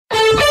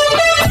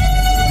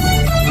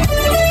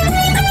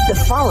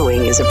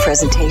is a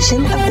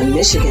presentation of the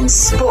Michigan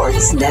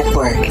Sports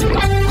Network.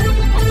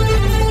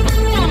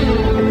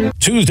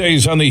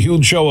 Tuesdays on the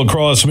Huge Show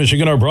across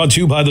Michigan are brought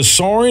to you by the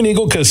Soaring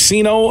Eagle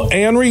Casino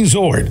and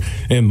Resort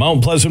in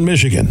Mount Pleasant,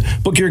 Michigan.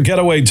 Book your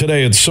getaway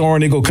today at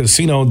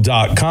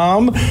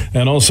SoaringEagleCasino.com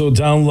and also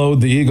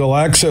download the Eagle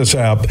Access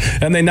app.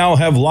 And they now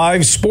have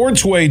live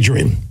sports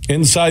wagering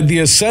inside the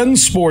Ascend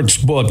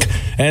Sportsbook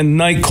and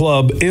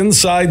nightclub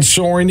inside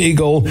Soaring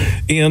Eagle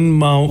in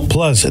Mount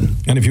Pleasant.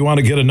 And if you want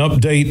to get an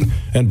update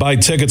and buy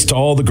tickets to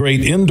all the great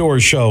indoor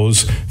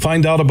shows,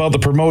 find out about the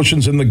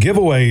promotions and the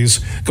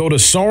giveaways, go to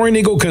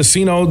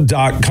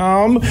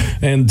SoaringEagleCasino.com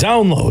and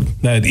download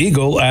that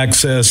Eagle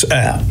Access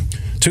app.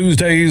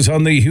 Tuesdays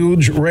on the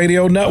Huge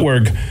Radio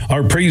Network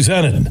are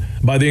presented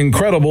by the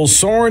incredible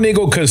Soaring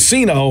Eagle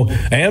Casino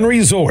and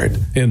Resort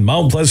in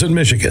Mount Pleasant,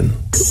 Michigan.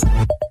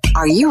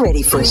 Are you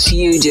ready for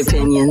huge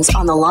opinions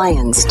on the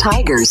Lions,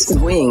 Tigers,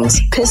 Wings,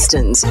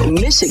 Pistons,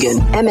 Michigan,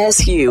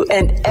 MSU,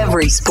 and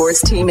every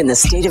sports team in the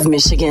state of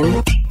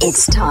Michigan?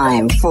 It's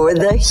time for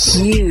The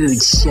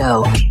Huge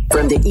Show.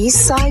 From the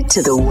east side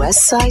to the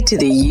west side to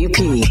the UP,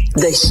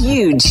 The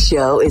Huge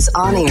Show is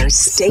on air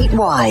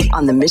statewide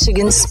on the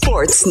Michigan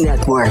Sports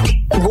Network.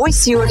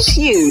 Voice your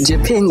huge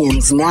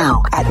opinions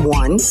now at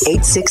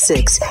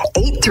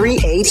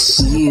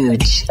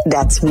 1-866-838-HUGE.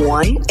 That's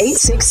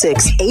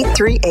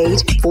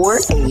 1-866-838-4843.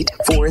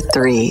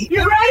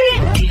 You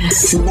ready?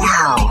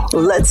 Now,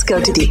 let's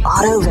go to the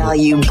Auto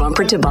Value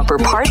Bumper to Bumper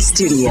Parts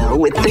Studio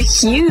with the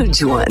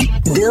huge one,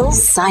 Bill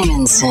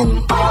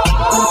Simonson.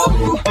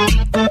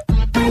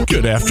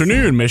 Good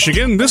afternoon,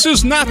 Michigan. This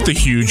is not the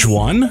huge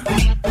one.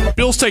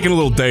 Bill's taking a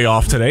little day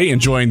off today,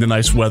 enjoying the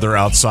nice weather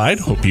outside.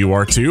 Hope you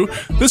are too.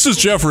 This is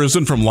Jeff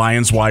Risdon from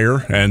Lions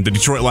Wire and the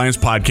Detroit Lions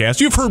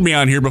podcast. You've heard me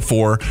on here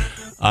before.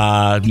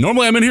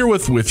 Normally I'm in here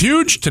with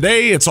Huge.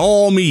 Today it's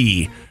all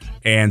me.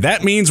 And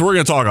that means we're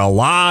going to talk a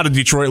lot of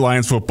Detroit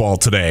Lions football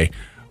today.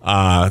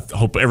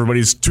 Hope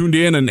everybody's tuned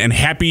in and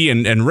happy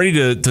and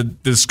ready to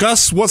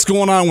discuss what's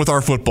going on with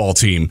our football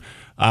team.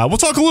 We'll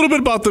talk a little bit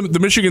about the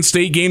Michigan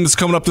State game that's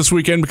coming up this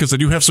weekend because I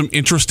do have some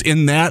interest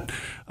in that.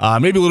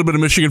 Maybe a little bit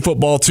of Michigan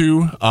football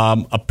too.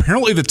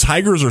 Apparently the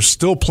Tigers are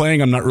still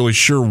playing. I'm not really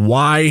sure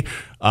why.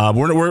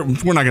 We're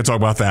not going to talk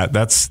about that.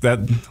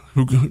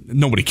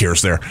 Nobody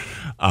cares there.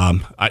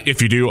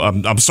 If you do,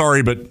 I'm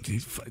sorry, but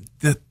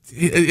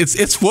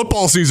it's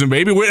football season,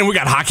 baby. And we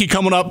got hockey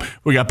coming up.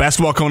 We got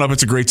basketball coming up.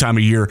 It's a great time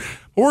of year.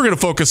 But we're going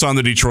to focus on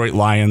the Detroit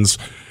Lions.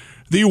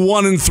 The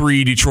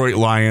 1-3 Detroit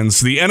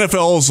Lions, the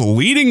NFL's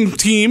leading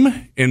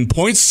team in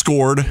points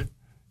scored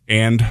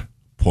and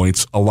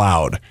points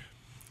allowed.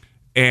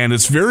 And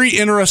it's very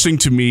interesting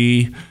to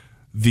me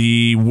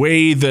the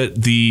way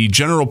that the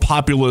general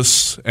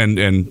populace,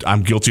 and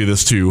I'm guilty of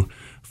this too,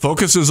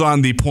 focuses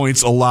on the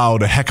points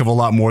allowed a heck of a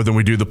lot more than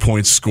we do the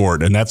points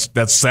scored. And that's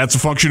a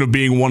function of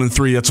being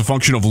 1-3. That's a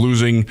function of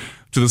losing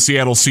to the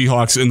Seattle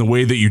Seahawks in the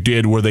way that you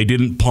did, where they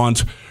didn't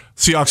punt.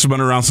 Seahawks have been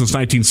around since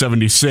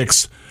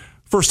 1976.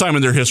 First time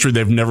in their history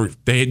they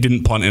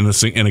didn't punt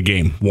in a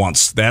game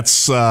once.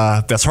 That's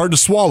hard to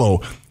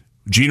swallow.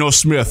 Geno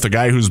Smith, the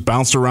guy who's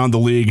bounced around the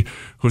league,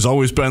 who's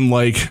always been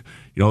like,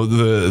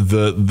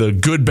 the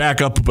good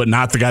backup, but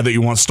not the guy that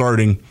you want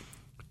starting,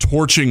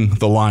 torching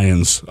the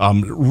Lions,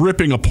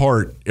 ripping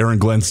apart Aaron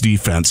Glenn's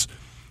defense.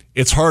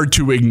 It's hard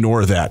to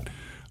ignore that.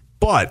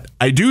 But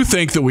I do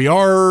think that we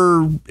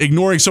are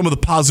ignoring some of the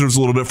positives a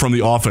little bit from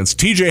the offense.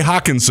 TJ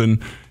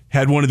Hawkinson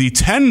had one of the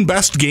 10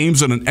 best games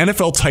that an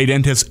NFL tight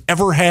end has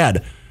ever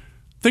had.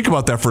 Think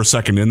about that for a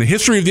second. In the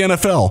history of the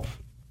NFL,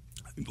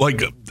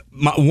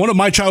 one of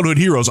my childhood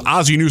heroes,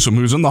 Ozzie Newsome,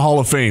 who's in the Hall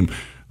of Fame,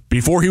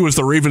 before he was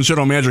the Ravens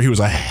general manager, he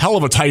was a hell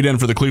of a tight end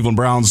for the Cleveland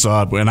Browns,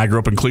 and I grew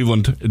up in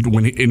Cleveland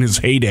in his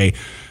heyday.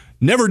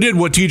 Never did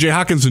what TJ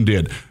Hawkinson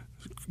did,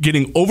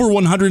 getting over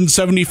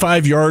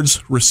 175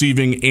 yards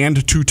receiving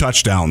and 2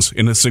 touchdowns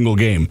in a single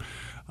game.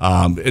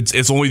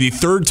 It's only the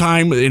third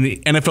time in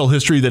NFL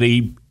history that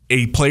a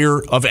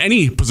player of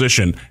any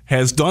position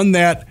has done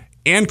that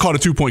and caught a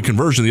 2-point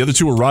conversion. The other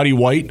two were Roddy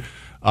White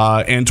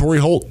and Torrey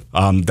Holt.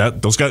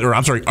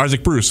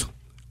 Isaac Bruce.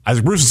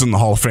 Isaac Bruce is in the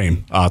Hall of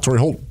Fame. Torrey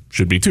Holt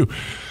should be too.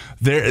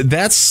 And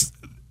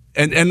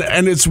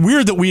it's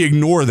weird that we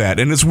ignore that,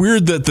 and it's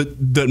weird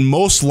that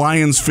most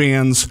Lions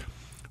fans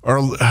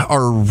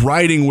are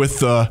riding with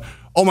the,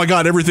 oh my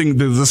God, everything,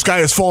 the sky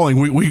is falling.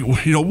 We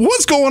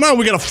what's going on?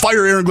 We got to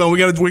fire Aaron Glenn. We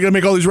got to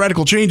make all these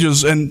radical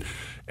changes, and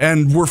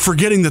we're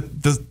forgetting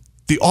that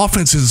the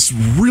offense is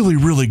really,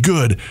 really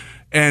good.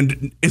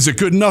 And is it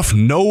good enough?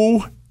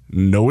 No,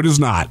 it is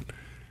not.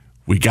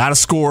 We got to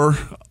score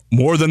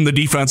more than the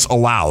defense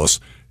allows.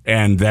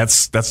 And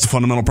that's the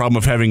fundamental problem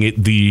of having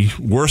the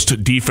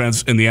worst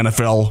defense in the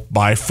NFL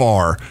by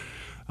far.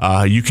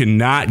 You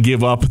cannot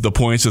give up the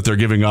points that they're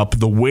giving up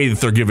the way that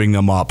they're giving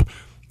them up.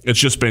 It's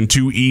just been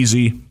too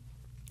easy.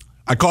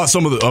 I caught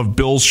some of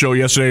Bill's show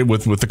yesterday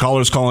with the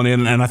callers calling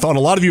in, and I thought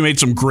a lot of you made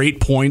some great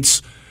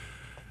points.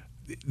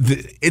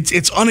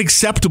 It's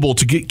unacceptable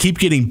to keep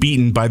getting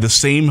beaten by the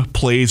same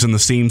plays and the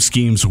same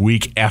schemes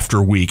week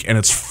after week, and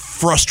it's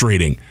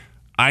frustrating.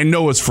 I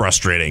know it's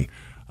frustrating.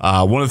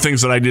 One of the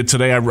things that I did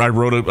today, I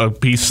wrote a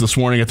piece this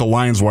morning at the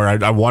Lions where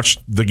I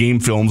watched the game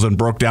films and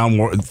broke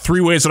down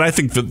 3 ways that I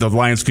think that the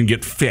Lions can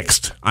get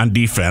fixed on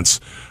defense.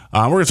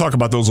 We're going to talk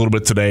about those a little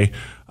bit today.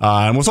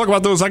 And we'll talk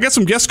about those. I got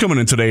some guests coming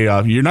in today.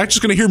 You're not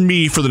just going to hear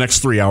me for the next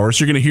 3 hours.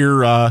 You're going to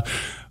hear,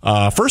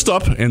 first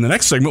up in the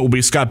next segment will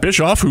be Scott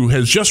Bischoff, who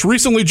has just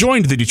recently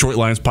joined the Detroit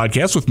Lions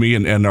podcast with me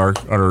and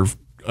our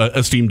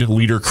esteemed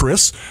leader,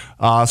 Chris.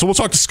 So we'll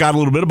talk to Scott a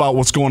little bit about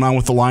what's going on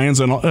with the Lions.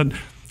 And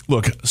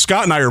look,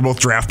 Scott and I are both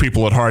draft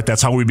people at heart.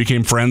 That's how we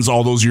became friends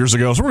all those years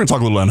ago. So we're going to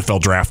talk a little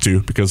NFL draft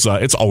too, because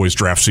it's always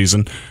draft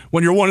season.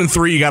 When you're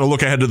 1-3, you got to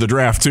look ahead to the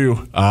draft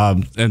too.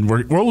 And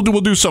we'll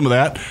do some of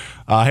that.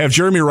 I have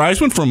Jeremy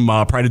Risdon from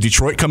Pride of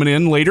Detroit coming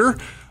in later.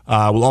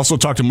 We'll also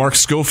talk to Mark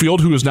Schofield,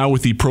 who is now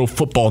with the Pro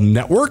Football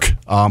Network,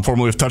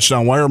 formerly of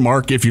Touchdown Wire.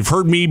 Mark, if you've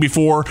heard me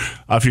before,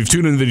 if you've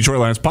tuned into the Detroit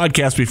Lions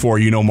podcast before,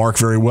 you know Mark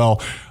very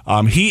well.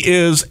 He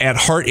is at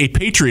heart a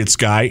Patriots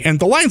guy, and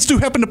the Lions do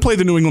happen to play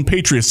the New England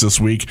Patriots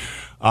this week.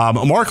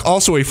 Mark,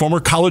 also a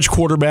former college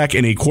quarterback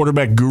and a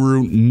quarterback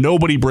guru.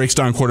 Nobody breaks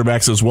down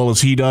quarterbacks as well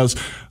as he does. So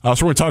we're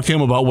going to talk to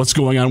him about what's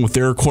going on with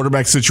their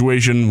quarterback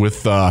situation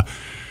with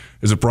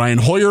is it Brian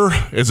Hoyer?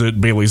 Is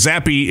it Bailey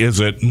Zappi? Is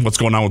it what's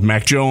going on with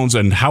Mac Jones?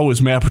 And how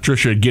is Matt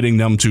Patricia getting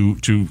them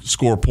to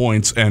score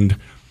points? And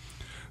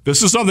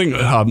this is something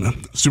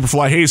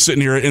Superfly Hayes sitting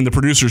here in the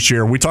producer's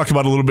chair. We talked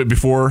about a little bit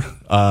before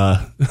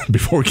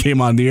we came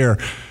on the air.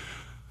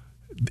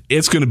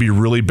 It's going to be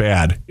really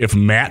bad if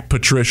Matt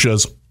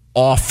Patricia's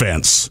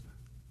offense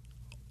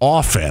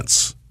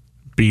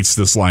beats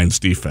this Lions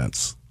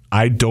defense.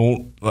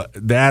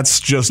 That's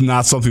just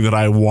not something that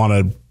I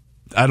want to.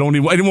 I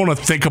didn't want to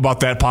think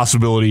about that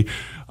possibility.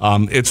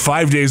 It's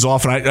 5 days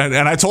off,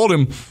 and I told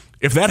him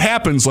if that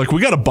happens, like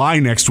we got a bye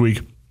next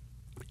week.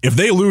 If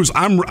they lose,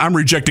 I'm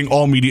rejecting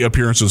all media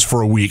appearances for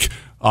a week.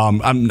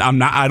 I'm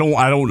not. I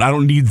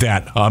don't need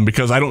that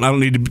because I don't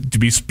need to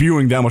be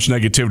spewing that much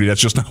negativity. That's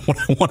just not what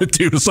I want to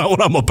do. It's not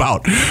what I'm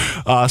about.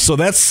 So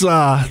that's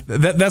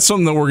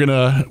something that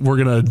we're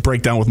gonna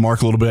break down with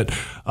Mark a little bit,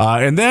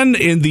 and then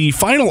in the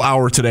final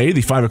hour today,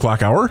 the 5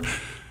 o'clock hour,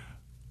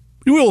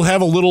 we will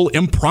have a little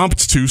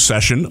impromptu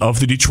session of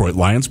the Detroit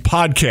Lions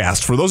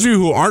podcast. For those of you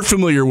who aren't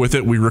familiar with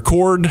it, we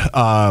record,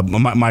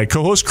 my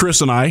co-host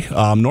Chris and I.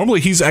 Normally,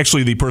 he's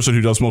actually the person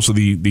who does most of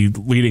the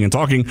leading and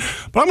talking,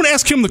 but I'm going to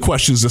ask him the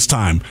questions this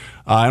time.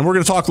 And we're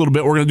going to talk a little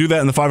bit. We're going to do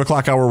that in the 5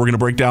 o'clock hour. We're going to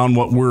break down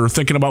what we're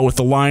thinking about with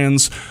the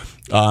Lions,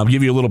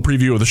 give you a little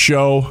preview of the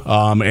show,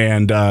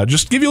 and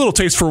just give you a little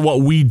taste for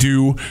what we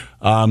do.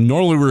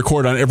 Normally we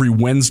record on every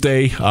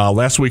Wednesday.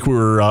 Last week we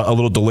were a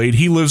little delayed.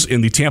 He lives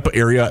in the Tampa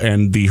area,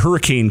 and the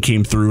hurricane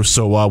came through,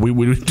 so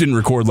we didn't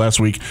record last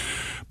week.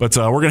 But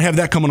we're going to have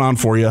that coming on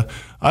for you.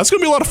 It's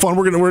going to be a lot of fun.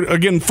 We're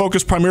again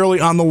focused primarily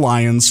on the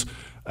Lions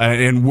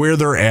and where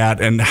they're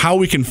at and how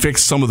we can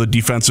fix some of the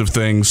defensive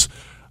things.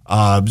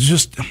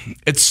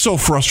 It's so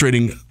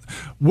frustrating.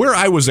 Where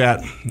I was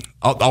at,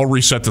 I'll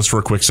reset this for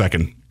a quick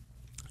second.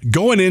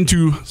 Going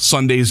into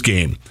Sunday's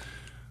game,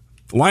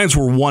 the Lions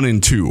were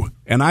 1-2,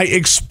 and I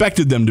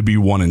expected them to be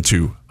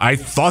 1-2. I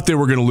thought they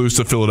were going to lose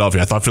to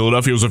Philadelphia. I thought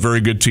Philadelphia was a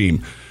very good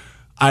team.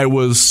 I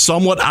was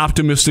somewhat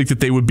optimistic that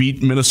they would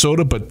beat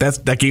Minnesota, but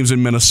that game's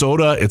in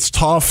Minnesota. It's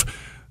tough.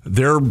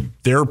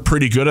 They're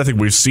pretty good. I think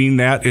we've seen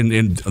that in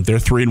they're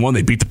 3-1.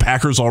 They beat the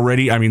Packers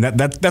already. I mean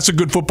that's a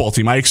good football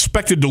team. I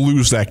expected to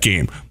lose that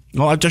game.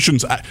 Well,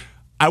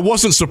 I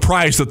wasn't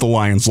surprised that the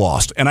Lions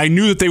lost, and I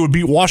knew that they would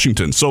beat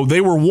Washington. So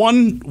they were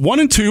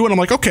 1-2, and I'm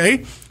like,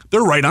 okay,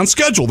 they're right on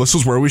schedule. This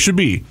is where we should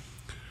be.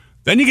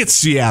 Then you get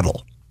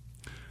Seattle.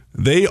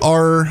 They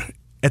are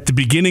at the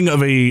beginning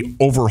of a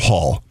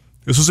overhaul.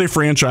 This is a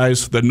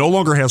franchise that no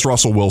longer has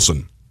Russell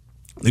Wilson.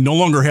 They no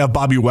longer have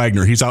Bobby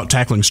Wagner. He's out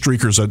tackling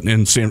streakers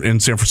in San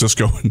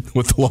Francisco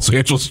with the Los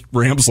Angeles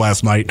Rams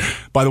last night.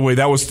 By the way,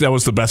 that was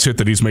the best hit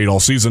that he's made all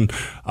season.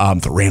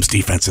 The Rams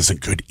defense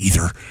isn't good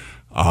either.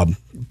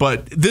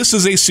 But this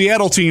is a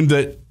Seattle team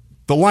that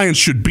the Lions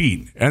should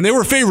beat, and they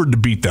were favored to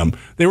beat them.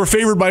 They were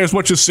favored by as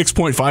much as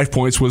 6.5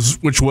 points,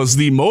 which was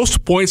the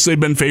most points they've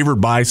been favored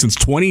by since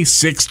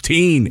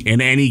 2016 in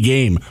any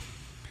game.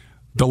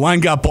 The line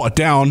got bought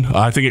down.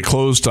 I think it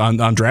closed on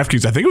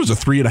DraftKings. I think it was a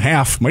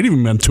 3.5, might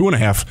even been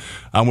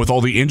 2.5 with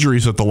all the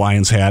injuries that the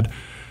Lions had.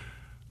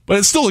 But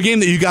it's still a game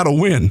that you got to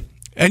win,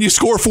 and you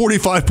score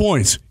 45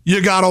 points.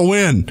 You got to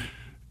win.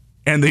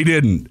 And they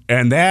didn't.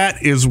 And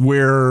that is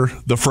where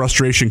the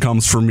frustration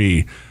comes for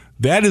me.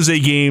 That is a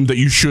game that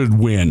you should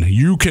win.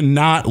 You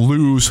cannot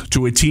lose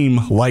to a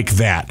team like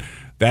that.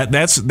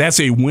 That's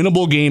a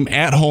winnable game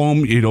at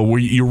home. You know, where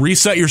you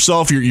reset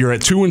yourself. You're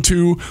at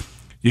 2-2.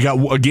 You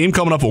got a game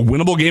coming up, a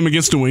winnable game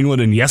against New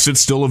England, and yes,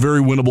 it's still a very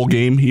winnable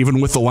game,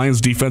 even with the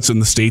Lions defense in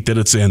the state that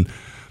it's in.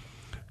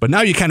 But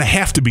now you kind of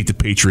have to beat the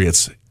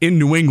Patriots in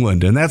New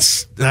England, and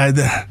that's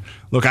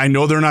look. I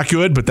know they're not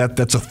good, but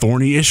that's a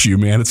thorny issue,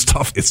 man. It's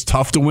tough. It's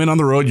tough to win on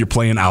the road. You're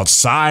playing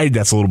outside.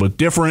 That's a little bit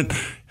different.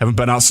 Haven't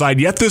been outside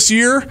yet this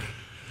year.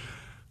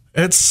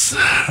 It's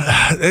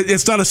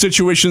not a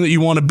situation that you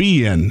want to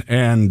be in,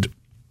 and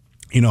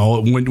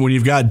when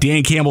you've got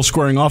Dan Campbell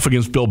squaring off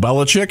against Bill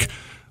Belichick.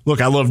 Look,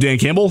 I love Dan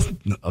Campbell.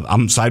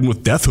 I'm siding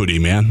with Death Hoodie,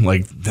 man.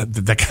 Like,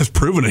 that guy's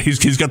proven it.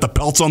 He's got the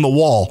pelts on the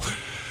wall.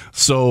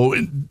 So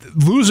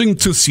losing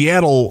to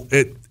Seattle,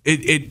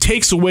 it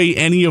takes away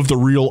any of the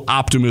real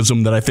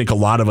optimism that I think a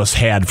lot of us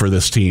had for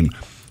this team.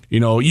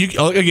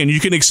 You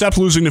can accept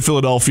losing to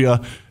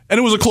Philadelphia, and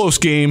it was a close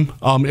game.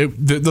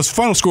 The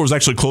final score was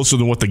actually closer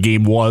than what the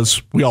game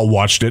was. We all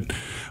watched it.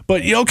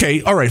 But,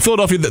 okay, all right,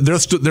 Philadelphia,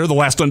 they're the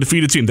last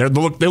undefeated team. They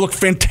look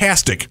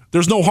fantastic.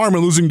 There's no harm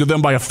in losing to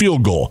them by a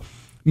field goal.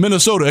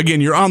 Minnesota,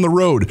 again, you're on the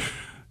road.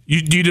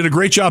 You did a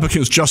great job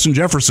against Justin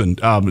Jefferson.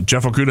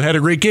 Jeff Okudah had a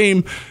great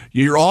game.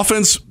 Your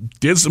offense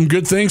did some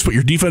good things, but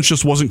your defense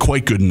just wasn't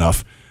quite good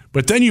enough.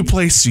 But then you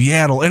play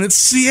Seattle, and it's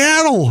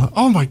Seattle.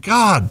 Oh, my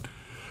God.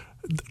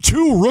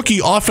 2 rookie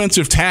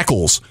offensive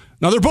tackles.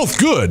 Now, they're both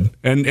good.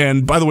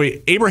 And by the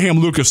way, Abraham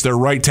Lucas, their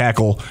right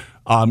tackle,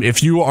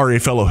 if you are a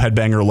fellow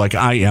headbanger like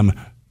I am,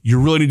 you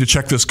really need to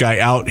check this guy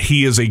out.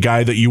 He is a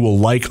guy that you will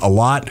like a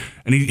lot.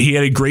 And he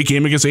had a great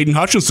game against Aiden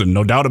Hutchinson,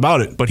 no doubt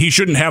about it. But he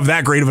shouldn't have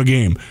that great of a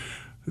game.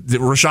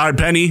 Rashad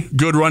Penny,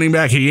 good running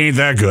back. He ain't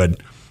that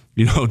good.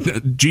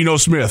 Geno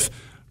Smith,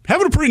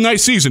 having a pretty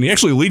nice season. He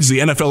actually leads the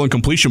NFL in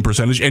completion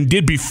percentage and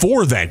did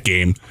before that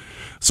game.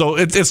 So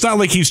it's not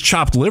like he's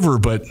chopped liver,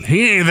 but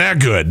he ain't that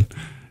good.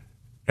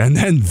 And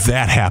then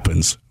that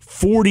happens.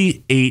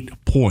 48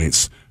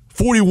 points.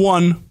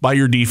 41 by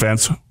your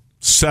defense.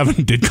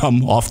 7 did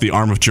come off the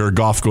arm of Jared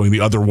Goff going the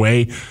other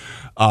way.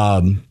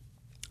 And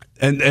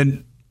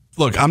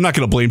look, I'm not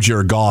going to blame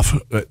Jared Goff.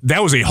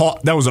 That was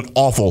an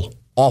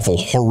awful,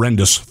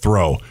 horrendous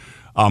throw.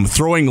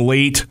 Throwing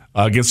late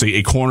against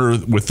a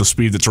corner with the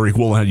speed that Tariq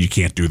Woolen had, you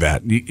can't do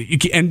that.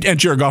 And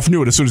Jared Goff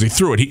knew it as soon as he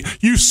threw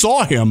it. You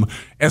saw him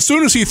as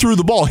soon as he threw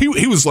the ball.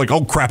 He was like,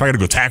 "Oh crap, I got to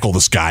go tackle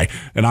this guy,"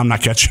 and I'm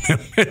not catching him.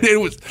 It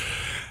was.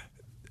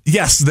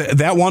 Yes,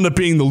 that wound up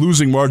being the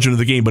losing margin of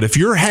the game. But if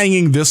you're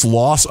hanging this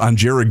loss on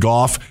Jared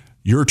Goff,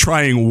 you're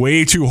trying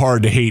way too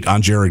hard to hate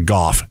on Jared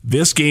Goff.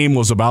 This game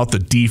was about the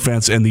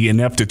defense and the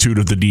ineptitude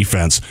of the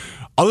defense.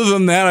 Other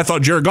than that, I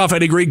thought Jared Goff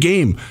had a great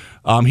game.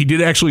 He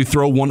did actually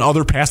throw one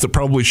other pass that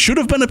probably should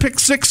have been a pick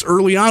six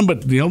early on,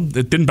 but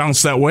it didn't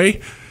bounce that way.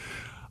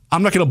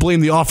 I'm not going to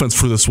blame the offense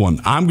for this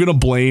one. I'm going to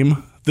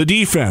blame the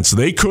defense.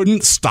 They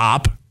couldn't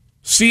stop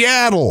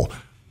Seattle.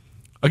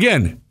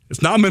 Again,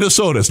 it's not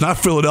Minnesota. It's not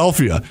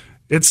Philadelphia.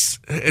 It's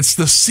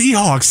the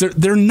Seahawks.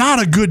 They're not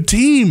a good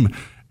team,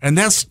 and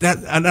that's that.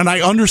 And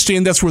I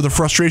understand that's where the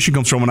frustration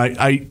comes from, and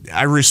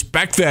I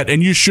respect that.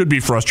 And you should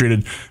be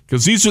frustrated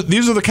because these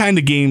are the kind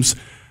of games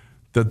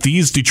that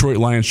these Detroit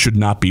Lions should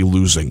not be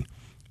losing.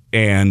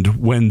 And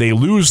when they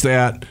lose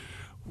that,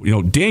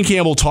 Dan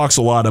Campbell talks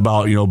a lot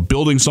about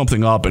building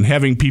something up and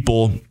having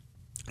people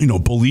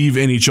believe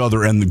in each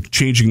other and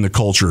changing the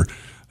culture.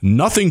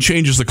 Nothing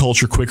changes the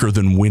culture quicker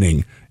than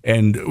winning.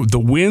 And the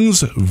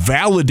wins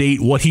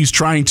validate what he's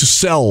trying to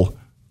sell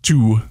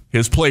to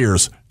his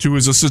players, to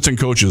his assistant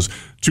coaches,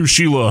 to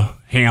Sheila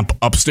Hamp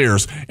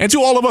upstairs, and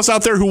to all of us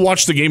out there who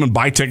watch the game and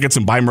buy tickets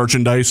and buy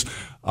merchandise.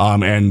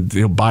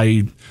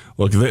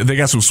 Look, they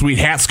got some sweet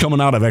hats coming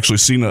out. I've actually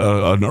seen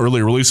an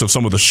early release of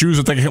some of the shoes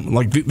that they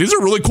like. These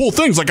are really cool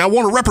things. Like, I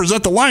want to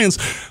represent the Lions.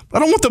 I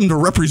don't want them to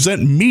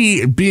represent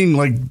me being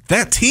like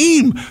that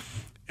team.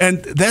 And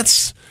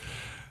that's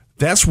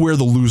where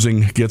the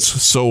losing gets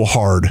so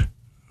hard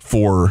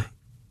for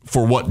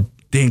what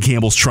Dan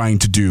Campbell's trying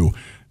to do.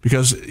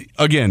 Because,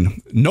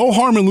 again, no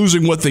harm in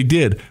losing what they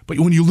did. But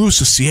when you lose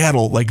to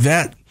Seattle like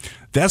that,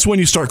 that's when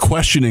you start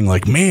questioning,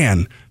 like,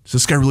 man, does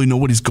this guy really know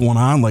what he's going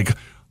on? Like,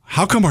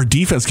 how come our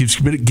defense keeps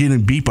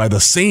getting beat by the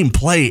same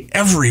play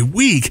every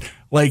week?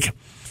 Like,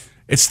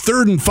 it's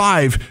 3rd and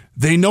 5.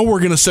 They know we're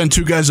going to send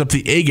 2 guys up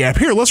the A gap.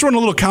 Here, let's run a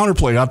little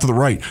counterplay out to the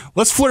right.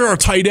 Let's flare our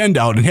tight end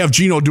out and have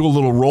Geno do a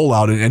little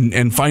rollout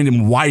and find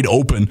him wide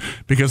open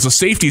because the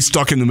safety's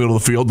stuck in the middle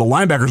of the field. The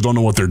linebackers don't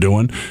know what they're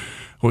doing.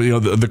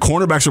 Well, the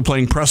cornerbacks are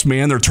playing press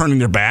man. They're turning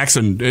their backs,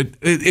 and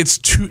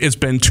it's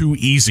been too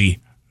easy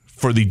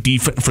for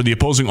the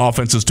opposing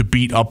offenses to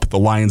beat up the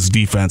Lions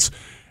defense,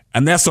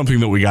 and that's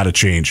something that we got to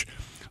change.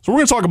 So we're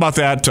going to talk about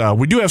that.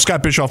 We do have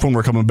Scott Bischoff when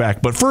we're coming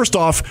back. But first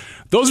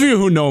off, those of you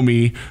who know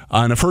me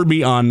and have heard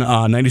me on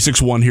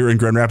 96.1 here in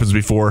Grand Rapids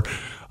before,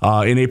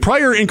 in a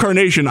prior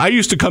incarnation, I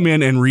used to come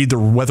in and read the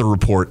weather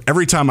report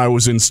every time I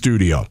was in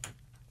studio.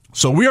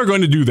 So we are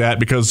going to do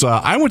that because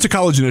I went to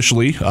college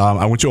initially.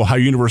 I went to Ohio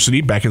University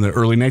back in the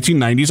early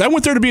 1990s. I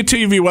went there to be a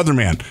TV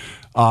weatherman,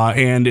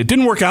 and it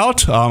didn't work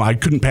out. I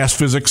couldn't pass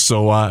physics,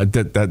 so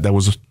that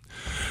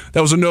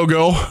was a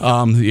no-go.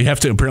 You have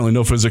to apparently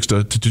know physics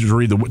to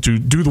do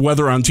the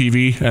weather on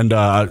TV,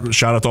 and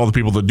shout out to all the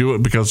people that do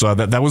it because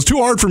that was too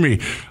hard for me.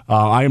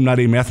 I am not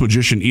a math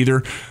magician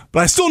either,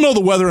 but I still know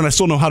the weather, and I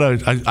still know how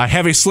to. I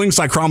have a sling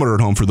psychrometer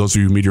at home for those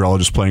of you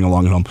meteorologists playing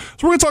along at home.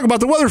 So we're going to talk about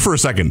the weather for a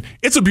second.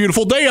 It's a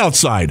beautiful day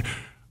outside.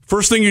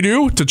 First thing you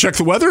do to check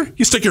the weather,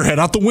 you stick your head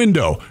out the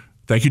window.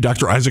 Thank you,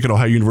 Dr. Isaac at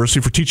Ohio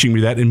University, for teaching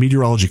me that in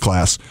meteorology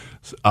class.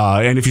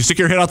 And if you stick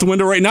your head out the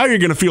window right now, you're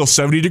going to feel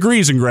 70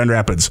 degrees in Grand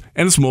Rapids.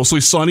 And it's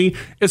mostly sunny.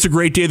 It's a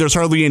great day. There's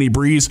hardly any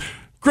breeze.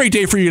 Great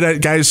day for you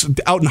guys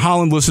out in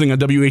Holland listening on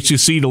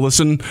WHCC to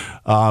listening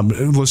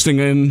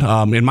in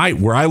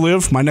where I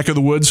live, my neck of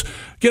the woods.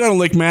 Get out on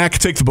Lake Mac,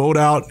 take the boat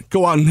out,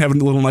 go out and have a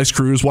little nice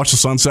cruise, watch the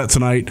sunset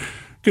tonight.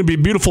 Going to be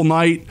a beautiful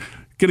night.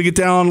 Going to get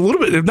down a little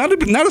bit,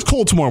 not as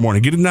cold tomorrow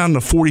morning. Getting down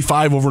to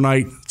 45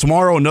 overnight.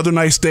 Tomorrow, another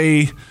nice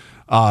day.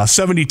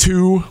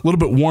 72, a little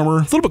bit warmer,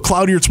 a little bit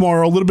cloudier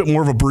tomorrow, a little bit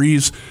more of a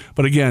breeze.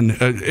 But again,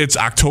 it's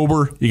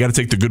October. You got to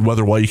take the good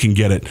weather while you can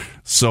get it.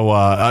 So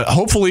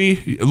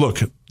hopefully,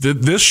 look,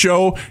 this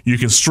show, you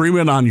can stream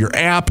it on your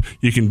app.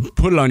 You can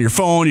put it on your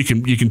phone. You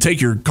can take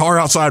your car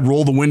outside,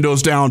 roll the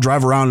windows down,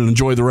 drive around, and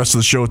enjoy the rest of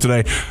the show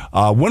today.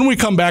 When we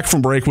come back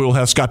from break, we will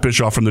have Scott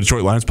Bischoff from the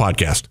Detroit Lions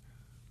podcast.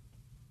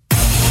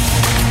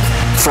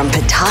 From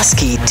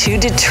Petoskey to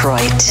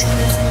Detroit,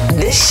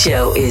 this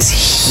show is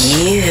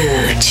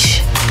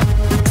huge.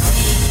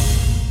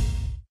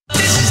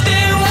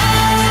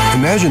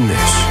 Imagine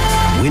this,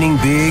 winning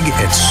big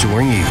at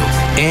Soaring Eagle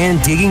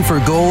and digging for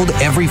gold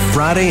every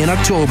Friday in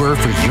October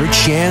for your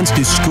chance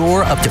to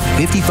score up to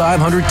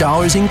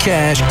 $5,500 in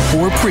cash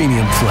or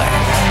premium play.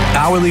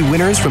 Hourly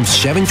winners from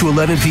 7 to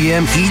 11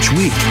 p.m. each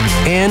week.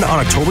 And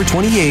on October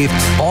 28th,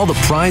 all the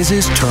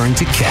prizes turn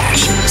to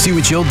cash. See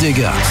what you'll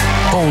dig up.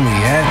 Only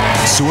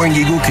at Soaring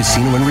Eagle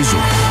Casino and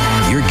Resort.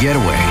 Your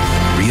getaway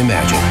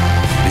reimagined.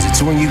 Visit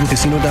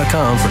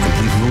SoaringEagleCasino.com for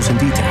complete rules and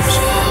details.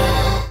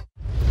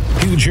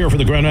 Huge here for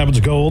the Grand Rapids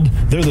Gold.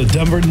 They're the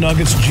Denver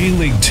Nuggets G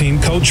League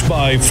team coached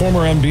by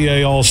former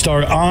NBA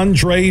All-Star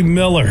Andre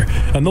Miller.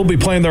 And they'll be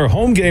playing their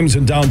home games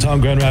in downtown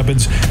Grand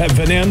Rapids at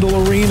Van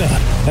Andel Arena.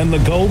 And the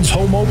Gold's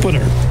home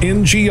opener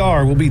in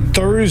GR will be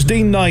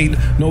Thursday night,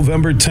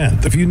 November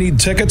 10th. If you need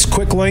tickets,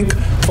 quick link,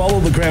 follow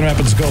the Grand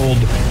Rapids Gold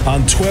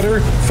on Twitter,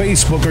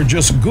 Facebook, or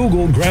just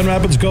Google Grand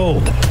Rapids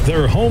Gold.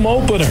 Their home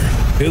opener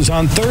is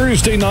on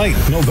Thursday night,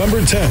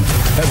 November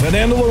 10th at Van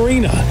Andel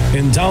Arena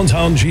in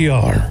downtown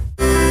GR.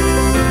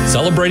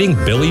 Celebrating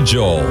Billy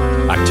Joel,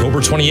 October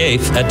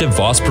 28th at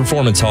DeVos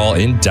Performance Hall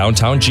in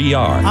downtown GR.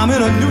 I'm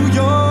in a New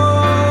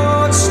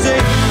York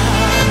State.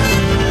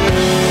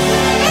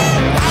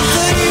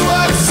 After he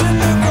works in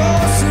the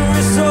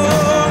grocery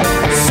store,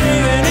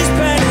 saving his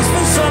pennies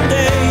for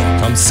someday.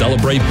 Come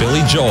celebrate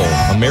Billy Joel,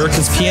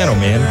 America's Piano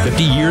Man,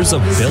 50 years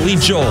of Billy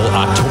Joel,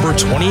 October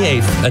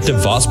 28th at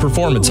DeVos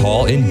Performance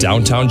Hall in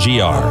downtown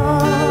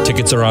GR.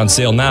 Tickets are on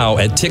sale now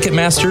at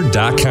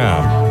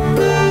Ticketmaster.com.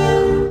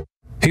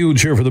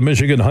 Huge here for the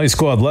Michigan High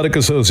School Athletic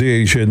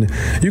Association.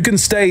 You can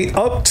stay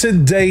up to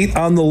date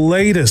on the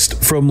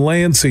latest from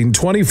Lansing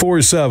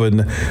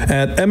 24/7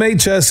 at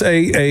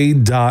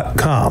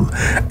MHSAA.com,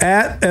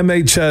 at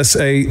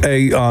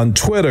MHSAA on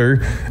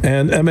Twitter,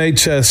 and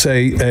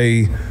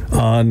MHSAA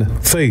on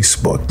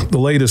Facebook. The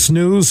latest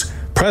news,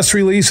 press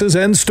releases,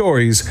 and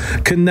stories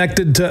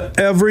connected to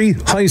every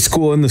high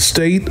school in the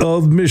state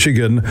of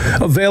Michigan,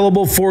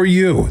 available for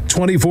you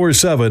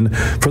 24/7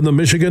 from the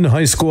Michigan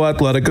High School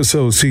Athletic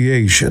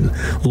Association.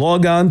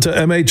 Log on to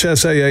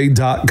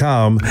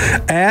MHSAA.com,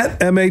 at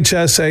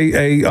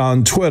MHSAA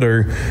on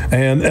Twitter,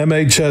 and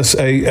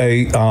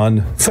MHSAA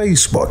on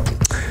Facebook.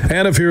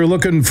 And if you're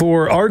looking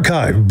for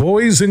archive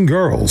boys and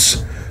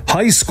girls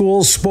high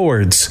school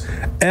sports,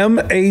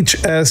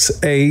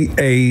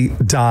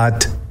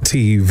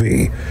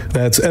 MHSAA.TV.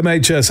 That's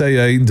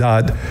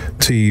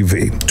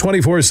MHSAA.TV.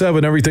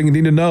 24/7, everything you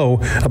need to know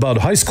about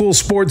high school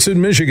sports in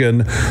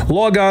Michigan.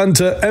 Log on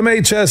to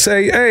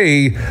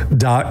MHSAA.com.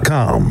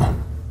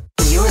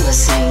 You're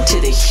listening to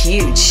The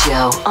Huge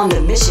Show on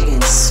the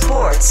Michigan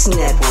Sports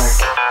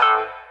Network.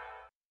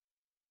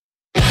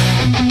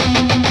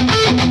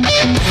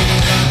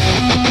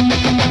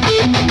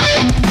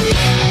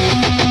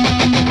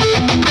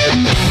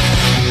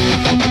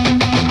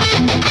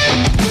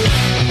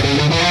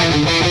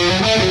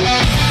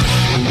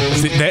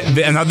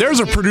 Now there's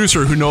a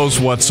producer who knows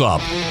what's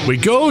up. We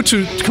go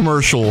to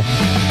commercial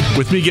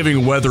with me giving a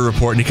weather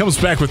report, and he comes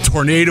back with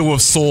Tornado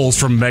of Souls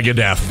from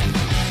Megadeth.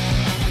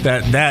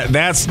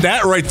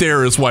 That right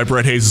there is why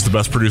Brett Hayes is the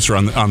best producer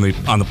on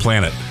the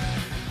planet.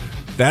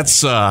 That's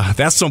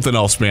something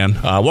else, man.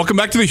 Welcome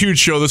back to the Huge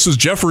Show. This is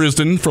Jeff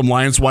Risdon from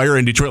Lions Wire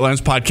and Detroit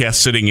Lions Podcast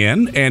sitting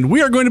in, and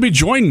we are going to be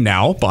joined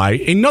now by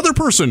another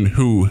person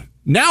who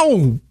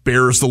now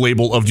bears the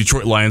label of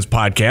Detroit Lions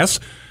Podcast,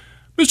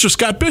 Mr.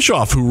 Scott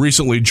Bischoff, who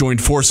recently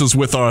joined forces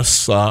with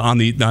us on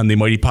the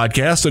Mighty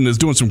Podcast and is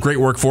doing some great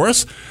work for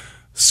us.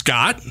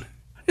 Scott,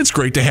 it's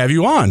great to have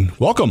you on.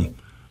 Welcome.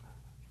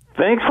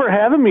 Thanks for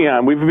having me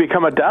on. We've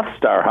become a Death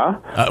Star, huh?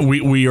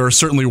 We are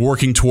certainly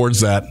working towards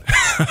that.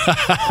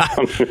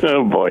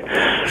 Oh, boy.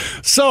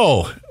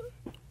 So,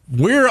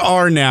 we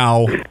are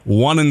now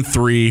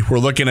 1-3. We're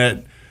looking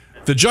at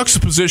the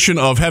juxtaposition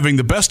of having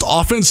the best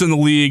offense in the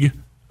league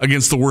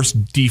against the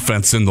worst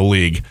defense in the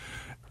league.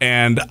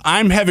 And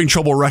I'm having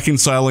trouble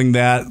reconciling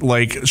that.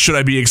 Like, should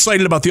I be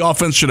excited about the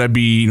offense? Should I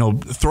be,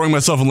 throwing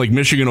myself in Lake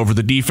Michigan over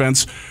the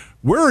defense?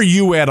 Where are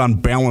you at on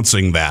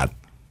balancing that?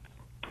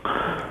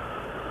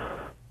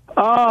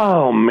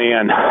 Oh,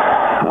 man.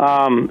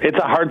 It's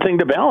a hard thing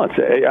to balance.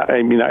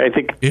 I mean, I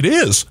think it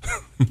is.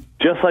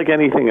 Just like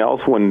anything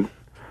else, when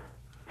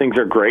things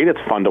are great,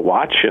 it's fun to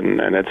watch,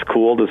 and it's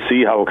cool to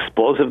see how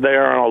explosive they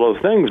are and all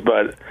those things.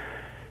 But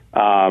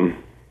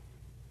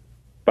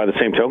by the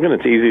same token,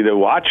 it's easy to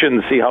watch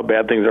and see how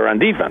bad things are on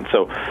defense.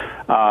 So,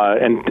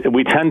 and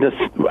we tend to,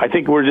 I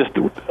think we're just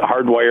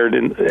hardwired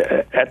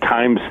at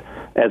times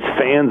as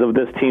fans of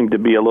this team to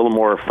be a little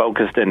more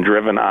focused and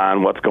driven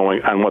on what's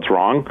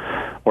wrong,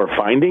 or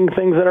finding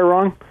things that are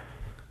wrong,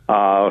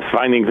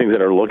 finding things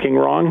that are looking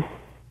wrong,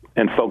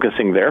 and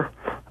focusing there.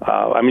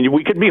 I mean,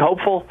 we could be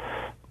hopeful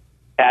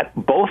at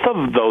both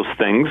of those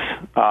things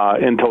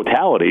in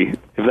totality,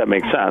 if that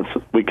makes sense.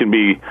 We can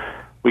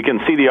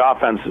see the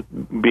offense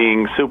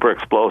being super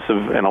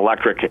explosive and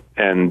electric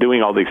and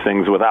doing all these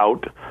things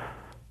without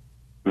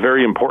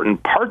very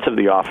important parts of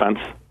the offense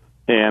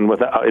and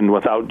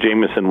without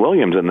Jamison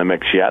Williams in the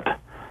mix yet,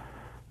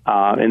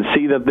 and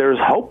see that there's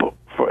hope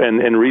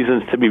and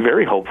reasons to be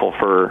very hopeful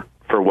for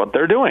what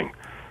they're doing,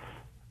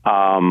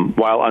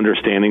 while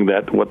understanding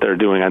that what they're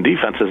doing on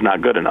defense is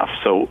not good enough.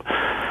 So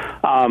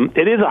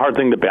it is a hard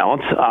thing to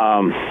balance.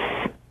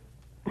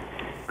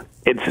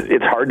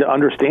 It's hard to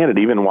understand it,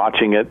 even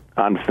watching it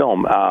on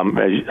film.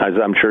 As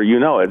I'm sure you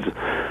know,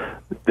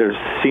 there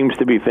seems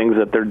to be things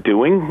that they're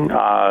doing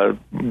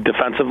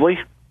defensively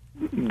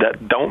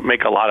that don't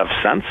make a lot of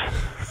sense.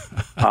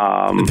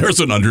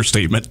 There's an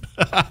understatement.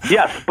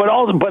 Yes, but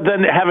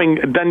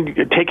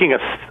then taking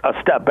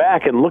a step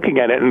back and looking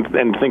at it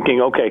and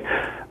thinking, okay,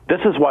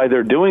 this is why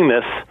they're doing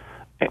this.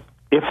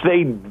 If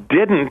they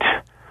didn't,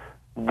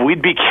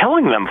 we'd be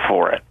killing them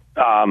for it.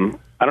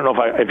 I don't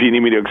know if you need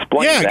me to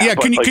explain that. Yeah,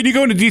 can you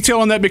go into detail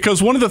on that?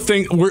 Because one of the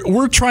things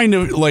we're trying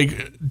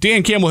to,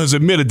 Dan Campbell has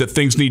admitted that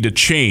things need to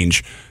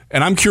change.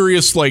 And I'm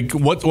curious,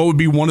 what would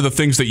be one of the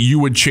things that you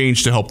would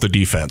change to help the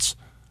defense?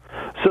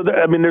 So,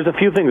 there's a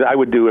few things I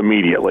would do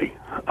immediately.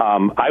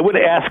 I would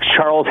ask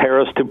Charles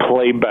Harris to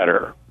play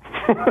better.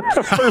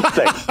 First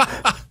thing.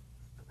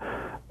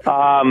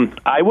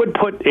 I would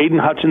put Aiden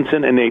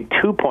Hutchinson in a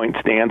 2-point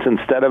stance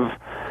instead of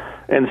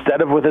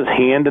with his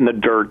hand in the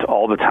dirt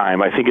all the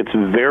time. I think it's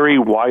very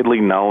widely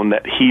known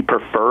that he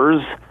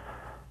prefers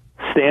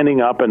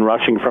standing up and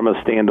rushing from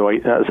a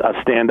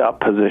stand-up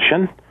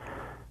position.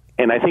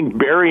 And I think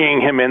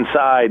burying him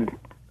inside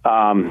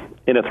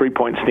in a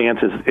 3-point stance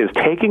is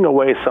taking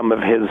away some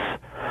of his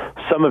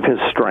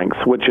strengths,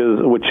 which is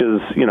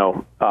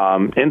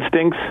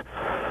instincts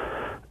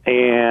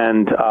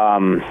and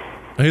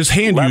his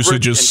hand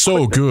usage is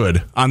so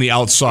good on the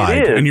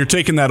outside, and you're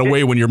taking that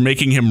away when you're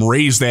making him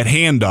raise that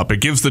hand up.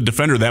 It gives the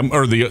defender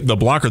the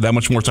blocker that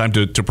much more time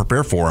to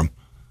prepare for him.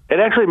 It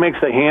actually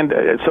makes the hand.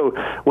 So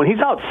when he's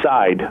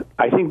outside,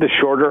 I think the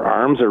shorter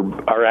arms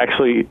are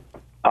actually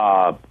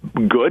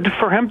good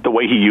for him, the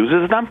way he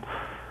uses them.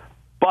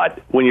 But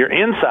when you're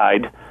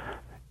inside,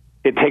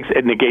 it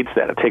negates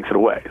that. It takes it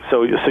away.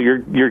 So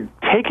you're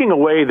taking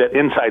away that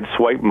inside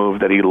swipe move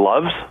that he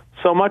loves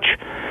so much,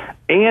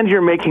 and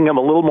you're making him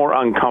a little more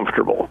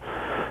uncomfortable.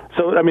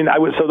 So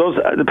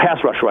the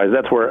pass rush wise,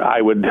 that's where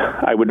I would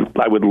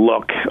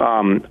look.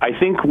 I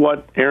think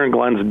what Aaron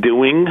Glenn's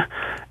doing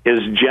is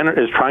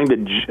trying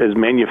to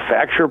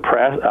manufacture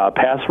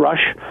pass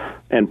rush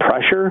and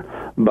pressure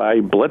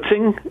by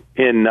blitzing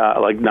in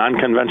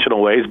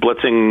non-conventional ways,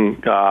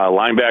 blitzing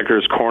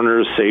linebackers,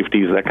 corners,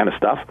 safeties, that kind of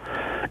stuff.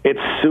 It's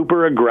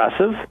super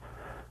aggressive.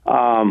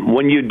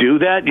 When you do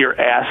that, you're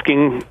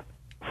asking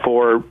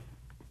for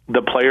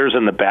the players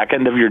in the back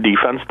end of your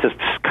defense to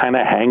kind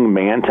of hang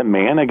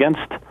man-to-man against,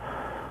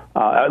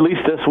 at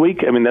least this week.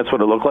 That's what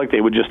it looked like.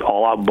 They would just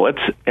all-out blitz,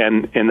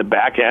 and in the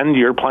back end,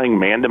 you're playing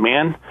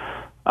man-to-man.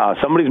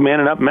 Somebody's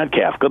manning up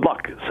Metcalf. Good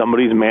luck.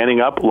 Somebody's manning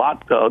up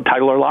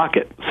Tyler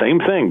Lockett. Same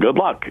thing. Good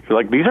luck.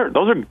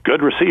 Those are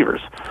good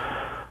receivers.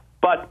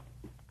 But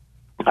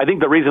I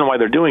think the reason why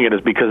they're doing it is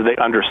because they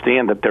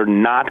understand that they're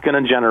not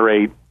going to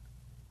generate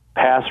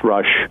pass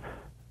rush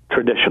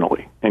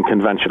traditionally and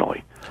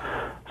conventionally.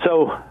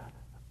 So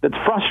it's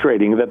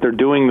frustrating that they're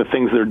doing the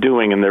things they're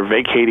doing and they're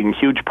vacating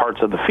huge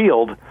parts of the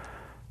field,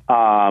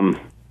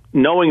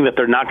 knowing that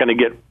they're not going to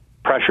get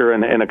pressure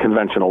in a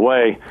conventional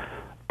way,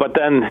 but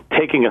then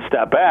taking a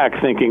step back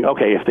thinking,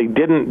 okay, if they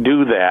didn't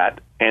do that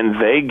and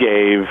they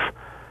gave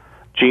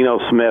Geno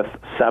Smith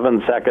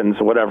 7 seconds,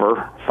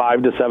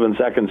 5 to 7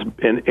 seconds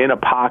in a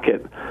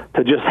pocket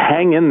to just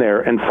hang in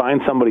there and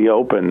find somebody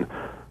open,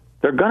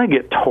 they're going to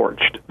get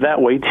torched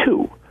that way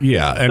too.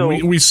 Yeah, and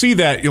we see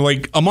that,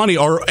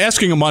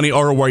 asking Amani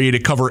Oruwariye to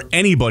cover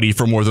anybody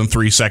for more than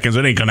 3 seconds,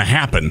 it ain't going to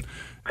happen.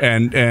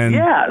 And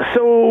yeah,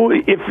 so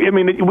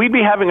we'd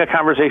be having a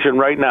conversation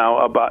right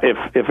now about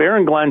if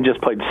Aaron Glenn just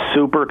played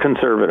super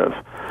conservative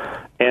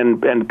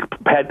and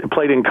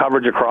played in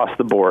coverage across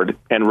the board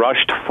and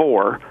rushed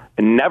 4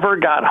 and never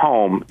got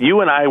home,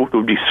 you and I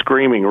would be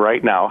screaming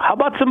right now, how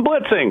about some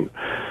blitzing?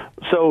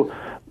 So,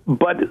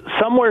 but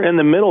somewhere in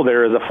the middle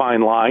there is a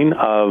fine line of,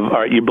 all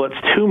right, you blitz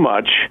too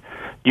much,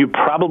 you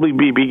probably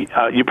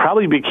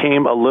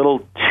became a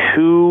little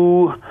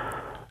too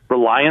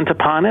reliant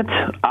upon it.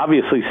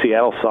 Obviously,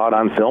 Seattle saw it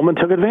on film and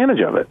took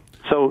advantage of it.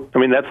 So, I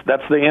mean,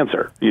 that's the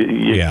answer.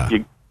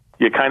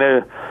 You kind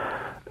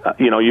of,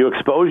 you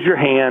exposed your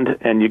hand,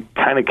 and you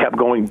kind of kept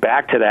going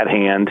back to that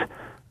hand,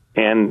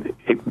 and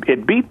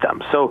it beat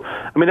them. So,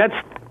 I mean,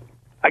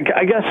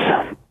 I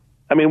guess.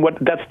 I mean,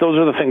 those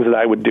are the things that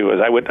I would do.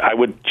 Is I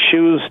would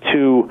choose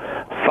to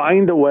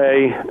find a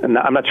way. And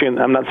I'm not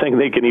saying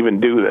they can even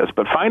do this,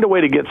 but find a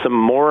way to get some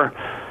more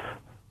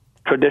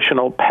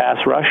traditional pass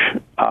rush.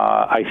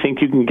 I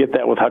think you can get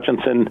that with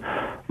Hutchinson,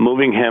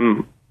 moving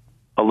him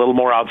a little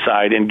more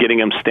outside and getting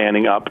him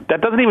standing up.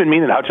 That doesn't even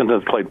mean that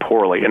Hutchinson's played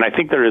poorly, and I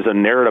think there is a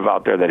narrative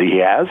out there that he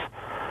has.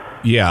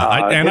 Yeah,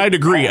 I'd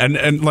agree.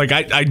 And like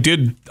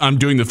I'm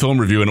doing the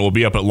film review, and it will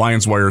be up at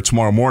Lions Wire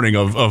tomorrow morning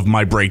of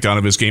my breakdown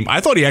of his game.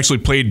 I thought he actually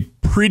played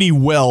pretty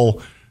well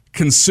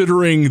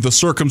considering the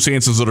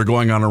circumstances that are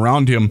going on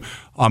around him.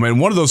 And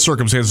one of those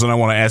circumstances, and I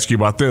want to ask you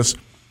about this,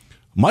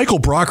 Michael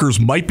Brockers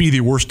might be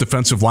the worst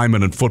defensive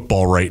lineman in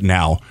football right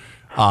now.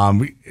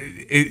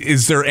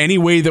 Is there any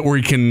way that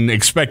we can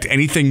expect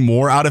anything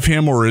more out of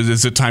him, or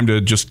is it time to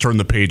just turn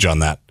the page on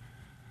that?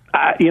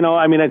 I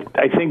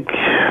think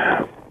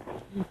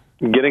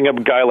getting a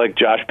guy like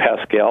Josh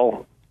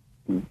Pascal,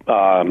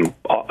 off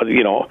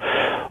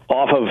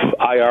of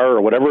IR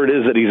or whatever it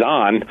is that he's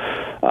on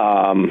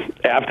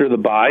after the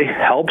bye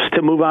helps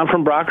to move on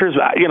from Brockers.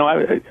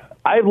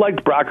 I've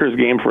liked Brockers'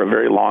 game for a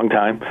very long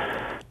time.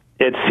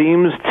 It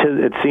seems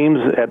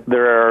that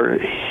there are,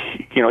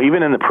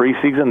 even in the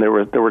preseason, there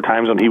were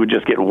times when he would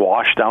just get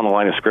washed down the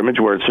line of scrimmage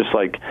where it's just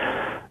like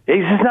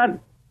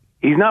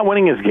he's not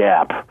winning his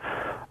gap.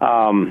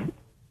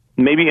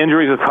 Maybe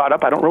injuries have caught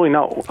up. I don't really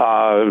know.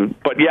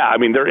 But yeah, I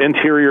mean, their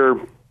interior.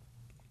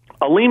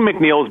 Aleem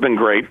McNeil has been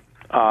great.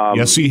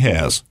 Yes, he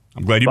has.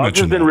 I'm glad you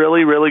mentioned that. Has been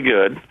really, really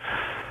good.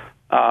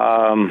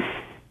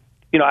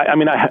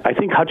 I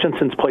think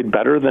Hutchinson's played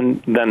better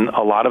than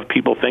a lot of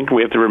people think.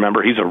 We have to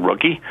remember he's a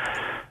rookie.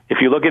 If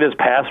you look at his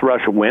pass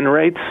rush win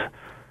rates,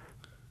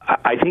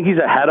 I think he's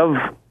ahead of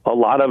a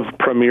lot of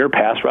premier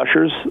pass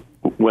rushers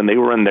when they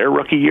were in their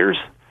rookie years.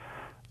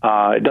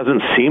 It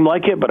doesn't seem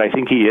like it, but I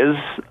think he is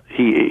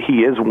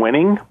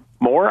winning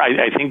more.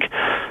 I think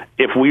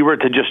if we were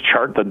to just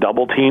chart the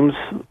double teams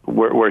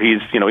where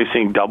he's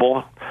seeing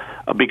double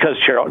because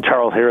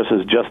Charles Harris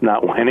is just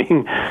not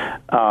winning.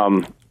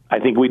 I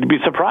think we'd be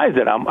surprised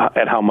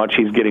at how much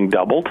he's getting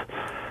doubled,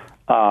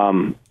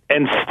 and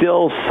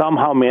still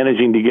somehow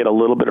managing to get a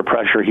little bit of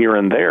pressure here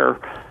and there.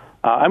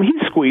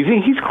 He's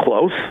squeezing. He's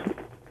close.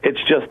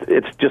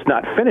 It's just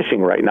not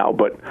finishing right now.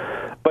 But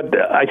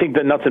I think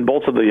the nuts and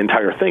bolts of the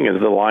entire thing is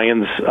the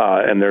Lions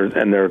and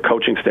their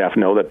coaching staff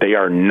know that they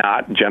are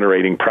not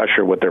generating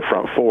pressure with their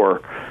front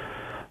four.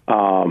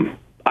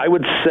 I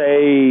would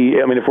say,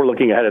 if we're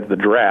looking ahead at the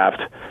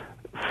draft,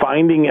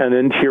 finding an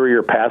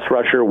interior pass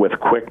rusher with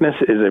quickness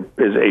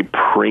is a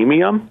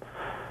premium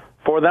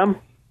for them.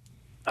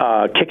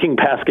 Kicking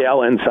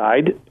Pascal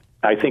inside,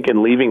 I think,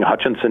 and leaving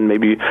Hutchinson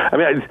maybe.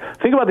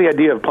 Think about the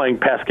idea of playing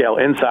Pascal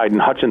inside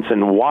and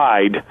Hutchinson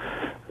wide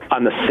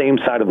on the same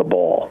side of the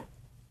ball.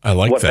 I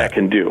like what that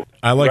can do.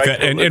 I like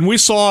that. And we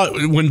saw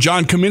when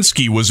John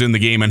Kaminsky was in the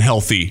game and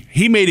healthy,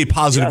 he made a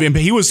positive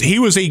impact.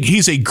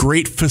 He's a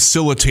great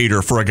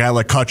facilitator for a guy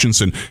like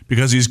Hutchinson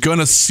because he's going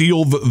to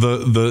seal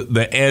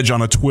the edge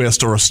on a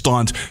twist or a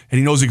stunt, and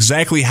he knows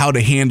exactly how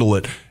to handle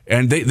it.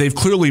 And they've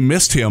clearly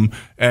missed him,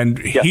 and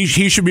he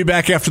should be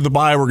back after the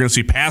bye. We're going to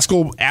see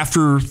Pascal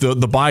after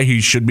the bye.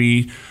 He should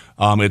be.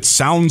 It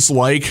sounds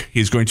like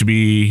he's going to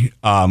be.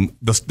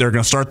 They're going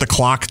to start the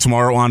clock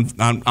tomorrow on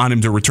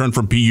him to return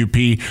from PUP.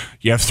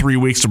 You have 3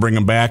 weeks to bring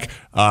him back.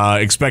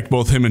 Expect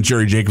both him and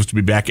Jerry Jacobs to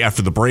be back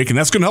after the break, and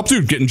that's going to help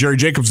too. Getting Jerry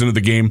Jacobs into the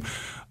game.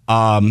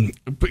 How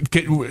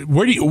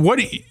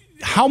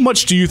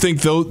much do you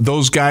think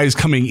those guys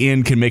coming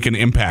in can make an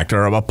impact,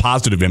 or a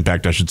positive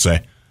impact, I should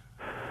say?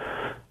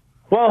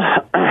 Well,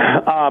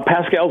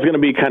 Pascal's going to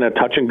be kind of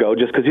touch and go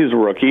just because he's a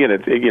rookie, and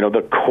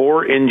the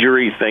core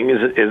injury thing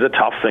is a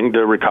tough thing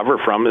to recover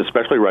from,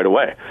 especially right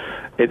away.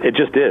 It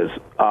just is.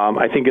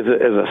 I think as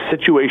a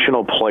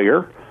situational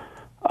player,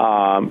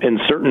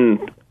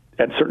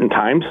 at certain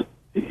times,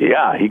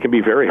 he can be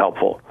very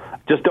helpful.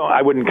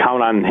 I wouldn't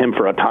count on him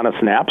for a ton of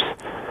snaps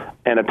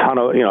and a ton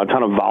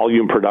of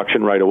volume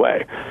production right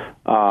away.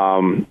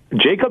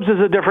 Jacobs is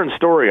a different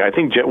story. I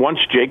think once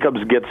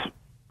Jacobs gets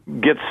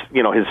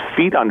his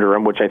feet under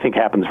him, which I think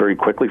happens very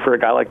quickly for a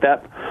guy like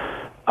that.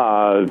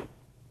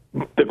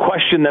 The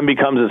question then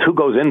becomes is who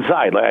goes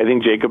inside. I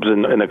think Jacobs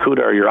and Okudah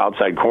are your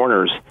outside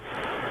corners.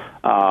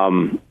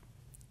 Some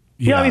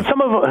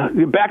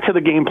of back to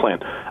the game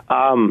plan.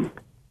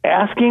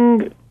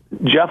 Asking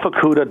Jeff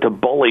Okudah to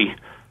bully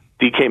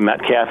DK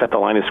Metcalf at the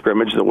line of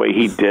scrimmage the way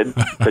he did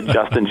to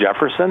Justin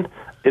Jefferson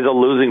is a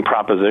losing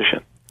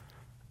proposition.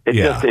 It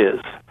just is.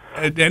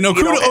 And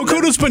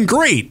Okudah's been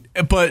great,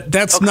 but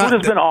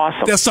Okudah's been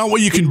awesome. That's not what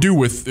you can do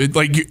with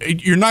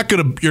you're not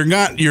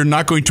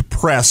going to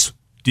press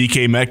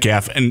DK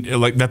Metcalf, and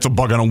that's a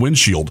bug on a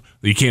windshield.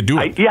 You can't do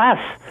it. Yes,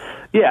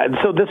 Yeah, and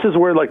so this is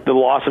where like the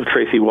loss of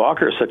Tracy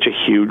Walker is such a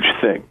huge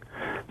thing.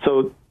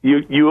 So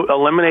you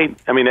eliminate.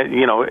 I mean,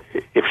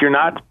 if you're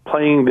not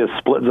playing the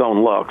split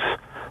zone looks,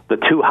 the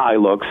too high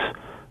looks,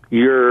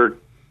 you're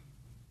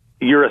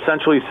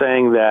essentially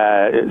saying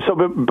that. So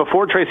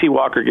before Tracy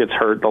Walker gets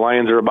hurt, the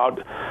Lions are about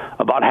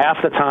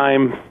half the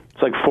time.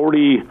 It's like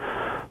 40%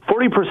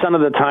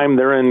 of the time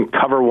they're in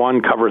cover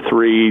 1, cover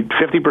 3.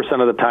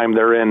 50% of the time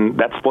they're in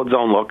that split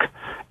zone look,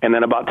 and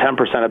then about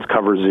 10% it's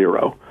cover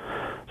 0.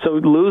 So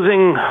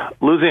losing,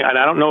 and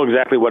I don't know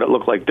exactly what it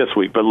looked like this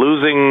week, but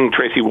losing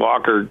Tracy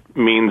Walker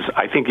means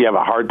I think you have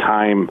a hard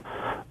time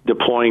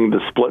deploying the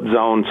split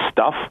zone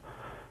stuff,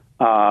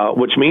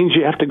 which means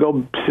you have to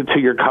go to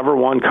your cover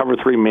 1, cover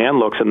 3 man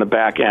looks in the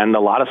back end,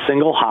 a lot of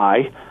single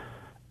high,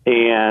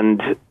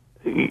 and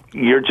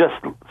you're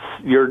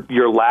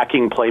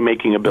lacking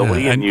playmaking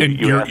ability. And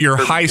your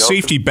high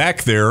safety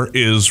back there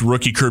is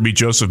rookie Kirby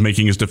Joseph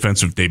making his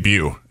defensive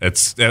debut.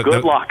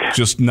 Good luck.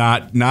 Just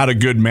not a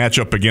good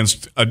matchup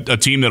against a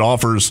team that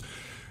offers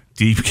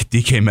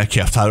DK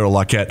Metcalf, Tyler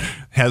Lockett,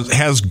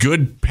 has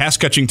good pass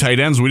catching tight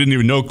ends. We didn't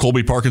even know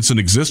Colby Parkinson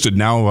existed.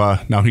 Now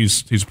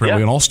he's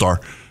apparently an all-star.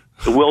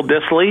 Will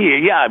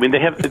Dissly, yeah. I mean,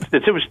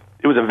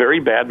 it was a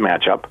very bad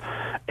matchup,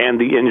 and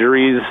the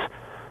injuries.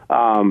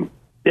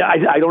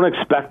 I don't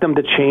expect them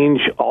to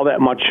change all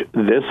that much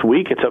this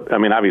week.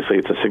 Obviously,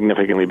 it's a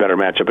significantly better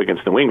matchup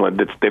against New England.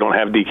 They don't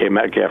have DK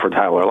Metcalf or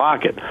Tyler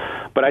Lockett.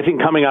 But I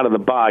think coming out of the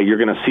bye, you're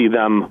going to see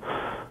them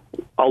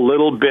a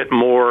little bit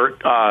more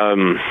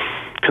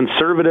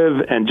conservative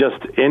and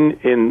just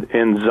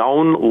in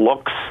zone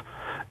looks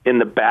in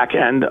the back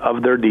end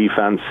of their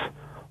defense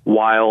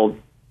while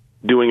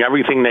doing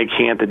everything they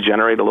can to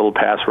generate a little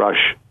pass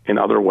rush in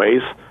other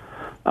ways.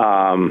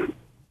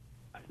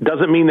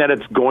 Doesn't mean that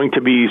it's going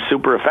to be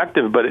super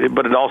effective, but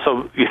it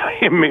also,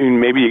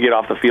 maybe you get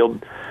off the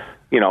field,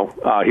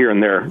 here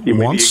and there.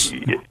 Once?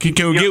 Can you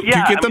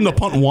get them to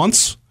punt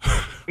once?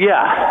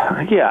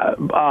 Yeah.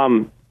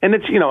 And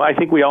it's, I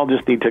think we all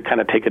just need to kind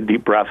of take a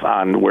deep breath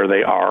on where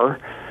they are.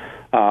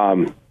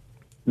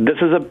 This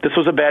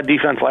was a bad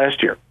defense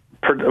last year,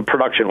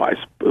 production-wise,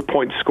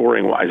 point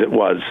scoring-wise. It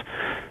was.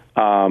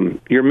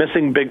 You're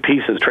missing big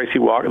pieces. Tracy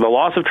Walker. The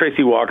loss of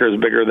Tracy Walker is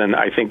bigger than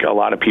I think a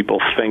lot of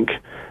people think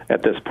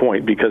at this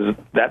point, because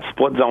that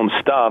split zone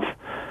stuff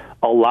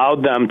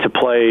allowed them to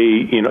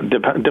play,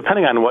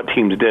 depending on what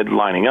teams did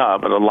lining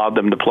up, it allowed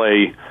them to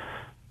play,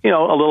 a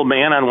little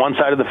man on one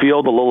side of the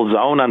field, a little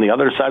zone on the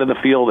other side of the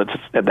field.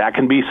 That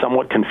can be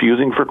somewhat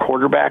confusing for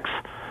quarterbacks.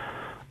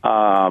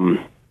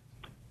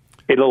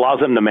 It allows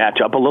them to match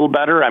up a little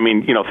better. I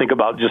mean, think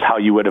about just how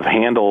you would have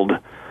handled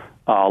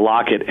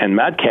Lockett and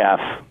Metcalf.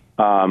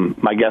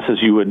 My guess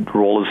is you would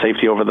roll the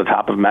safety over the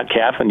top of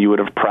Metcalf, and you would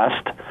have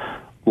pressed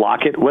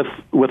Lockett with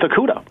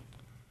Okudah.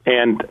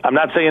 And I'm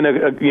not saying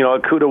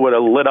Okudah would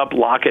have lit up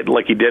Lockett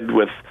like he did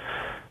with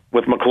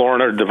McLaurin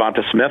or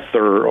Devonta Smith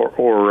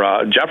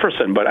or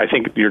Jefferson, but I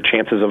think your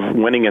chances of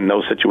winning in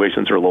those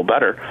situations are a little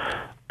better.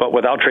 But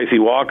without Tracy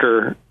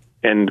Walker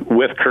and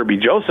with Kirby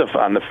Joseph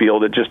on the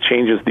field, it just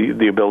changes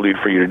the ability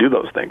for you to do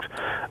those things.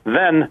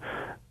 Then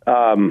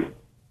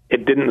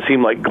it didn't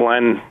seem like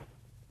Glenn.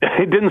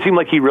 It didn't seem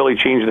like he really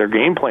changed their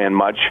game plan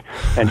much,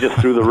 and just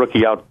threw the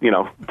rookie out,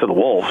 to the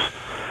wolves.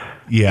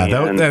 Yeah,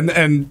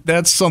 and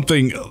that's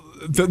something.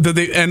 And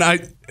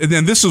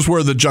then this is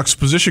where the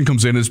juxtaposition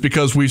comes in, is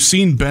because we've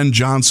seen Ben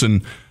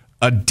Johnson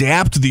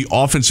adapt the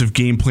offensive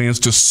game plans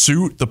to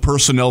suit the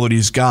personnel that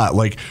he's got.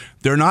 Like,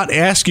 they're not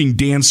asking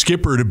Dan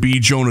Skipper to be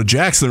Jonah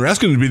Jackson; they're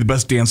asking him to be the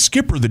best Dan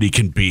Skipper that he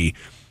can be,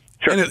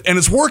 sure. And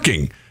it's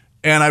working.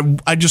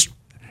 And I just.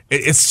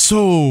 It's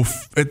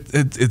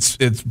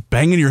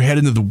banging your head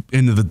into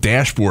the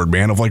dashboard,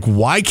 man, of like,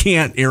 why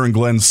can't Aaron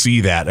Glenn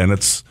see that? And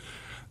that's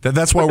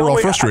why we're all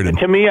frustrated.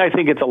 To me, I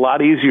think it's a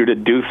lot easier to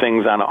do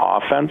things on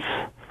offense.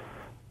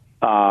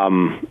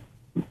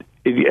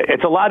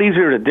 It's a lot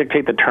easier to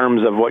dictate the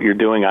terms of what you're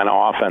doing on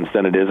offense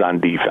than it is on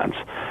defense,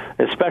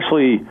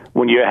 especially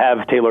when you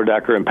have Taylor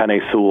Decker and Penei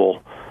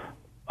Sewell.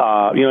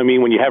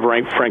 When you have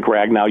Frank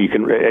Ragnow, you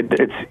can.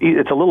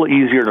 It's a little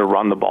easier to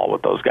run the ball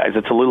with those guys.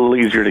 It's a little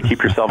easier to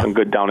keep yourself in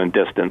good down and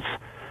distance.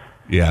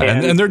 Yeah,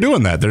 and they're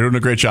doing that. They're doing a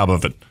great job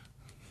of it.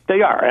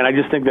 They are, and I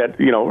just think that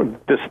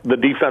the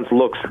defense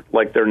looks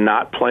like they're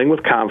not playing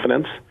with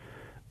confidence.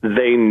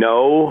 They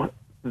know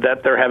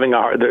that they're having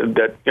I'm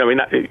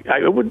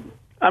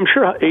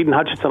sure Aiden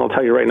Hutchinson will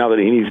tell you right now that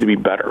he needs to be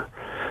better,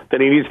 that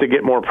he needs to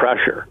get more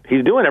pressure.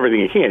 He's doing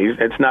everything he can.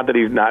 It's not that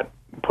he's not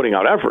putting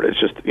out effort. It's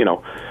just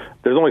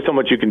there's only so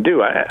much you can do.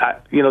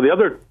 The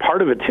other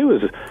part of it too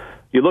is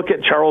you look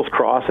at Charles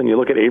Cross and you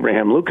look at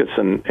Abraham Lucas,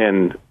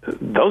 and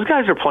those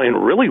guys are playing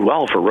really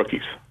well for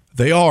rookies.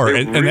 They are,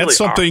 and that's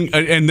something.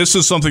 And this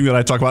is something that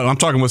I talk about. I'm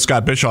talking with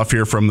Scott Bischoff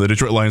here from the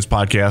Detroit Lions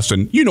podcast,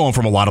 and you know him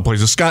from a lot of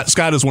places.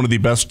 Scott is one of the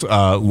best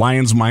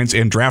Lions minds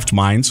and draft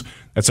minds.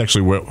 That's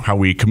actually how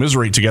we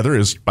commiserate together,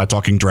 is by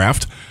talking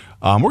draft.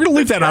 We're going to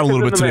leave that out a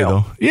little bit today,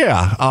 though.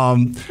 Yeah.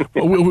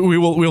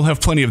 We'll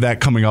have plenty of that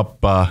coming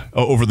up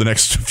over the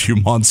next few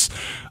months.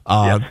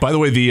 By the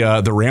way,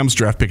 the Rams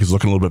draft pick is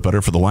looking a little bit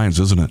better for the Lions,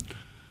 isn't it?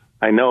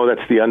 I know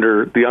that's the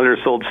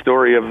undersold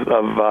story of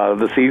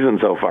the season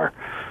so far.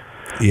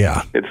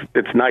 Yeah,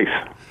 it's nice.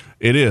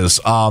 It is.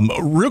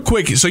 Real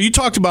quick, so you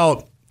talked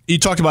about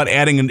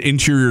adding an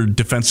interior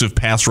defensive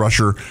pass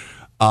rusher.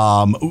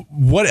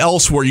 What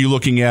else were you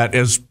looking at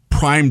as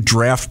prime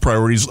draft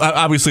priorities?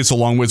 Obviously, it's a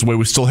long ways away.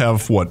 We still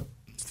have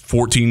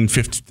 13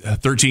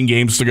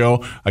 games to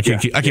go. I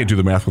can't do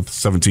the math with the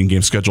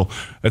 17-game schedule.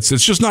 It's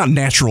just not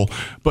natural.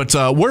 But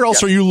where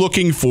else are you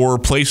looking for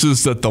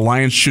places that the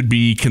Lions should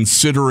be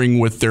considering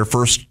with their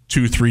first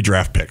 2-3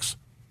 draft picks?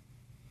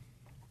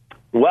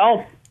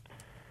 Well,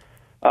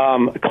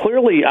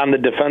 clearly on the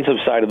defensive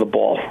side of the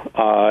ball,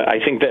 I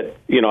think that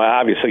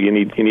obviously you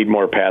need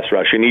more pass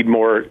rush. You need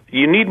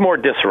more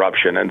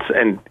disruption,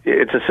 and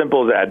it's as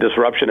simple as that.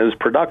 Disruption is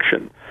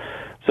production.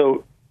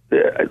 So,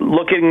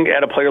 looking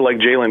at a player like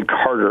Jalen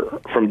Carter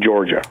from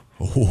Georgia,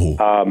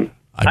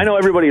 I know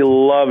everybody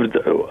loved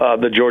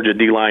the Georgia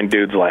D-line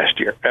dudes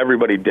last year.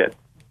 Everybody did,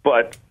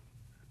 but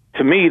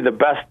to me, the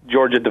best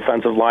Georgia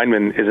defensive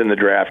lineman is in the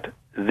draft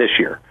this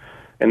year.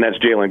 And that's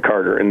Jalen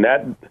Carter,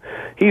 and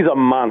he's a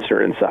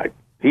monster inside.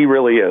 He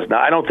really is.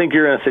 Now, I don't think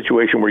you're in a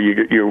situation where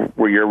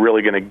you're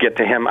really going to get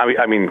to him.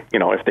 I mean,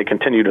 if they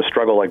continue to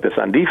struggle like this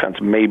on defense,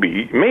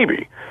 maybe.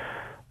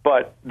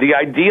 But the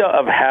idea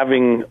of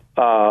having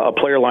a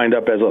player lined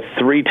up as a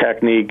 3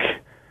 technique,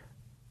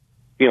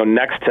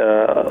 next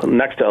to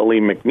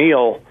Aleem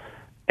McNeil,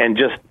 and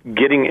just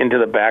getting into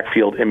the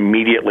backfield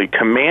immediately,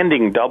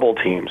 commanding double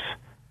teams,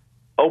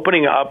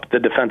 opening up the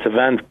defensive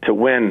end to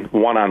win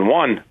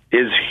one-on-one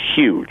is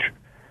huge.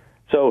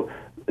 So,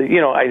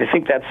 I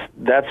think that's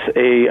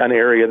an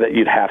area that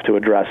you'd have to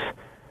address.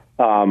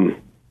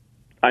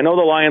 I know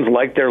the Lions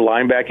like their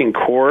linebacking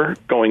core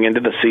going into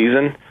the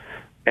season,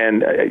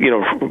 and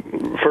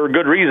for a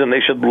good reason. They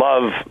should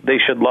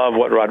love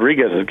what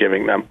Rodriguez is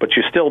giving them, but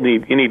you still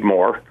need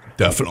more.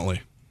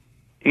 Definitely.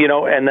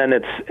 And then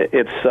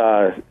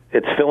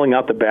it's filling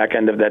out the back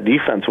end of that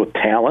defense with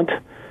talent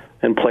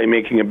and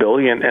playmaking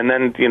ability, and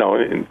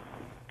then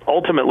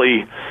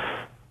ultimately,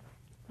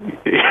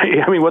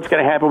 I mean, what's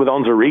going to happen with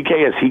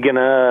Onwuzurike? Is he going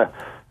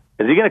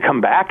to come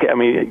back? I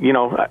mean,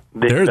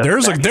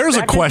 there's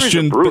a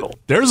question.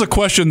 There's a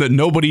question that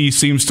nobody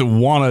seems to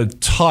want to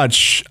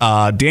touch.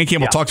 Dan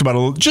Campbell talked about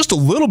it just a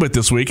little bit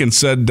this week and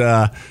said,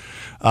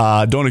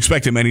 don't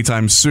expect him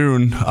anytime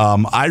soon.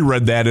 I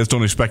read that as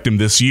don't expect him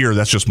this year.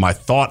 That's just my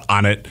thought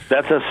on it.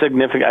 That's a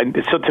significant.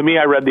 So to me,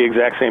 I read the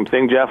exact same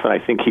thing, Jeff, and I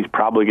think he's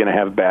probably going to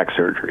have back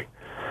surgery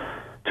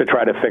to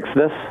try to fix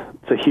this.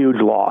 It's a huge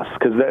loss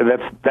because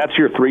that's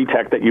your 3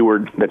 tech that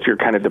you're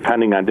kind of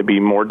depending on to be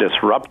more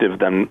disruptive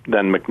than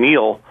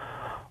McNeil,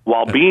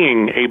 while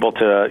being able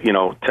to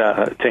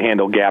to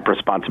handle gap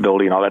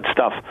responsibility and all that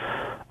stuff.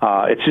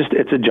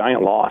 It's a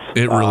giant loss.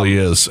 It really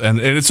is, and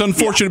it's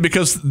unfortunate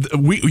because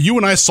you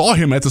and I saw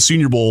him at the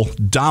Senior Bowl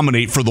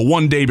dominate for the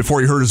one day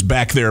before he hurt his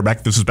back there.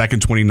 This is back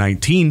in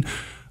 2019.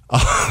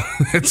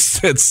 It's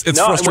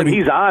frustrating. When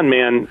he's on,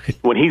 man.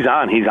 When he's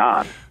on, he's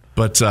on.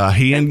 But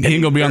he ain't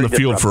going to be on the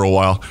field for a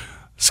while.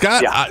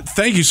 Scott,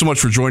 thank you so much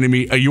for joining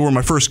me. You were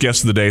my first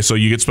guest of the day, so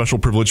you get special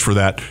privilege for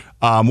that.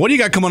 What do you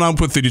got coming on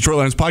with the Detroit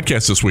Lions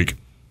podcast this week?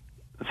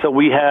 So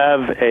we have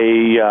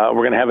we're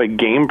going to have a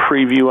game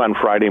preview on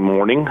Friday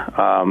morning,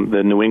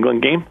 the New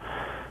England game.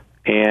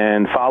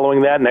 And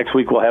following that, next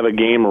week we'll have a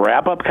game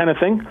wrap-up kind of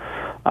thing.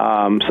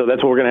 So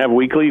that's what we're going to have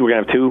weekly. We're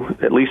going to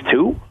have at least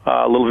two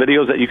little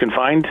videos that you can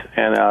find,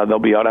 and they'll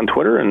be out on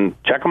Twitter, and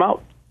check them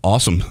out.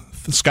 Awesome.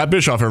 Scott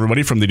Bischoff,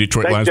 everybody, from the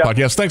Detroit Lions Jeff.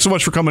 podcast. Thanks so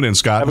much for coming in,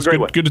 Scott. Have a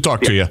great one. Good to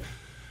talk to you.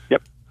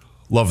 Yep.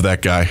 Love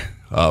that guy.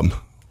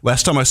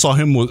 Last time I saw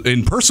him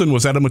in person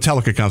was at a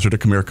Metallica concert at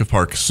Comerica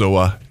Park.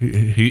 So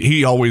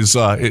he always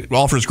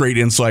offers great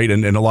insight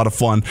and a lot of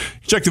fun.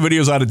 Check the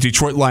videos out at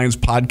Detroit Lions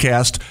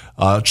Podcast.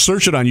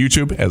 Search it on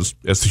YouTube, as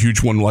the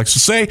huge one likes to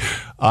say.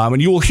 And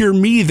you will hear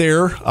me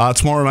there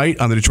tomorrow night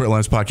on the Detroit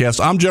Lions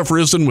Podcast. I'm Jeff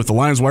Risdon with the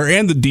Lions Wire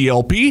and the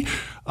DLP.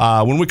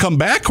 When we come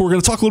back, we're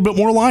going to talk a little bit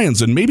more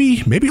Lions and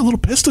maybe a little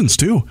Pistons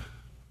too.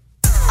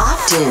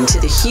 Opt in to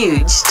the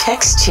Huge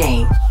text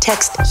chain.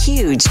 Text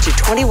HUGE to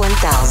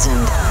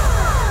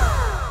 21,000.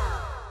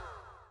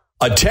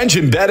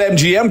 Attention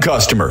BetMGM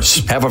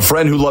customers. Have a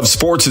friend who loves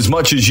sports as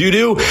much as you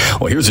do?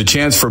 Well, here's a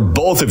chance for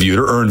both of you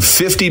to earn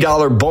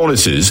 $50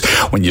 bonuses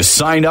when you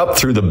sign up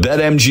through the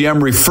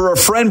BetMGM Refer a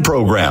Friend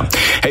program.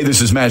 Hey,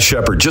 this is Matt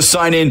Shepard. Just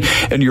sign in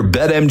your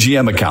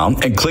BetMGM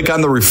account and click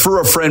on the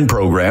Refer a Friend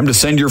program to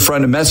send your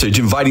friend a message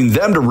inviting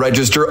them to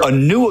register a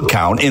new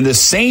account in the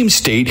same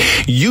state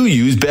you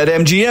use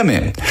BetMGM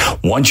in.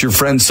 Once your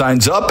friend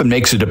signs up and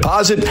makes a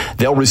deposit,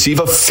 they'll receive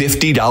a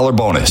 $50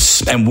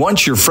 bonus. And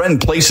once your friend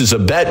places a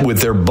bet with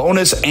with their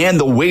bonus and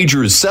the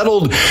wager is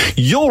settled,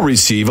 you'll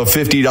receive a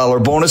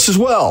 $50 bonus as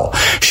well.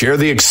 Share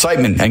the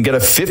excitement and get a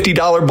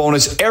 $50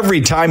 bonus every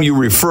time you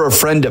refer a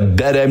friend to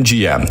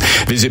BetMGM.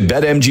 Visit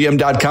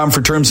BetMGM.com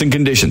for terms and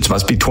conditions.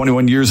 Must be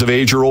 21 years of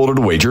age or older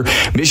to wager.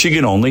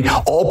 Michigan only.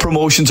 All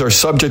promotions are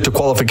subject to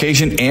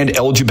qualification and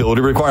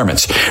eligibility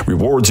requirements.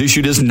 Rewards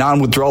issued as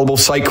non-withdrawable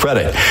site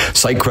credit.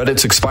 Site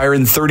credits expire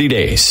in 30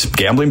 days.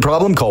 Gambling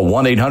problem? Call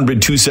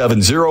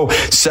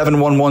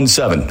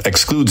 1-800-270-7117.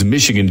 Excludes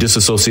Michigan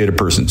disassociated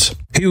persons.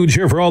 Huge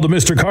here for all the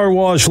Mr. Car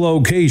Wash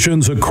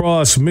locations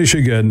across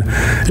Michigan.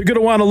 You're going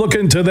to want to look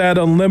into that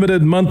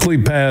unlimited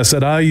monthly pass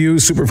that I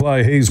use.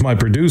 Superfly Hayes, my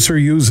producer,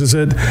 uses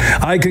it.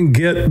 I can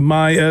get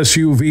my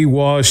SUV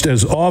washed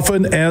as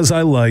often as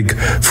I like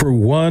for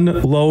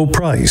one low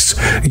price.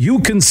 You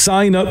can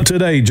sign up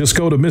today. Just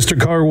go to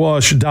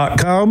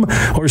MrCarWash.com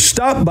or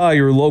stop by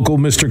your local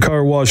Mr.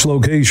 Car Wash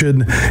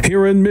location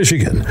here in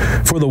Michigan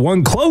for the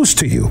one close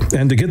to you.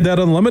 And to get that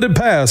unlimited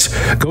pass,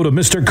 go to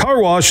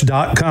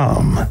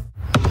MrCarWash.com.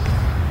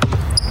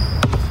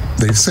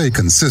 They say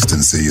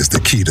consistency is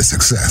the key to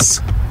success.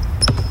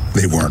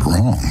 They weren't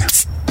wrong.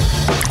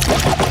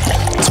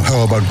 So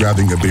how about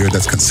grabbing a beer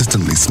that's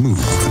consistently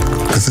smooth,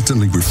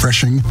 consistently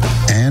refreshing,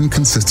 and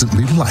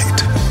consistently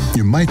light?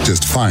 You might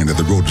just find that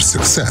the road to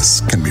success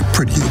can be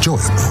pretty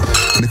enjoyable.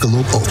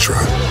 Michelob Ultra,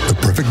 the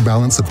perfect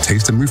balance of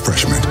taste and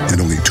refreshment,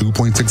 and only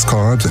 2.6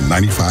 carbs and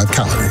 95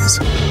 calories.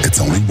 It's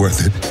only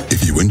worth it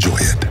if you enjoy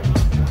it.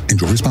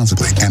 Enjoy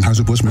responsibly.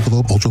 Anheuser-Busch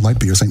Michelob Ultra Light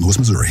Beer, St. Louis,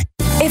 Missouri.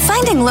 If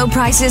finding low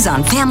prices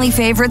on family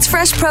favorites,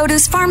 fresh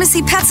produce,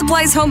 pharmacy, pet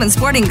supplies, home, and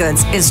sporting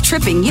goods is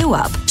tripping you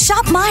up,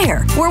 shop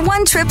Meijer, where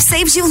one trip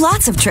saves you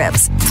lots of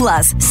trips.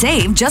 Plus,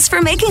 save just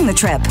for making the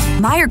trip.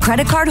 Meijer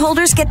credit card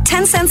holders get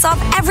 10 cents off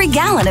every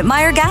gallon at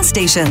Meijer gas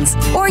stations.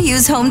 Or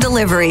use home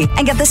delivery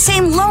and get the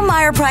same low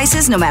Meijer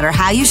prices no matter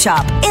how you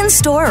shop,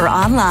 in-store or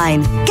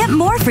online. Get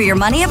more for your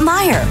money at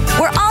Meijer,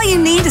 where all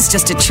you need is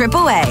just a trip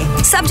away.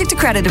 Subject to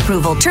credit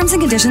approval. Terms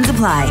and conditions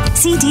apply.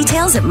 See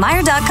details at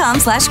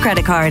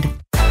Meijer.com/credit-card.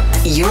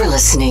 You're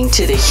listening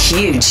to The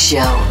Huge Show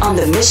on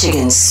the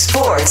Michigan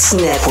Sports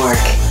Network.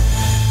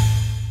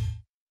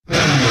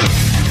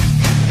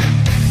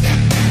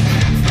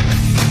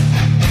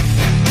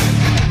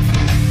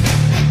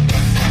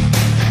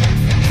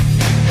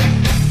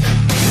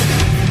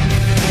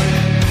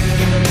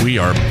 We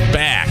are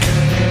back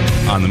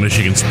on the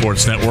Michigan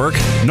Sports Network.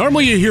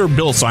 Normally you hear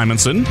Bill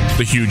Simonson,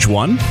 the huge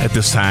one, at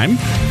this time.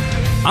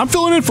 I'm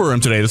filling in for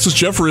him today. This is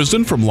Jeff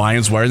Risdon from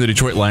Lions Wire, the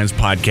Detroit Lions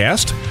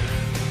podcast.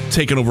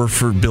 Taking over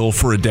for Bill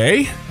for a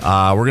day.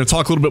 We're going to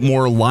talk a little bit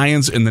more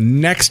Lions in the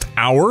next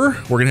hour.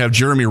 We're going to have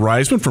Jeremy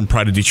Reisman from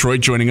Pride of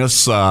Detroit joining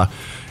us at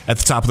the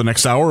top of the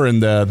next hour,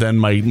 and then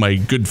my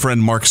good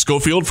friend Mark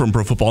Schofield from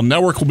Pro Football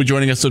Network will be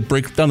joining us to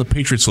break down the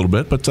Patriots a little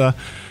bit. But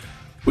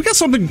we got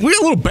a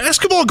little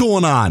basketball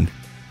going on.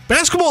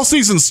 Basketball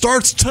season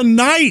starts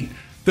tonight.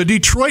 The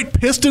Detroit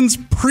Pistons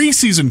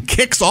preseason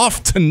kicks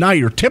off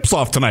tonight, or tips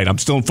off tonight. I'm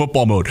still in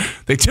football mode.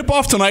 They tip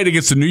off tonight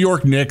against the New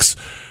York Knicks.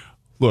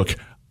 Look,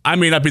 I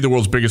may not be the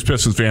world's biggest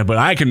Pistons fan, but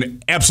I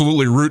can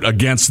absolutely root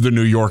against the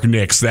New York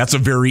Knicks. That's a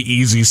very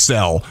easy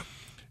sell.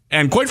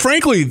 And quite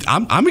frankly,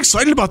 I'm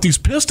excited about these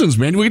Pistons,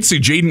 man. We can see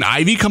Jaden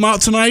Ivey come out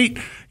tonight.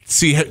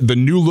 See the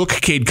new look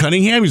Cade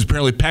Cunningham. He's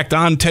apparently packed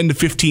on 10 to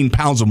 15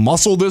 pounds of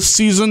muscle this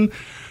season.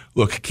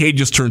 Look, Cade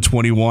just turned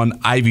 21.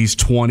 Ivey's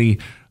 20.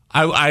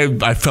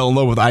 I fell in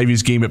love with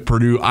Ivey's game at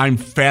Purdue. I'm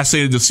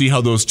fascinated to see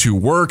how those two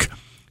work.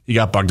 You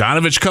got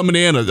Bogdanovich coming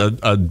in,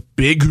 a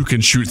big who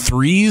can shoot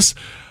threes.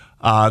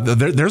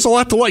 There's a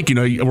lot to like. You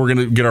know, we're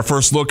going to get our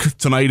first look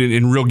tonight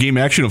in real game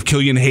action of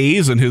Killian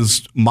Hayes and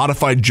his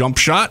modified jump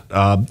shot.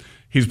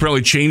 He's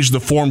apparently changed the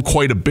form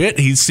quite a bit.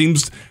 He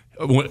seems,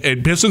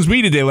 at Pistons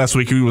media day last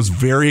week, he was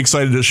very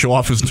excited to show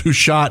off his new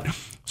shot.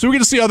 So we're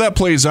going to see how that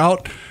plays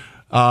out.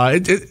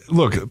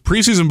 Look,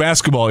 preseason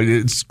basketball,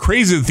 it's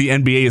crazy that the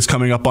NBA is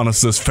coming up on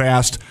us this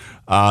fast.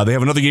 They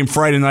have another game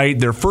Friday night.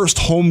 Their first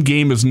home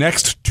game is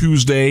next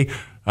Tuesday.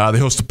 They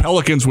host the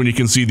Pelicans when you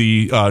can see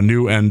the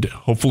new and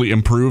hopefully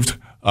improved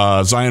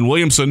Zion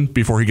Williamson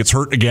before he gets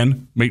hurt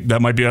again.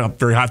 That might be a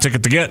very hot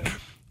ticket to get.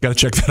 Got to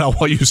check that out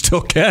while you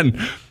still can.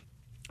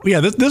 Yeah,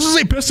 this is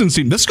a Pistons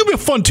team. This is going to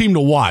be a fun team to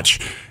watch.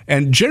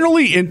 And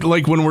generally,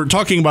 like when we're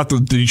talking about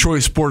the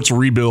Detroit sports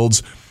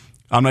rebuilds,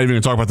 I'm not even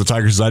going to talk about the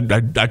Tigers.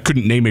 I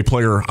couldn't name a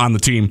player on the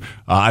team.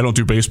 I don't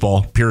do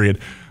baseball, period.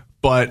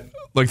 But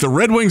like the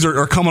Red Wings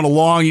are coming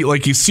along.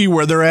 Like you see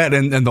where they're at,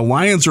 and the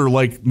Lions are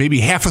like maybe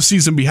half a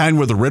season behind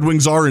where the Red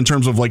Wings are in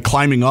terms of like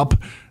climbing up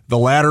the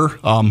ladder.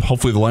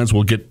 Hopefully the Lions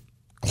will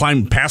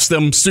climb past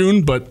them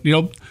soon. But you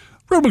know,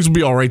 Red Wings will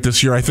be all right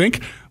this year, I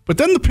think. But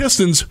then the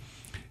Pistons.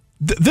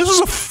 This is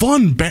a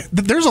fun.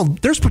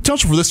 There's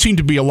potential for this team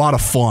to be a lot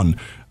of fun.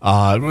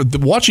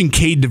 Watching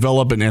Cade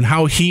develop and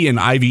how he and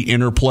Ivy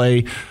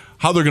interplay,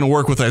 how they're going to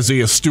work with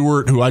Isaiah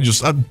Stewart, who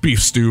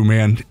Beef Stew,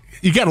 man.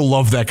 You got to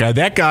love that guy.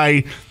 That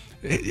guy,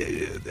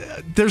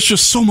 there's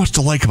just so much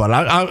to like about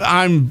it.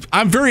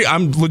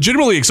 I'm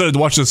legitimately excited to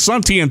watch this. It's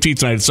on TNT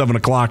tonight at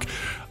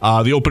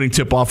 7:00. The opening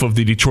tip off of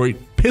the Detroit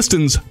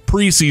Pistons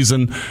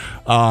preseason.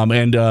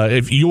 And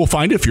if you will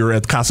find, if you're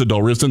at Casa del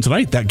Risdon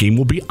tonight, that game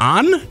will be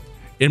on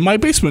in my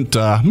basement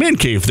man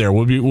cave there.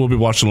 We'll be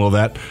watching all of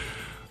that.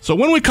 So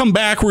when we come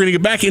back, we're going to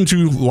get back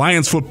into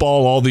Lions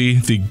football, all the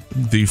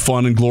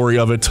fun and glory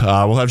of it.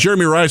 We'll have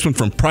Jeremy Risdon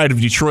from Pride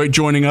of Detroit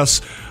joining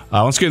us.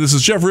 Once again, this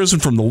is Jeff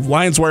Risdon from the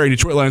Lions Wire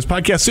Detroit Lions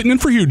podcast, sitting in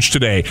for Huge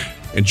today.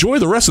 Enjoy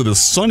the rest of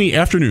this sunny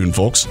afternoon,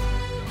 folks.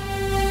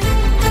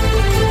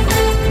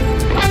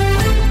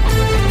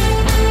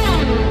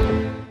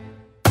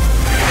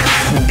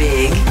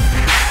 Big,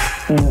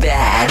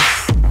 bad,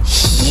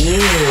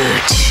 huge.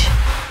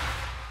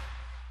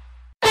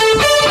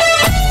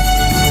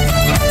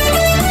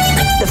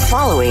 The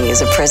following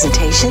is a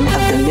presentation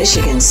of the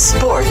Michigan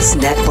Sports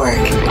Network.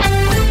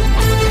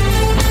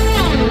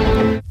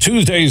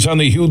 Tuesdays on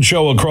the Huge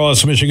Show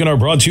across Michigan are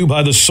brought to you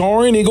by the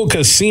Soaring Eagle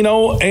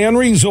Casino and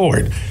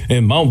Resort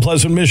in Mount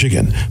Pleasant,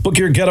 Michigan. Book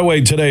your getaway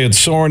today at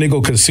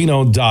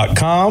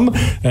SoaringEagleCasino.com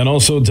and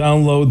also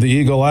download the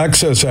Eagle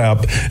Access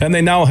app. And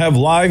they now have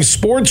live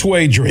sports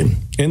wagering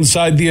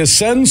inside the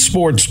Ascend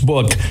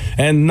Sportsbook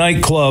and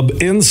nightclub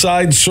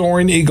inside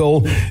Soaring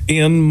Eagle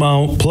in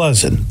Mount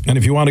Pleasant. And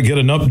if you want to get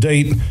an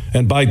update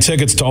and buy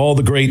tickets to all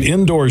the great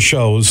indoor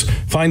shows,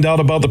 find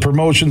out about the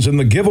promotions and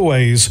the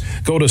giveaways,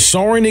 go to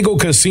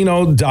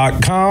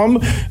SoaringEagleCasino.com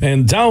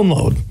and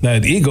download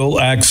that Eagle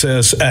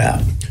Access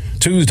app.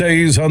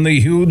 Tuesdays on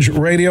the Huge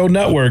Radio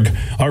Network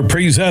are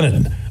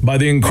presented by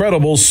the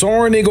incredible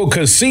Soaring Eagle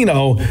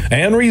Casino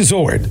and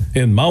Resort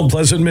in Mount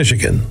Pleasant,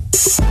 Michigan.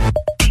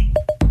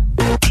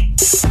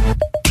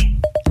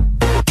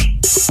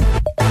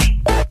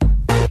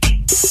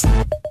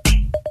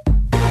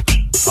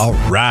 All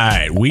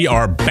right, we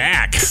are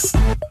back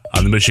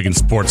on the Michigan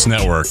Sports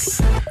Network.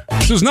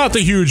 This is not the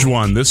huge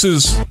one. This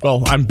is,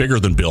 well, I'm bigger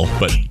than Bill,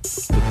 but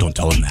don't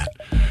tell him that.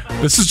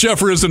 This is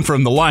Jeff Risdon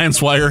from the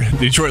Lions Wire,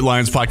 Detroit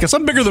Lions podcast.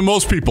 I'm bigger than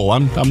most people.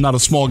 I'm not a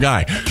small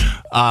guy.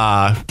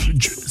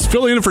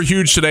 Filling in for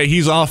Huge today.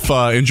 He's off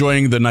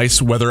enjoying the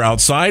nice weather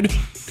outside.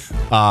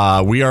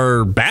 We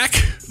are back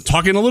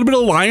talking a little bit of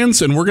the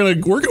Lions, and we're gonna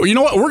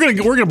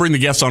bring the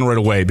guests on right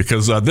away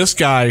because this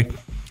guy,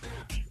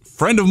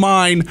 friend of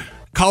mine,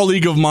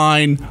 colleague of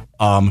mine.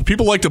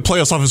 People like to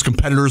play us off as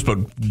competitors, but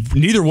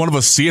neither one of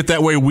us see it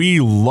that way. We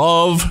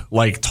love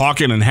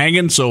talking and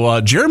hanging.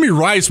 So Jeremy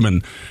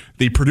Risdon,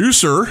 the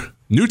producer,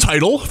 new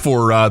title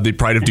for the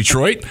Pride of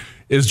Detroit,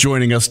 is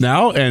joining us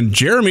now. And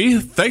Jeremy,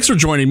 thanks for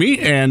joining me.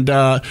 And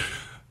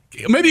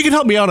maybe you can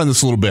help me out on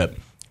this a little bit.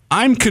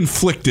 I'm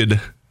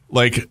conflicted.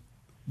 We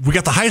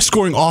got the highest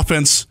scoring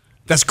offense.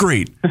 That's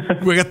great.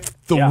 We got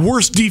the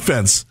worst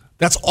defense.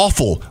 That's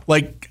awful.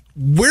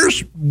 Where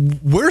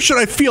should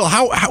I feel?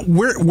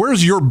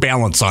 Where's your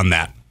balance on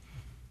that?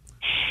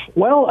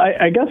 Well,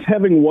 I guess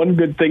having one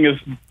good thing is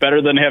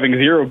better than having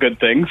zero good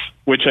things,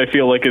 which I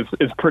feel like is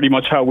pretty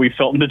much how we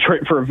felt in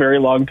Detroit for a very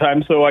long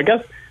time. So I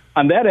guess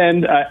on that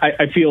end,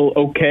 I feel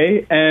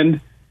okay. And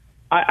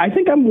I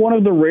think I'm one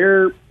of the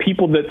rare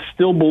people that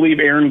still believe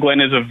Aaron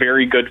Glenn is a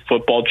very good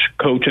football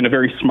coach and a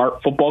very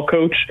smart football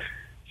coach.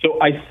 So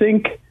I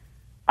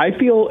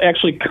feel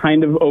actually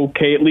kind of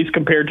okay, at least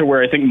compared to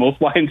where I think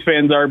most Lions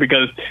fans are,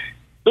 because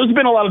there's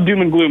been a lot of doom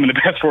and gloom in the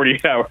past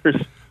 48 hours.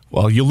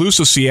 Well, you lose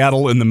to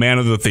Seattle in the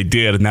manner that they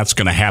did, and that's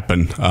going to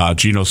happen.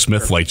 Geno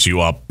Smith lights you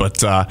up.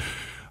 But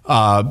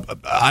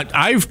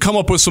I've come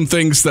up with some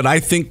things that I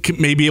think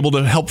may be able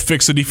to help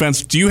fix the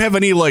defense. Do you have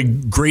any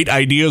great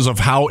ideas of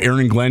how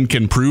Aaron Glenn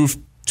can prove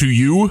to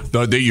you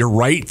that you're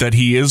right, that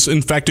he is,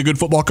 in fact, a good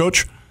football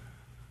coach?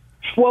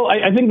 Well,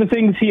 I think the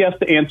things he has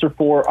to answer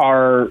for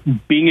are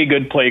being a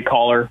good play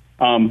caller,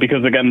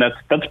 because, again,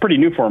 that's pretty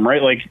new for him,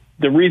 right?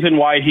 The reason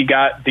why he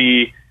got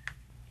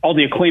all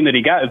the acclaim that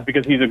he got is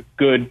because he's a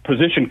good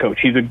position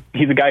coach. He's a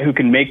guy who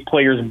can make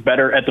players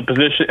better at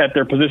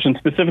their position,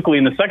 specifically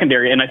in the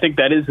secondary, and I think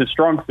that is his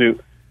strong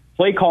suit.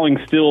 Play calling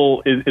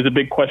still is a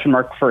big question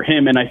mark for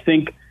him, and I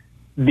think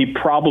the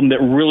problem that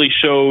really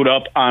showed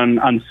up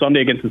on Sunday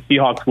against the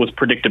Seahawks was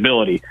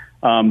predictability.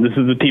 This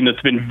is a team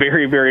that's been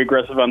very, very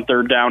aggressive on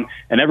third down,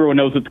 and everyone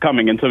knows it's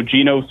coming. And so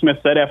Geno Smith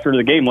said after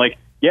the game, I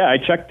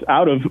checked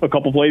out of a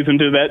couple plays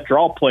into that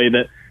draw play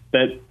that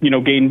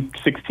gained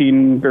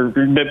 16 or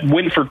that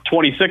went for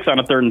 26 on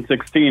a 3rd and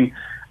 16.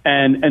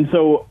 And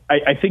so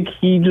I think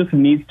he just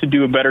needs to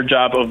do a better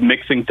job of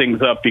mixing things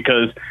up,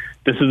 because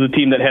this is a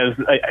team that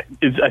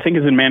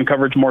is in man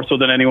coverage more so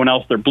than anyone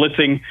else. They're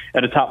blitzing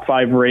at a top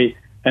 5 rate.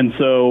 And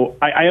so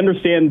I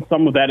understand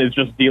some of that is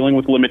just dealing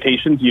with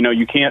limitations.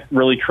 You can't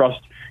really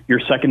trust your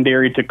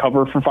secondary to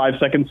cover for 5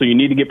 seconds, so you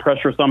need to get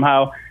pressure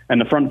somehow,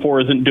 and the front four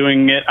isn't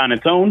doing it on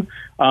its own.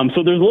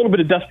 So there's a little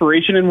bit of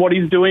desperation in what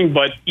he's doing,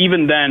 but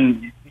even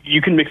then,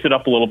 you can mix it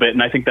up a little bit,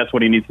 and I think that's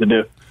what he needs to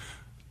do.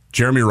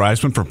 Jeremy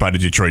Risdon from Pride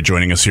of Detroit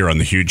joining us here on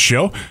The Huge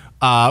Show.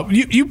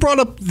 You brought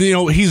up,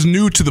 he's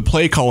new to the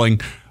play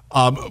calling.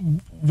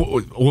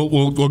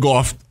 We'll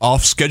go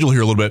off schedule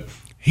here a little bit.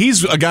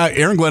 He's a guy,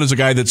 Aaron Glenn is a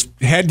guy that's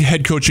had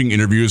head coaching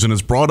interviews and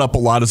is brought up a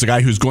lot as a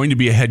guy who's going to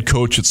be a head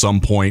coach at some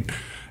point.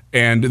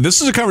 And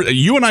this is a conversation.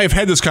 You and I have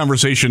had this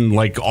conversation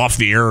like off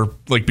the air,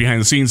 like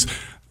behind the scenes.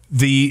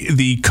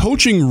 The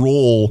coaching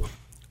role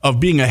of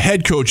being a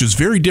head coach is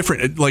very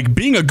different. Like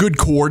being a good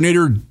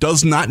coordinator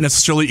does not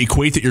necessarily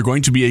equate that you're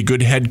going to be a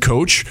good head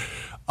coach.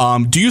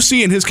 Do you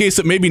see in his case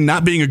that maybe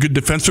not being a good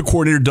defensive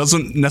coordinator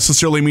doesn't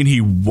necessarily mean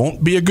he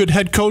won't be a good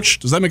head coach?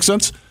 Does that make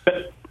sense?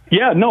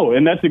 Yeah, no,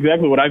 and that's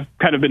exactly what I've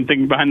kind of been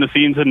thinking behind the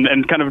scenes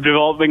and kind of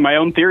developing my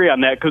own theory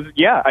on that. Because,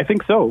 yeah, I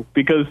think so.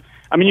 Because,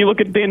 I mean, you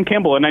look at Dan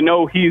Campbell, and I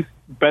know he's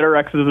better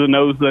X's and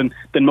O's than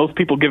most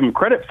people give him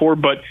credit for,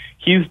 but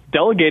he's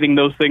delegating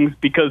those things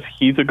because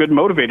he's a good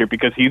motivator,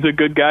 because he's a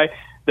good guy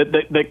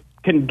that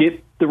can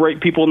get the right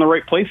people in the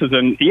right places.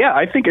 And, yeah,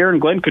 I think Aaron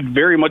Glenn could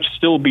very much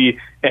still be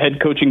a head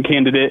coaching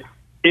candidate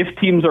if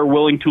teams are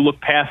willing to look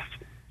past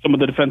some of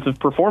the defensive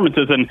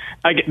performances. And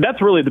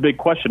that's really the big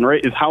question,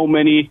 right, is how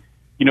many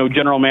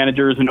general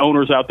managers and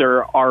owners out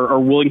there are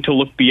willing to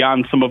look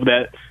beyond some of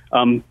that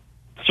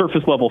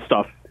surface level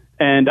stuff.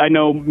 And I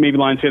know maybe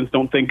Lions fans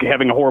don't think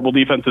having a horrible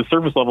defense is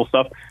surface level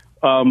stuff,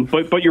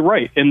 but you're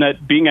right in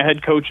that being a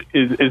head coach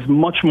is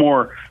much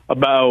more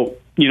about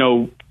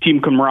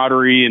team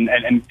camaraderie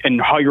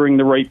and hiring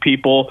the right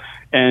people.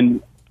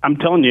 And I'm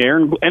telling you,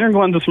 Aaron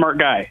Glenn's a smart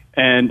guy,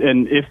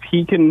 and if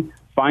he can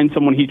find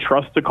someone he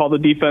trusts to call the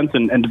defense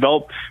and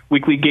develop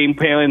weekly game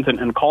plans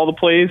and call the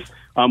plays,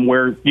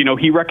 where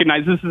he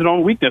recognizes his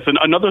own weakness. And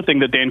another thing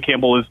that Dan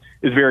Campbell is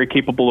very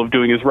capable of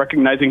doing is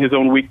recognizing his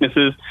own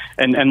weaknesses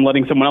and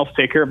letting someone else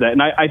take care of that.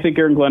 And I think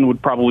Aaron Glenn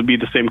would probably be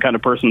the same kind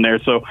of person there.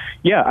 So,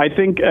 yeah, I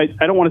think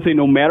I don't want to say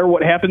no matter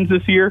what happens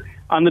this year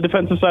on the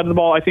defensive side of the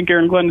ball, I think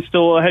Aaron Glenn is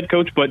still a head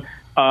coach, but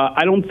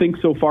I don't think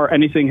so far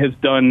anything has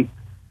done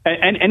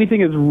and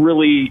anything has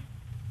really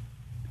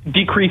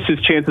decreased his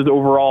chances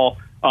overall,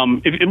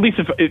 at least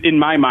in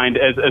my mind,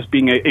 as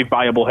being a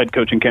viable head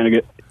coaching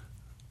candidate.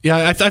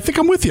 Yeah, I think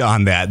I'm with you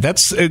on that.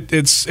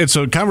 It's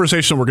a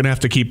conversation we're going to have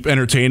to keep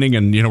entertaining,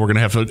 and we're going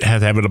to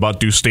have it about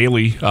Deuce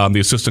Staley, the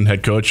assistant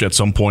head coach, at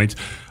some point.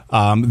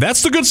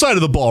 That's the good side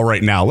of the ball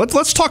right now.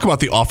 Let's talk about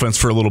the offense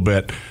for a little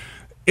bit.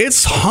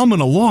 It's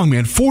humming along,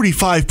 man.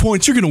 45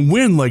 points. You're going to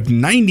win like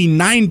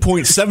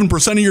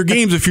 99.7% of your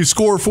games if you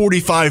score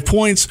 45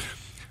 points.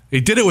 They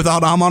did it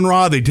without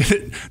Amon-Ra. They did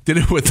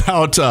it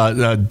without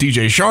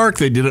DJ Shark.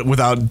 They did it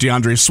without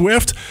DeAndre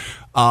Swift.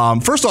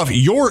 First off,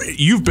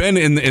 you've been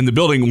in the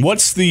building.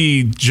 What's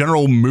the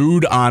general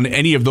mood on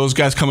any of those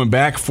guys coming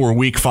back for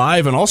Week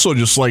 5? And also,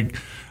 just like,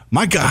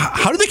 my God,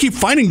 how do they keep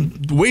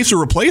finding ways to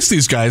replace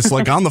these guys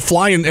like on the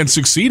fly and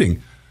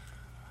succeeding?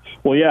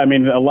 Well, yeah, I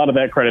mean, a lot of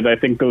that credit I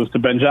think goes to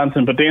Ben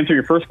Johnson. But to answer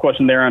your first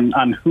question there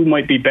on who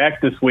might be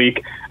back this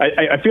week,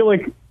 I feel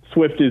like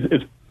Swift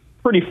is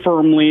pretty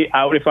firmly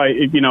out. If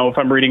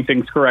I'm reading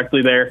things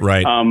correctly there,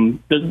 right?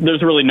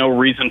 There's really no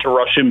reason to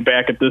rush him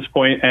back at this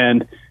point,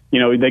 and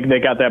they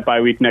got that bye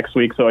week next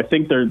week, so I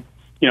think they're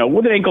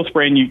with an ankle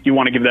sprain, you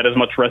want to give that as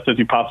much rest as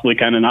you possibly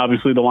can, and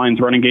obviously the Lions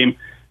running game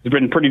has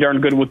been pretty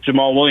darn good with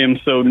Jamal Williams,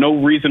 so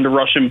no reason to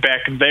rush him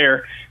back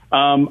there.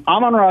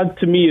 Amon-Ra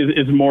to me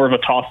is more of a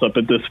toss-up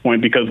at this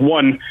point because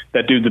one,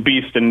 that dude's a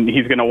beast, and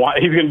he's going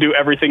to do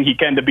everything he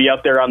can to be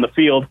out there on the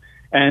field,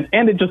 and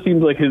it just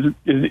seems like his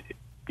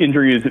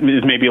injury is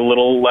maybe a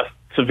little less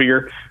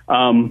severe.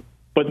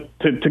 But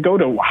to go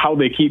to how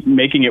they keep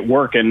making it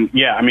work, and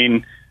yeah, I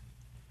mean,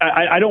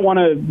 I don't want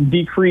to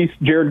decrease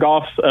Jared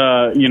Goff's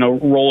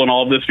role in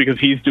all of this because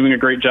he's doing a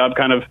great job.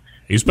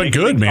 He's been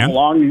good,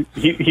 man.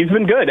 He's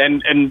been good,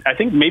 and I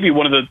think maybe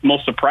one of the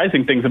most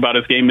surprising things about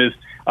his game is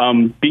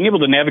being able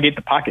to navigate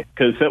the pocket,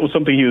 because that was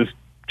something he was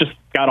just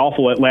got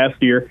awful at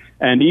last year,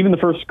 and even the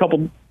first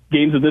couple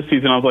games of this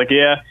season, I was like,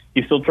 yeah,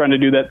 he's still trying to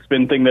do that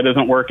spin thing that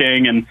isn't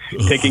working and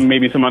taking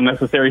maybe some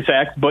unnecessary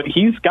sacks, but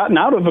he's gotten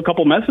out of a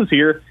couple messes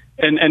here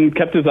and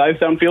kept his eyes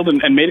downfield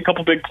and made a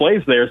couple big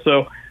plays there.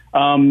 So,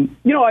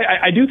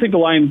 I do think the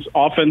Lions'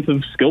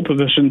 offensive skill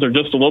positions are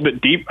just a little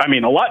bit deep. I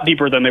mean, a lot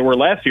deeper than they were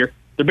last year.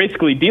 They're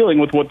basically dealing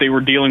with what they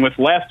were dealing with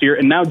last year,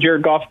 and now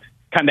Jared Goff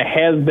kind of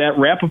has that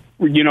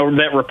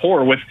that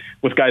rapport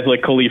with guys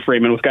like Khalif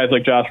Raymond, with guys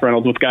like Josh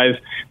Reynolds, with guys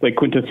like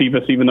Quintus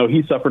Cephas, even though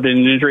he suffered an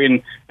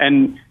injury,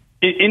 and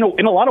in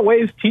a lot of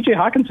ways, T.J.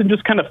 Hawkinson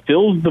just kind of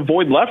fills the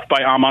void left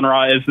by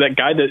Amon-Ra as that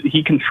guy that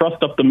he can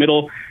trust up the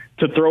middle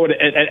to throw it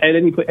at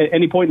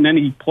any point in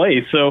any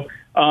play. So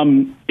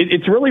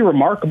it's really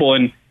remarkable.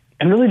 And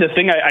really the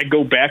thing I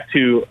go back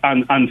to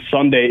on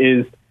Sunday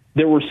is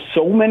there were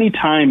so many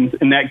times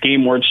in that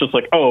game where it's just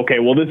like, oh, okay,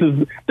 well, this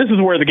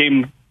is where the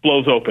game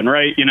blows open,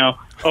 right?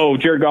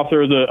 Jared Goff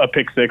throws a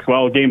pick six.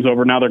 Well, game's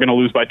over. Now they're going to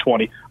lose by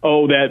 20.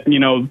 Oh, that,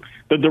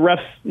 the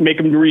refs make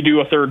them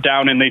redo a third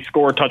down and they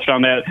score a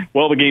touchdown that,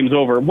 well, the game's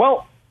over.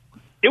 Well,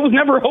 it was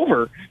never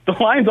over. The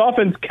Lions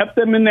offense kept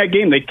them in that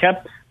game. They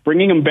kept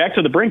bringing them back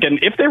to the brink.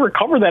 And if they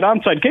recover that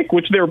onside kick,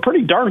 which they were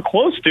pretty darn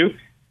close to,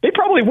 they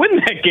probably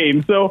win that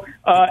game. So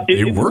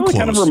it's really close.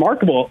 Kind of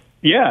remarkable.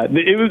 Yeah,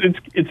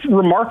 it's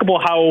remarkable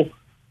how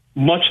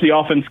much the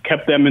offense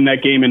kept them in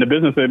that game in the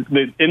business.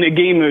 In a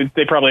game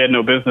they probably had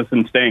no business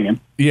in staying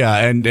in. Yeah,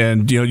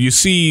 and you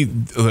see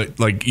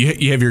like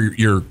you have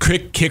your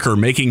kicker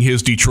making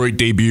his Detroit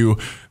debut,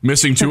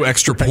 missing 2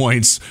 extra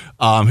points.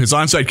 His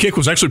onside kick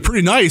was actually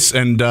pretty nice,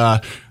 and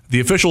the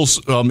officials.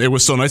 It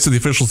was so nice that the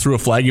officials threw a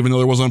flag even though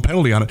there wasn't a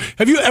penalty on it.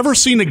 Have you ever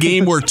seen a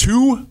game where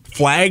 2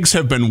 flags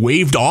have been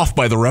waved off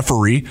by the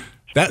referee?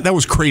 That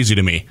was crazy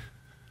to me.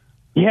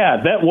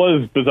 Yeah, that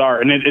was bizarre,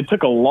 and it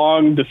took a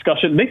long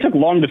discussion. They took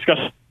long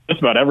discussions just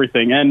about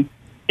everything, and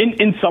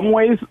in some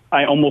ways,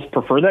 I almost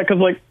prefer that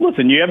because, like,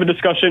 listen, you have a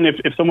discussion.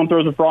 If someone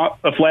throws a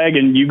flag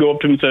and you go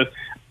up to him and says,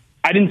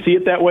 "I didn't see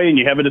it that way," and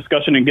you have a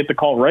discussion and get the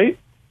call right,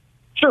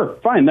 sure,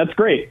 fine, that's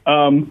great.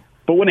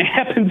 But when it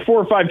happens 4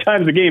 or 5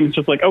 times a game, it's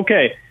just like,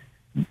 okay,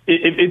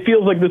 it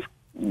feels like this.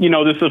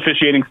 This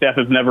officiating staff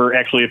has never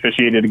actually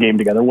officiated a game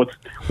together. What's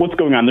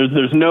going on?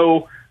 There's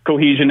no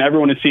cohesion.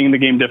 Everyone is seeing the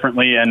game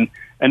differently, and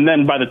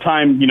then by the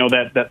time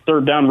that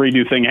third down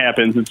redo thing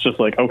happens, it's just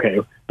like, okay,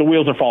 the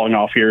wheels are falling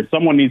off here.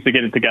 Someone needs to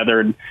get it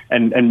together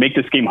and make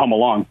this game hum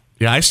along.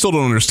 Yeah, I still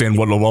don't understand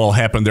what all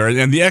happened there,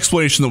 and the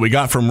explanation that we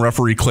got from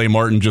referee Clay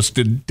Martin just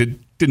didn't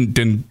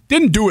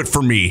do it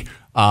for me.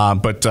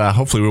 But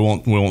hopefully we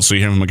won't see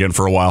him again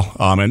for a while.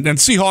 And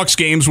Seahawks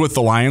games with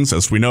the Lions,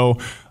 as we know,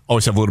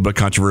 always have a little bit of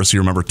controversy.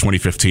 Remember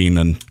 2015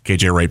 and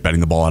KJ Wright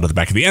batting the ball out of the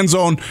back of the end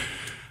zone.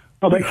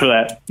 Oh, thanks for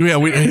that.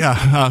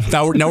 Yeah,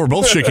 now we're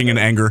both shaking in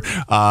anger.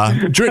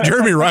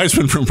 Jeremy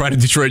Reisman from Pride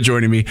of Detroit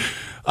joining me.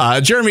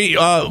 Jeremy,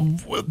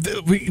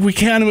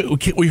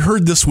 we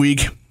heard this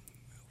week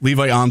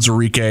Levi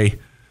Onwuzurike.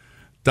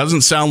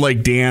 Doesn't sound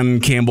like Dan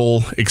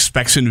Campbell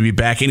expects him to be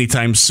back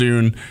anytime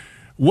soon.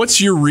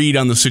 What's your read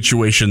on the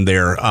situation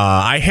there?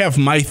 I have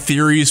my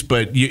theories,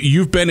 but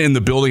you've been in the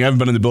building. I haven't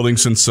been in the building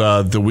since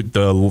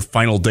the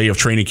final day of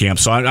training camp.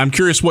 So I'm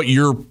curious what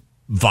your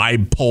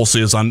vibe pulse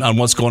is on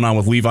what's going on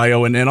with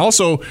Levi-O, and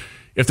also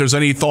if there's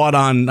any thought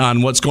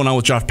on what's going on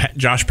with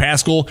Josh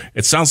Paschal.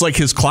 It sounds like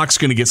his clock's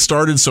going to get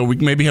started, so we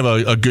maybe have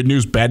a good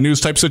news, bad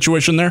news type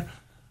situation there.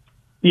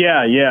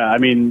 Yeah. I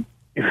mean,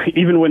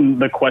 even when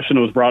the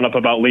question was brought up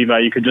about Levi,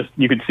 you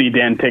could see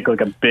Dan take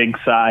like a big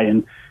sigh,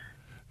 and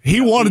he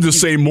wanted to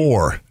say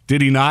more,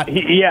 did he not?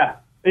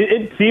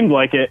 It seemed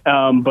like it,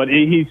 but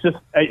he's just,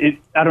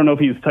 I don't know if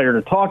he's tired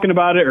of talking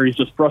about it or he's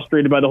just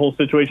frustrated by the whole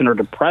situation or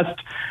depressed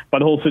by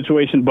the whole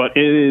situation, but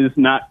it is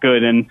not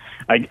good. And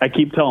I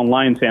keep telling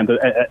Lions fans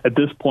that at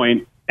this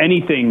point,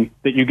 anything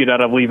that you get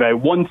out of Levi,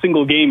 one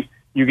single game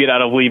you get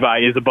out of Levi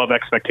is above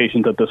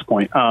expectations at this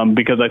point,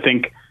 because I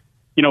think,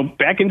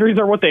 back injuries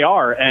are what they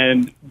are.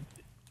 And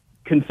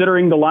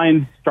considering the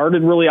Lions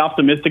started really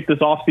optimistic this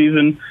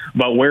offseason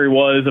about where he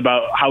was,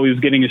 about how he was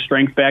getting his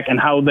strength back, and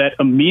how that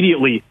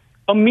immediately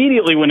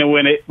when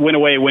it went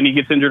away when he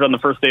gets injured on the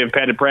first day of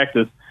padded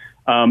practice,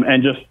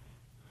 and just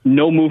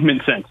no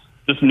movement since,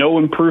 just no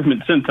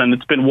improvement since then.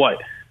 It's been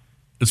what?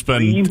 It's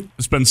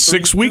been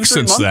 6 weeks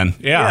since then.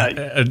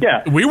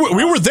 Yeah. We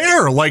were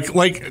there. Like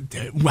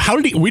how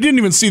did he? We didn't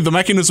even see the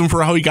mechanism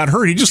for how he got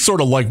hurt. He just sort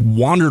of like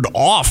wandered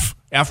off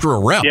after a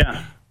rep.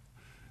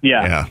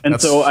 Yeah. And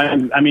so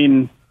I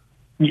mean,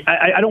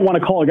 I don't want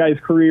to call a guy's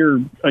career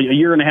a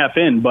year and a half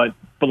in, but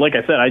like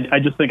I said, I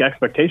just think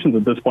expectations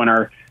at this point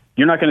are,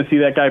 you're not going to see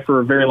that guy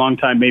for a very long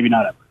time, maybe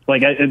not ever.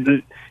 Like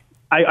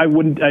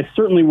I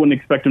certainly wouldn't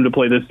expect him to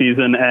play this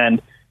season,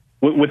 and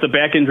with a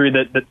back injury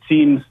that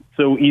seems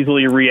so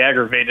easily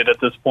re-aggravated at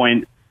this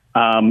point,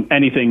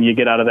 anything you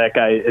get out of that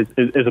guy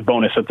is a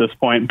bonus at this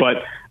point.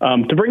 But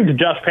to bring to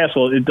Josh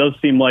Paschal, it does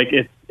seem like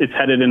it's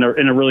headed in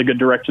a really good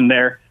direction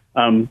there.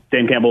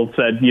 Dan Campbell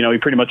said, he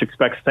pretty much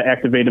expects to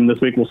activate him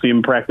this week. We'll see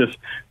him practice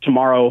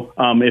tomorrow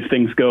if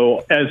things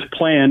go as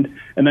planned.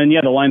 And then,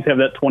 the Lions have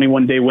that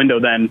 21-day window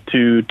then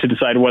to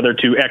decide whether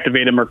to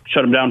activate him or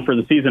shut him down for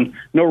the season.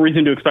 No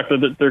reason to expect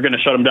that they're going to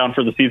shut him down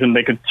for the season.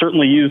 They could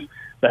certainly use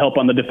the help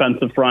on the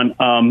defensive front.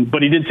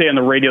 But he did say on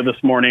the radio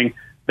this morning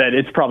that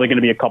it's probably going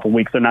to be a couple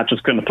weeks. They're not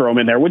just going to throw him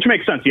in there, which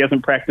makes sense. He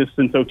hasn't practiced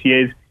since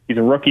OTAs. He's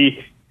a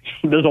rookie.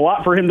 There's a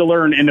lot for him to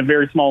learn in a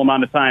very small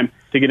amount of time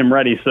to get him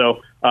ready.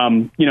 So,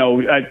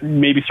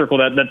 maybe circle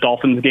that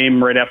Dolphins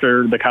game right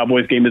after the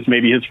Cowboys game is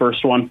maybe his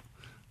first one.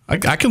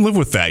 I can live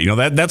with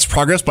that. That's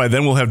progress. By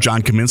then we'll have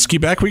John Kaminsky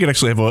back. We could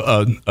actually have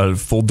a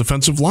full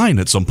defensive line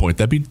at some point.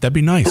 That'd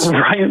be nice.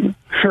 Right.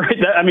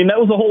 That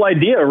was the whole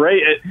idea,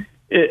 right?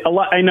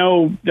 I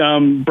know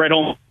Brett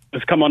Holmes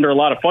has come under a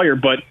lot of fire,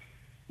 but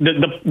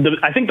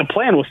I think the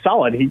plan was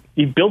solid.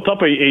 He built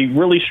up a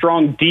really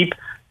strong, deep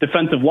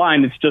defensive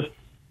line. It's just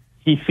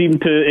he seemed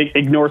to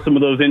ignore some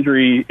of those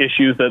injury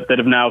issues that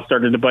have now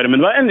started to bite him.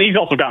 And he's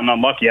also gotten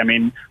unlucky. I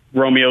mean,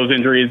 Romeo's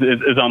injury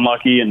is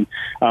unlucky. And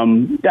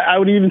I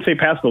would even say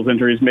Paschal's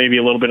injury is maybe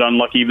a little bit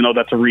unlucky, even though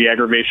that's a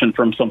re-aggravation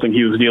from something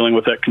he was dealing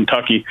with at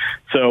Kentucky.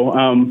 So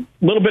a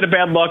little bit of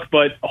bad luck,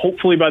 but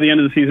hopefully by the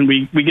end of the season,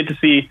 we get to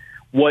see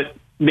what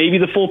maybe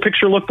the full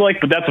picture looked like,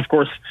 but that's, of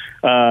course,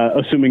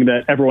 assuming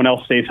that everyone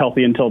else stays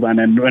healthy until then,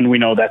 and we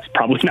know that's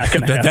probably not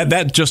going to happen.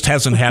 That just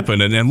hasn't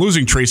happened, and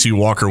losing Tracy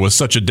Walker was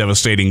such a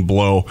devastating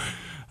blow.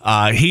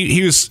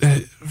 He was,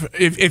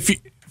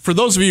 for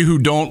those of you who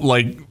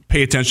don't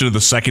pay attention to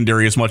the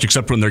secondary as much,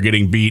 except when they're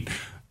getting beat,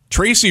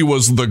 Tracy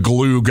was the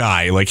glue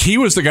guy. Like, he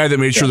was the guy that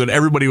made sure that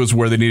everybody was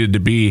where they needed to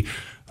be.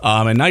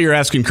 And now you're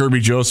asking Kirby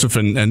Joseph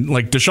and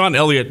like Deshaun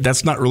Elliott,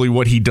 that's not really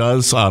what he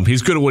does.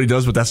 He's good at what he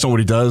does, but that's not what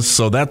he does.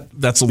 So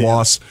that's a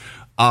loss.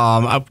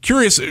 I'm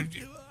curious.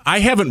 I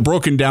haven't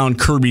broken down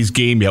Kirby's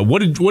game yet.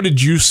 What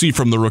did you see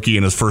from the rookie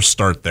in his first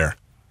start there?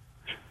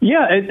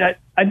 Yeah,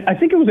 I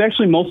think it was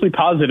actually mostly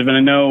positive, and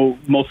I know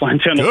most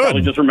Lions fans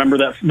probably just remember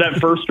that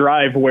first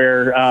drive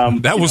where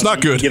that was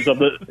not good. He gives up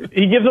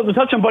the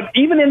touchdown, but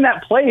even in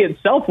that play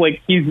itself,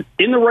 like, he's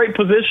in the right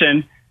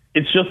position.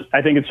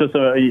 I think it's just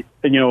a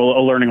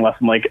learning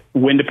lesson, like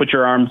when to put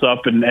your arms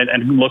up and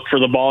look for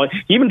the ball.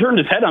 He even turned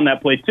his head on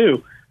that play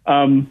too.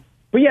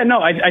 But yeah,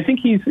 no, I think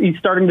he's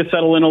starting to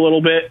settle in a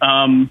little bit.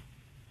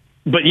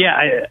 But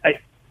yeah,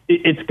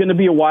 it's going to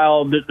be a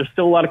while. There's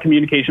still a lot of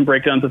communication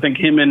breakdowns. I think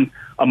him and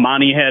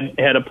Amani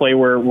had a play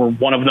where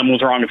one of them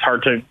was wrong. It's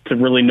hard to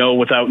really know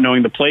without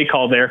knowing the play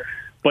call there.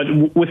 But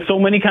with so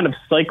many kind of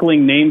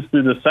cycling names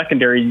through the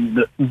secondary,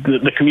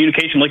 the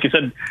communication, like you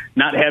said,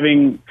 not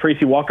having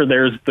Tracy Walker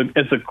there is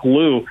the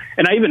glue.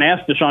 And I even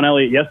asked Deshaun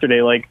Elliott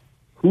yesterday, like,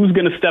 who's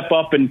going to step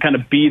up and kind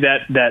of be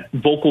that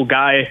vocal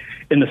guy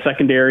in the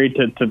secondary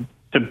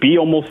to be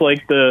almost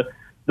like the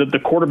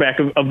quarterback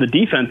of the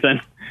defense.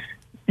 And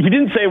he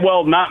didn't say,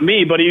 well, not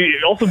me, but he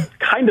also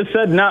kind of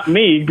said not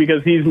me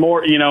because he's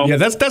more, Yeah,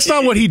 that's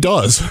not what he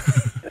does.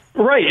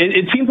 Right.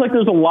 It seems like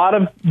there's a lot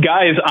of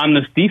guys on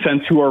this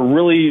defense who are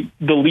really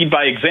the lead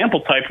by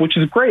example type, which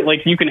is great.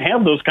 Like, you can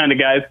have those kind of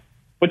guys,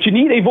 but you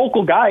need a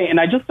vocal guy, and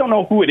I just don't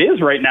know who it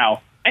is right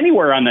now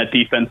anywhere on that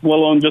defense, let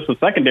alone just the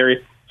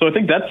secondary. So I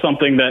think that's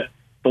something that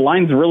the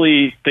Lions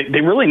really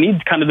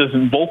need, kind of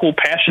this vocal,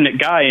 passionate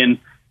guy. And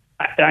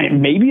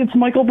maybe it's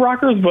Michael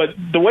Brockers, but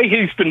the way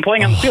he's been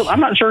playing on the field, I'm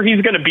not sure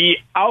he's going to be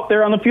out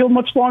there on the field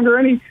much longer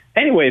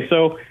anyway.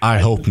 So I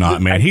hope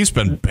not, man. He's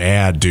been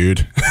bad,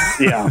 dude.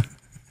 Yeah.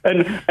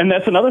 And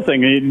that's another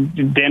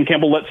thing. Dan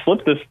Campbell let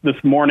slip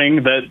this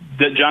morning that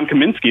John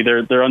Kaminsky,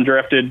 their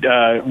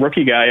undrafted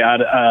rookie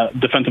guy,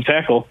 defensive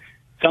tackle,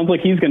 sounds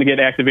like he's going to get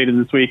activated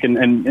this week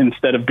and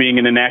instead of being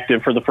an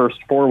inactive for the first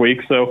 4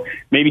 weeks. So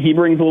maybe he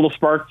brings a little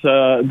spark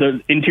to the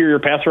interior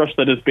pass rush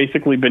that has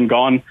basically been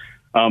gone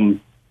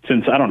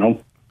since, I don't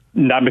know,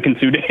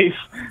 Ndamukong days.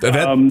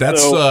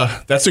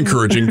 That's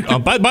encouraging.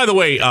 By the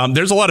way,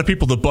 there's a lot of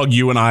people that bug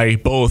you and I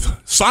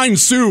both. Sign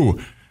Sue.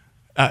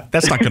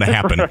 That's not going to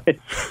happen. Right.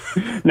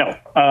 No,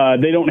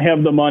 they don't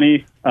have the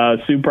money.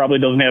 Sue probably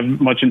doesn't have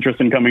much interest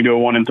in coming to a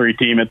 1-3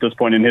 team at this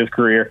point in his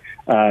career.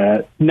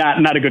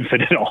 Not a good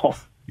fit at all.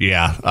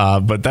 Yeah,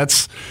 but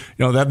that's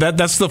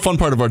that's the fun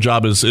part of our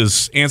job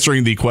is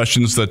answering the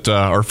questions that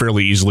are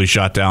fairly easily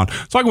shot down.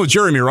 Talking with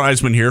Jeremy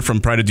Reisman here from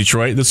Pride of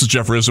Detroit. This is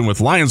Jeff Risdon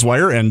with Lions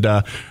Wire, and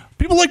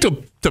people like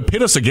to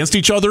pit us against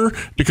each other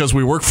because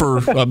we work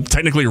for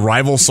technically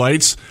rival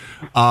sites.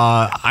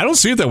 I don't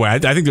see it that way. I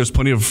think there's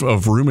plenty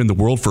of room in the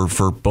world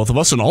for both of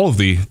us and all of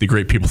the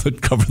great people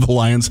that cover the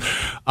Lions.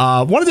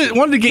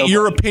 Wanted to get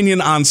your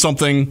opinion on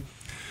something.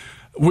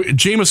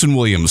 Jameson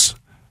Williams.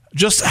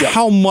 Just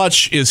how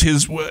much is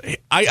his?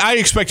 I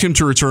expect him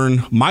to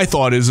return. My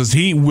thought is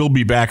he will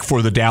be back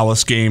for the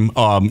Dallas game.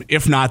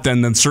 If not,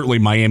 then certainly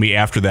Miami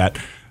after that.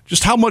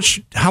 Just how much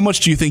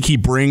do you think he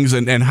brings,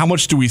 and how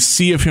much do we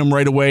see of him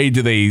right away?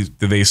 Do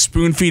they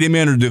spoon feed him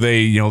in, or do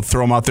they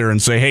throw him out there and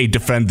say, hey,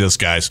 defend this,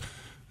 guys?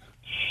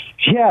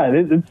 Yeah,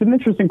 it's an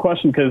interesting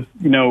question because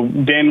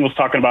Dan was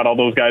talking about all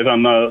those guys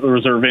on the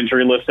reserve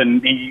injury list,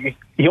 and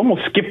he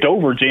almost skipped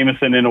over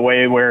Jameson in a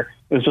way where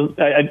it was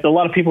just a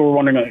lot of people were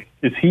wondering,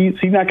 is he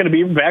not going to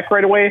be back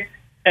right away?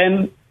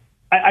 And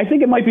I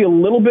think it might be a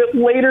little bit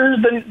later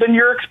than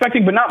you're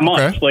expecting, but not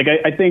much. Okay. Like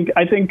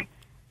I think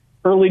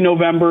early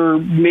November,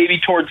 maybe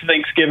towards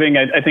Thanksgiving,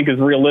 I think is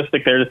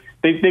realistic.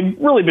 They've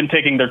really been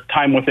taking their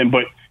time with him,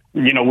 but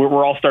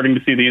we're all starting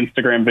to see the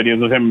Instagram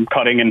videos of him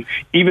cutting, and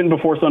even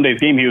before Sunday's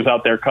game, he was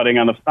out there cutting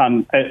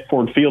at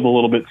Ford Field a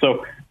little bit.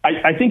 So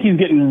I think he's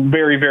getting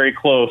very, very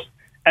close.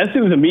 As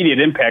to his immediate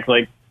impact,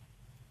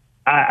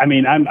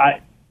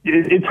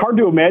 it's hard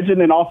to imagine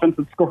an offense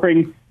that's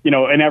scoring,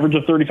 an average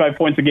of 35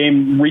 points a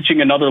game reaching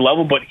another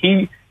level, but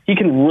he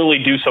can really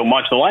do so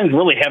much. The Lions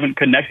really haven't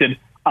connected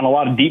on a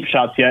lot of deep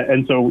shots yet,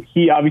 and so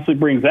he obviously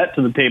brings that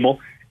to the table.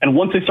 And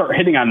once they start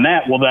hitting on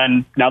that, well,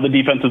 then now the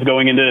defense is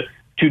going into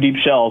two deep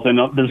shells, and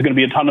there's going to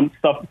be a ton of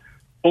stuff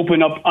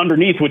open up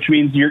underneath, which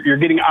means you're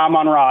getting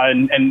Amon-Ra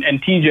and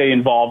TJ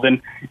involved,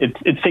 and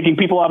it's taking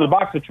people out of the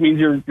box, which means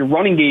your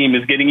running game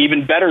is getting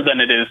even better than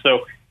it is.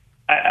 So,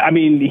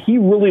 he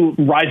really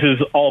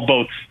rises all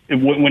boats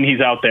when he's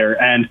out there,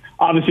 and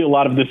obviously a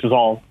lot of this is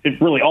all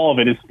of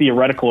it is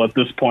theoretical at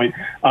this point.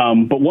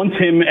 But once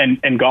him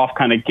and Goff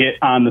kind of get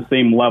on the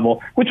same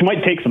level, which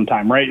might take some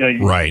time, right?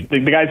 Right. The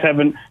guys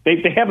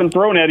haven't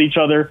thrown at each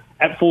other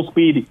at full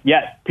speed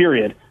yet.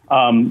 Period.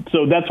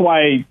 So that's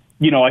why,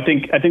 I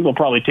think they'll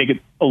probably take it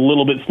a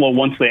little bit slow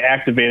once they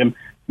activate him.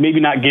 Maybe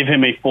not give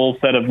him a full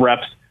set of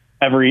reps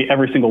every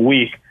single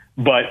week.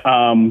 But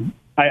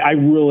I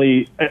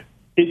really,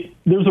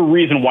 there's a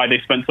reason why they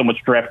spent so much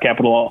draft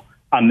capital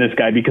on this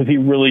guy, because he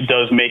really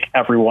does make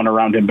everyone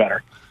around him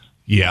better.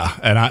 Yeah,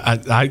 and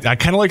I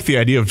kind of like the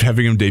idea of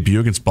having him debut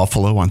against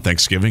Buffalo on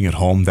Thanksgiving at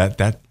home.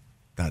 That I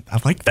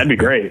like that. That'd be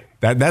great.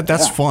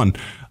 That's fun.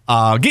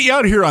 Get you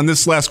out of here on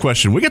this last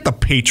question. We got the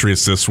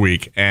Patriots this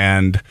week,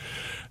 and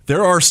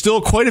there are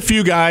still quite a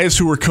few guys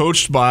who were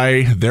coached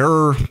by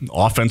their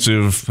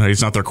offensive.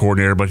 He's not their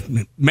coordinator, but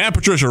Matt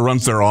Patricia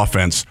runs their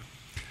offense.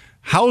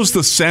 How's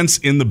the sense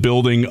in the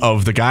building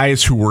of the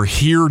guys who were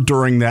here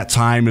during that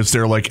time? Is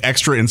there like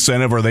extra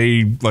incentive? Are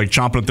they like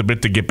chomping at the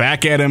bit to get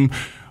back at him,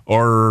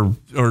 or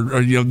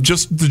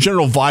just the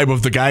general vibe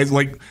of the guys?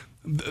 Like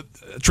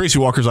Tracy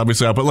Walker's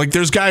obviously out, but like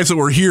there's guys that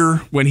were here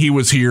when he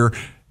was here,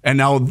 and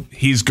now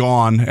he's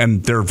gone,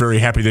 and they're very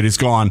happy that he's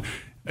gone.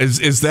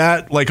 Is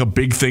that like a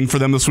big thing for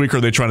them this week, or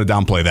are they trying to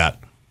downplay that?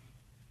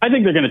 I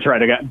think they're going to try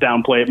to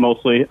downplay it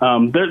mostly.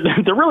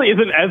 There really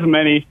isn't as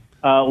many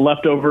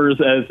leftovers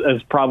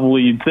as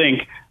probably you'd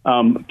think.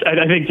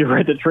 I think you're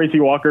right that Tracy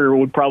Walker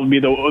would probably be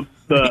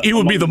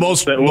the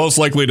most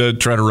likely to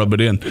try to rub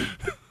it in.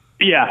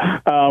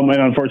 Yeah, and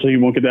unfortunately, he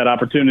won't get that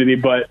opportunity.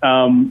 But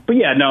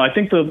yeah, no, I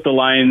think the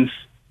Lions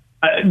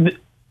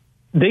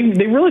they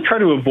really try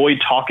to avoid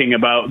talking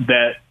about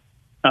that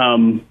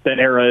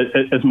era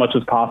as much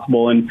as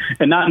possible, and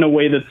not in a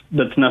way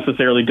that's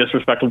necessarily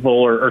disrespectful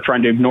or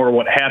trying to ignore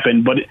what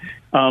happened, but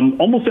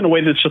almost in a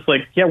way that's just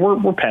like, yeah,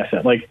 we're past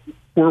that. Like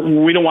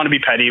we don't want to be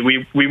petty.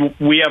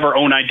 We have our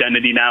own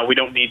identity now. We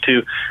don't need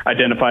to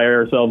identify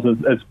ourselves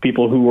as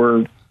people who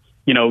were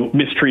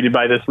mistreated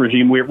by this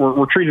regime.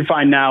 We're treated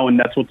fine now, and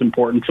that's what's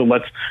important. So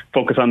let's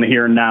focus on the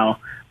here and now.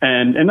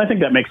 And I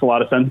think that makes a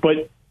lot of sense.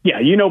 But yeah,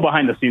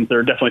 behind the scenes, there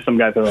are definitely some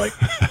guys that are like,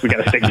 we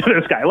got to stick to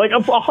this guy. Like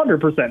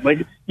 100%.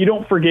 Like you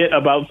don't forget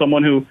about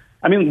someone who,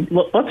 I mean,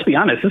 let's be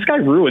honest, this guy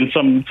ruined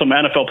some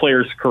NFL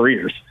players'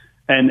 careers,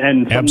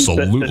 and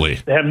absolutely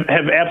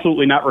have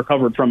absolutely not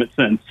recovered from it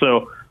since.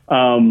 So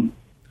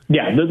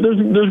yeah,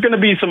 there's going to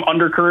be some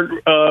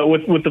undercurrent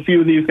with a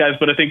few of these guys,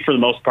 but I think for the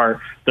most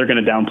part, they're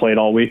going to downplay it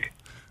all week.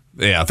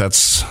 Yeah,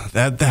 that's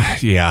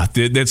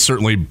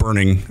certainly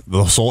burning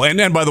the soul.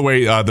 And by the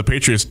way, the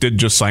Patriots did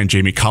just sign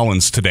Jamie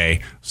Collins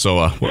today,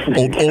 so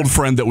old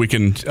friend that we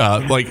can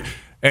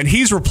and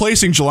he's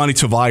replacing Jelani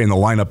Tavai in the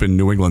lineup in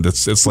New England.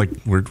 It's like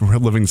we're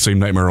living the same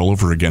nightmare all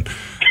over again.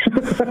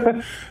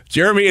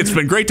 Jeremy, it's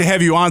been great to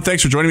have you on.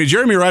 Thanks for joining me.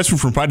 Jeremy Risdon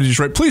from Pride of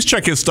Detroit. Please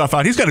check his stuff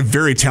out. He's got a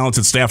very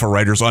talented staff of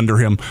writers under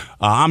him.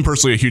 I'm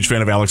personally a huge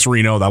fan of Alex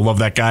Reno. I love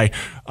that guy.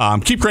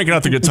 Keep cranking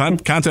out the good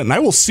content, and I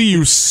will see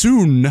you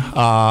soon,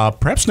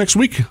 perhaps next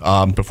week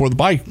before the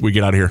bye we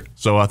get out of here.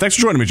 So thanks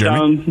for joining me,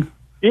 Jeremy.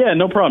 Yeah,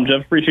 no problem,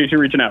 Jeff. Appreciate you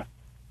reaching out.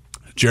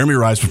 Jeremy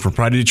Risdon from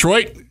Pride of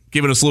Detroit,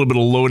 giving us a little bit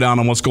of lowdown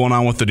on what's going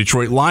on with the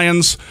Detroit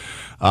Lions.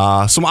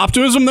 Some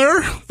optimism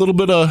there, a little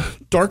bit of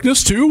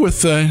darkness too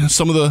with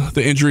some of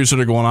the injuries that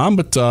are going on,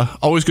 but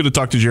always good to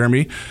talk to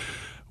Jeremy.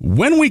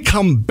 When we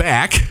come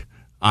back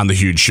on the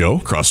Huge Show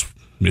across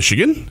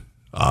Michigan,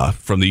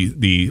 from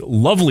the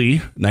lovely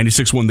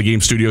 96.1 The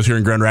Game studios here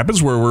in Grand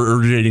Rapids, where we're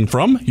originating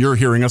from, you're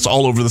hearing us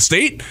all over the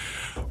state.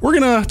 We're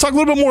going to talk a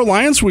little bit more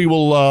Lions. We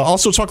will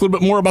also talk a little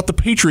bit more about the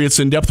Patriots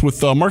in depth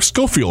with Mark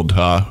Schofield,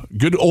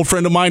 good old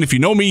friend of mine. If you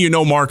know me, you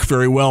know Mark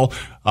very well.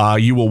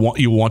 You will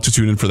want to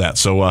tune in for that.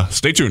 So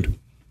stay tuned.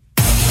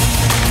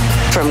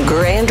 From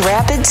Grand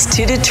Rapids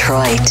to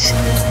Detroit,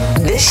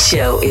 this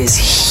show is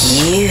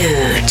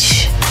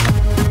huge.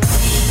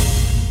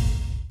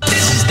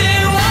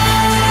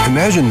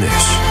 Imagine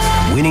this.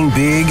 Winning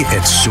big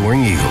at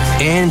Soaring Eagle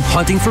and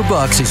hunting for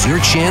bucks is your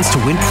chance to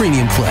win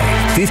premium play,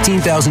 $15,000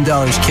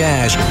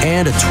 cash,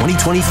 and a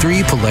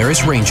 2023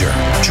 Polaris Ranger.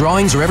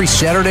 Drawings are every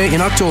Saturday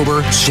in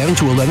October, 7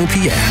 to 11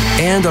 p.m.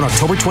 And on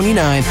October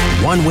 29th,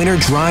 one winner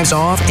drives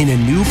off in a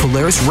new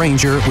Polaris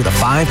Ranger with a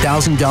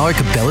 $5,000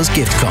 Cabela's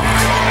gift card.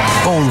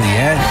 Only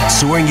at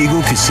Soaring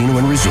Eagle Casino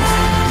and Resort.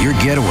 Your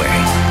getaway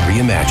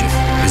reimagined.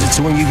 Visit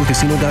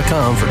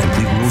SoaringEagleCasino.com for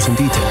complete rules and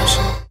details.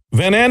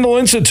 Van Andel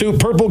Institute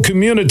Purple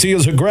Community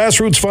is a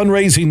grassroots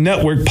fundraising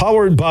network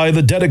powered by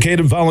the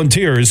dedicated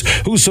volunteers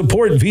who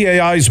support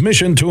VAI's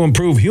mission to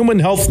improve human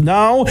health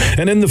now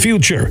and in the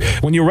future.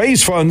 When you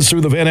raise funds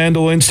through the Van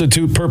Andel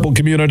Institute Purple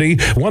Community,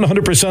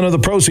 100% of the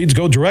proceeds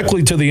go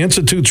directly to the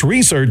Institute's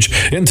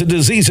research into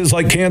diseases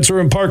like cancer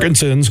and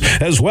Parkinson's,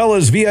 as well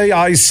as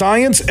VAI's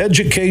science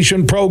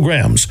education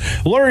programs.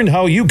 Learn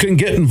how you can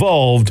get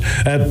involved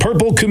at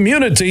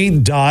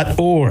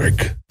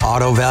purplecommunity.org.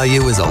 Auto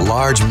Value is a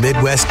large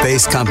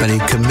Midwest-based company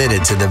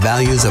committed to the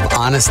values of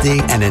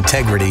honesty and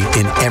integrity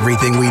in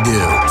everything we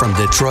do. From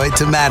Detroit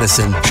to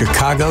Madison,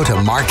 Chicago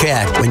to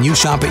Marquette, when you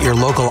shop at your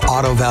local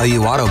Auto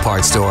Value auto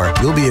parts store,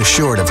 you'll be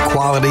assured of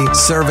quality,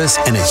 service,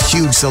 and a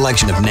huge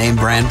selection of name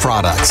brand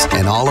products.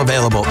 And all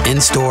available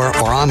in-store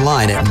or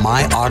online at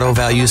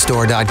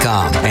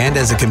myautovaluestore.com. And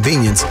as a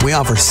convenience, we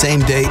offer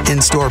same-day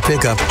in-store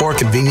pickup or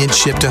convenient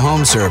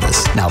ship-to-home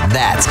service. Now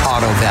that's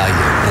Auto Value.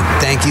 And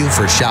thank you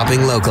for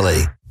shopping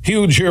locally.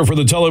 Huge here for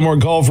the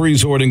Tullymore Golf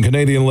Resort in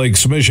Canadian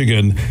Lakes,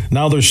 Michigan.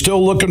 Now they're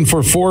still looking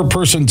for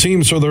 4-person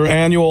teams for their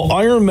annual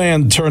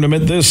Ironman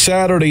tournament this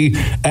Saturday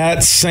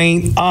at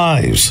St.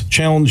 Ives.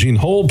 Challenging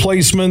hole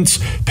placements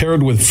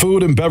paired with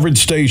food and beverage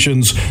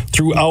stations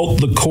throughout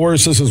the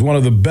course. This is one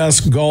of the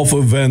best golf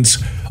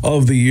events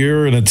of the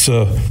year, and it's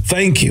a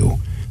thank you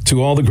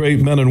to all the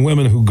great men and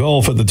women who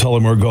golf at the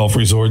Tullymore Golf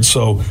Resort.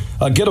 So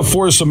get a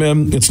foursome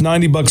in. It's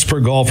 $90 per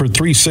golfer,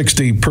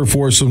 $360 per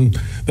foursome.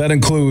 That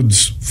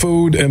includes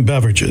food and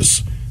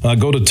beverages.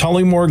 Go to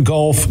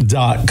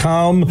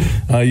tullymoregolf.com.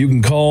 You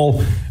can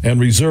call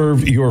and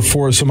reserve your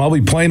foursome. I'll be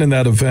playing in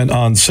that event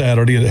on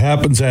Saturday. It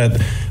happens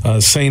at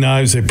St.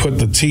 Ives. They put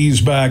the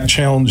tees back,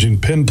 challenging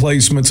pin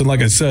placements, and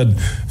like I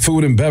said,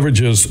 food and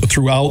beverages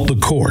throughout the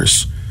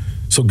course.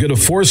 So get a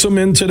foursome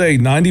in today,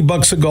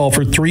 $90 a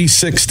golfer,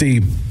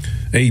 $360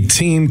 a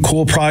team,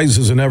 cool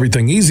prizes and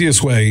everything.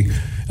 Easiest way,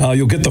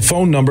 you'll get the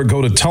phone number.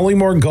 Go to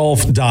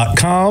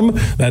tullymoregolf.com.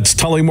 That's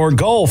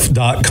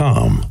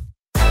tullymoregolf.com.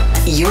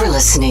 You're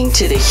listening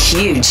to The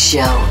Huge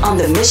Show on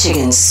the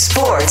Michigan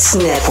Sports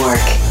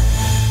Network.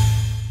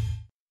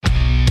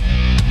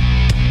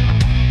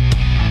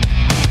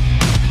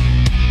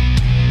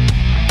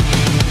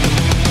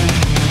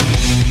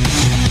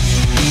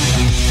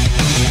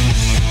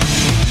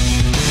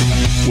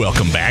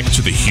 Welcome back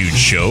to The Huge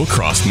Show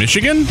across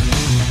Michigan.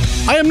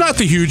 I am not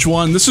the huge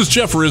one. This is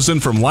Jeff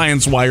Risdon from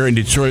Lions Wire and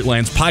Detroit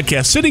Lions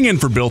podcast, sitting in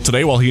for Bill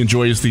today while he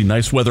enjoys the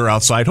nice weather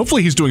outside.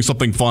 Hopefully he's doing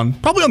something fun,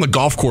 probably on the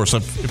golf course.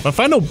 If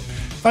I know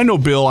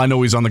Bill, I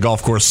know he's on the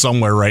golf course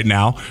somewhere right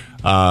now.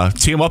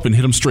 Tee him up and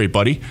hit him straight,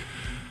 buddy.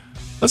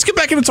 Let's get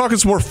back into talking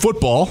some more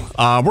football.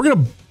 We're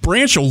going to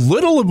branch a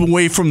little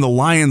away from the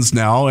Lions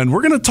now, and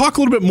we're going to talk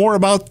a little bit more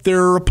about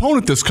their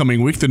opponent this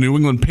coming week, the New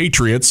England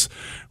Patriots,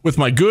 with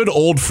my good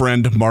old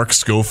friend Mark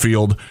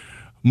Schofield.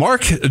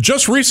 Mark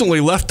just recently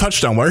left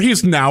Touchdown Wire.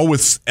 He's now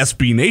with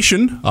SB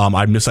Nation.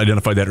 I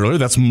misidentified that earlier.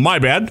 That's my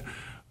bad.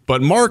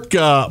 But Mark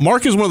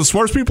is one of the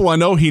smartest people I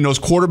know. He knows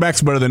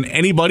quarterbacks better than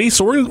anybody.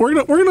 So we're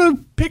gonna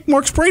pick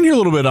Mark's brain here a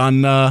little bit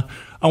on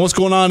what's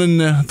going on in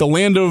the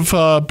land of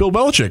Bill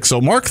Belichick.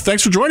 So Mark,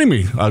 thanks for joining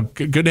me.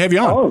 Good to have you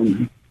on. Oh,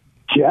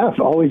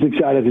 Jeff, always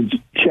excited to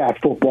chat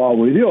football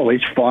with you.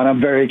 Always fun. I'm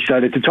very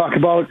excited to talk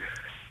about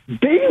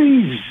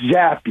Bailey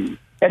Zappi.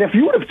 And if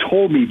you would have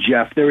told me,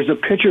 Jeff, there was a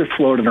picture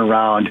floating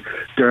around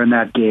during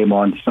that game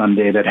on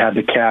Sunday that had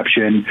the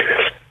caption,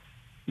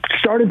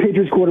 starting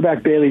Patriots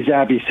quarterback Bailey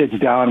Zappi sits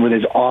down with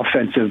his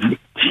offensive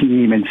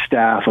team and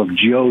staff of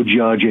Joe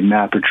Judge and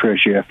Matt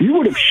Patricia. If you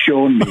would have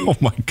shown me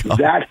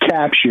that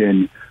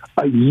caption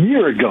a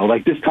year ago,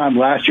 like this time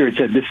last year, it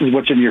said, this is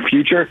what's in your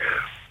future,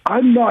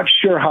 I'm not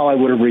sure how I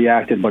would have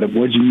reacted, but it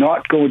was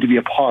not going to be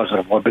a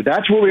positive one. But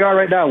that's where we are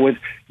right now with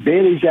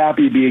Bailey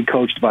Zappi being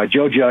coached by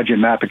Joe Judge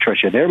and Matt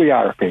Patricia. There we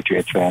are,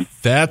 Patriots fan.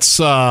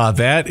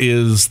 That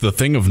is the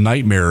thing of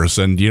nightmares.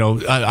 And, you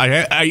know,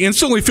 I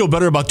instantly feel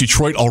better about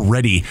Detroit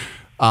already.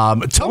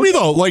 Tell me,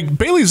 though, like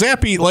Bailey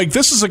Zappi, like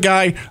this is a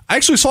guy, I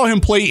actually saw him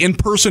play in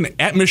person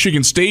at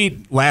Michigan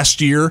State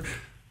last year.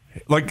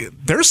 Like,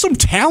 there's some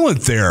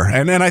talent there,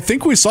 and I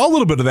think we saw a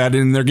little bit of that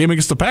in their game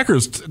against the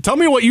Packers. Tell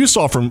me what you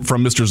saw from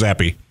Mr.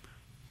 Zappi.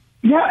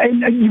 Yeah,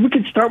 and we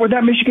could start with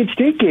that Michigan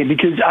State game,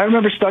 because I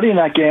remember studying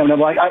that game, and I'm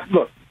like,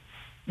 look,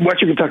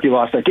 Western Kentucky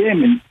lost that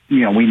game, and,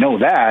 you know, we know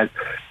that.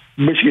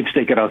 Michigan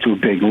State got out to a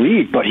big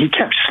lead, but he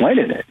kept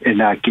slinging it in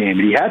that game.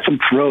 And he had some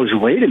throws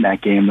late in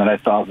that game that I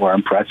thought were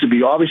impressive.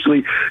 He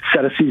obviously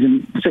set a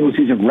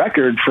single-season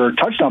record for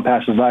touchdown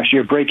passes last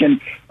year,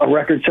 breaking a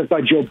record set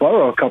by Joe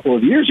Burrow a couple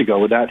of years ago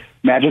with that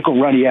magical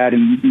run he had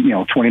in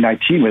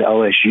 2019 with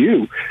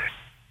LSU.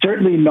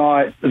 Certainly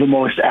not the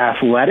most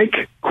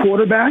athletic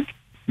quarterback,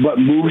 but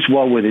moves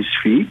well with his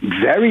feet,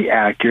 very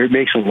accurate,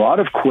 makes a lot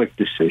of quick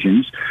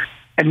decisions.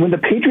 And when the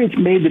Patriots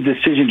made the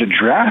decision to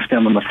draft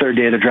him on the third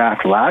day of the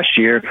draft last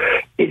year,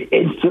 it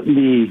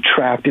instantly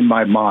tracked in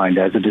my mind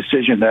as a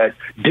decision that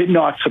did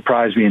not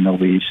surprise me in the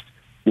least,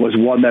 was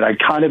one that I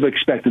kind of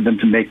expected them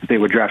to make, that they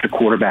would draft a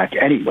quarterback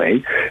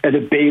anyway, and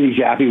that Bailey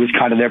Zappi was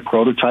kind of their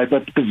prototype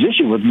at the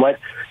position with what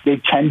they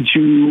tend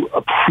to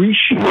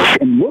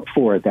appreciate and look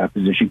for at that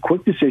position.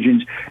 Quick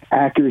decisions,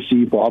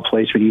 accuracy, ball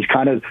placement. He's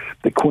kind of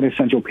the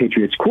quintessential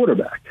Patriots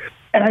quarterback.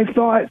 And I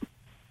thought,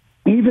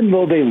 even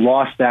though they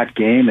lost that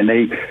game and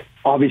they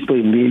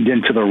obviously leaned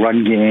into the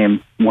run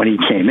game when he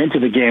came into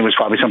the game, was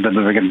probably something that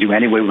they were going to do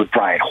anyway with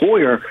Brian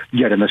Hoyer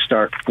getting the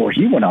start before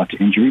he went out to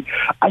injury,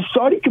 I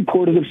thought he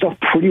comported himself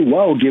pretty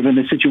well given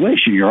the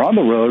situation. You're on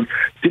the road,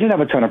 didn't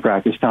have a ton of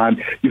practice time.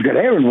 You've got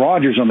Aaron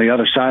Rodgers on the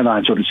other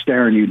sideline sort of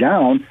staring you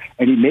down,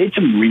 and he made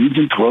some reads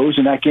and throws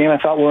in that game I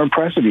thought were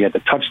impressive. He had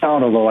the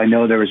touchdown, although I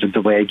know there was a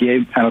delay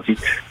game penalty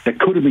that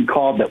could have been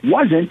called that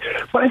wasn't,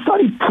 but I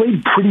thought he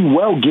played pretty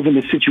well given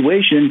the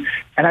situation,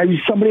 and I was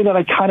somebody that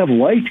I kind of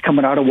liked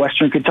coming out of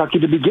Western Kentucky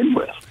to begin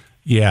with.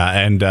 Yeah,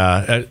 and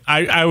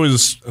I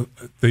was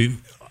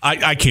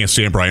I can't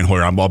stand Brian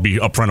Hoyer. I'll be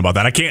upfront about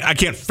that. I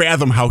can't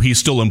fathom how he's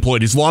still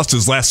employed. He's lost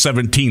his last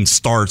 17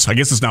 starts. I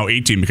guess it's now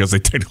 18 because they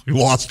technically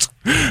lost,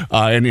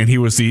 and he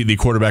was the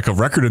quarterback of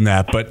record in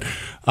that. But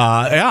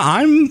yeah,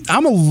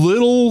 I'm a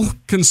little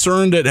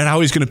concerned at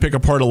how he's going to pick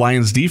apart a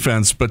Lions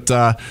defense. But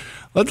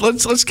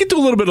let's get to a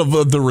little bit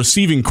of the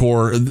receiving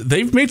core.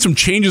 They've made some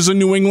changes in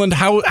New England.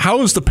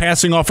 How is the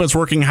passing offense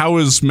working? How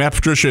is Matt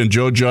Patricia and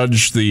Joe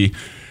Judge the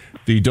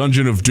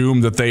dungeon of doom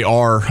that they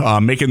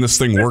are making this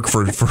thing work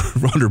for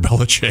under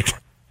Belichick?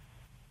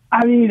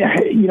 I mean,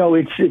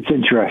 it's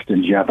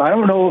interesting, Jeff. I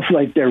don't know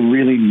if they're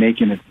really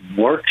making it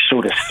work,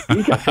 so to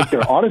speak. I think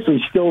they're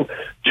honestly still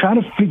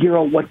trying to figure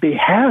out what they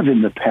have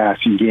in the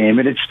passing game,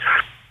 and it's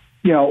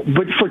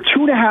but for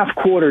 2.5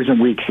 quarters in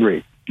week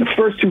 3, the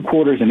first 2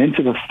 quarters and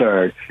into the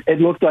third, it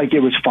looked like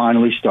it was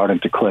finally starting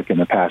to click in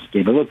the passing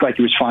game. It looked like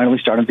it was finally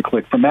starting to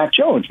click for Matt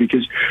Jones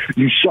because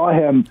you saw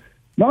him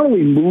not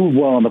only move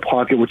well in the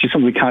pocket, which is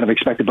something we kind of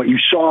expected, but you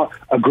saw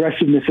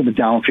aggressiveness in the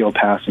downfield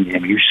passing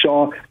game. You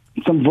saw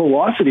some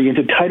velocity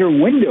into tighter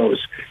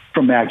windows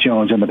from Mac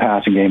Jones in the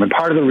passing game. And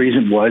part of the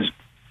reason was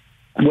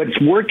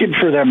what's working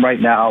for them right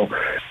now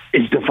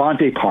is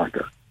Devontae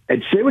Parker.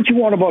 And say what you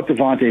want about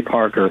Devontae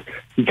Parker,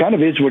 he kind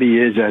of is what he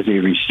is as a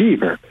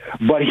receiver.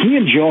 But he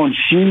and Jones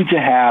seem to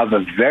have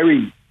a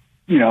very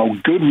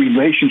good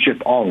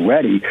relationship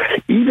already,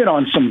 even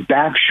on some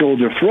back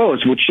shoulder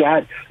throws, which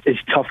that is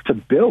tough to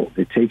build.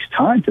 It takes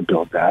time to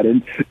build that,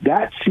 and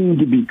that seemed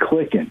to be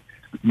clicking.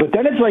 But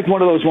then it's like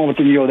one of those moments,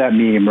 that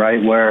meme,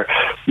 right, where,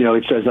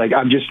 it says,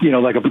 I'm just,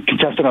 like a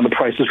contestant on The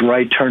Price is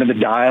Right, turning the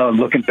dial and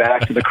looking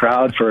back to the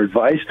crowd for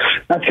advice.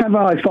 That's kind of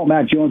how I felt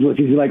Matt Jones was.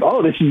 He's like,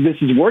 oh, this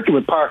is working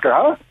with Parker,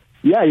 huh?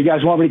 Yeah, you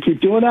guys want me to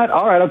keep doing that?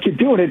 All right, I'll keep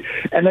doing it.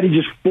 And then he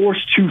just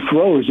forced 2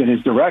 throws in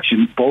his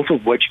direction, both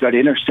of which got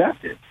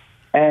intercepted.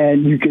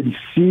 And you could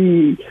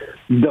see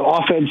the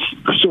offense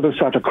sort of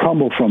start to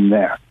crumble from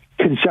there.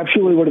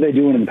 Conceptually, what are they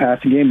doing in the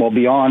passing game? Well,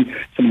 beyond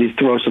some of these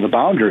throws to the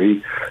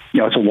boundary,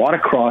 it's a lot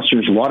of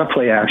crossers, a lot of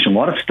play action, a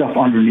lot of stuff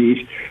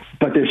underneath,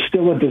 but there's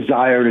still a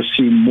desire to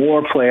see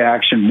more play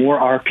action, more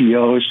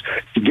RPOs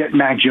to get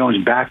Mac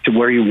Jones back to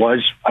where he was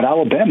at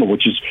Alabama,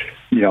 which is,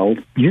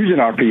 using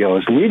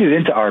RPOs, leading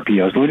into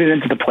RPOs, leading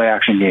into the play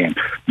action game.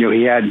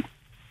 He had,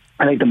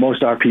 I think, the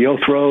most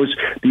RPO throws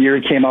the year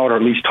he came out, or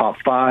at least top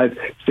 5.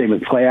 Same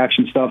with play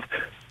action stuff.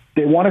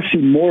 They want to see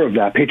more of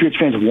that. Patriots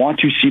fans want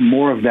to see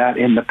more of that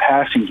in the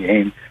passing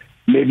game.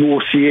 Maybe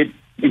we'll see it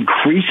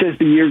increase as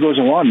the year goes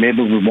along.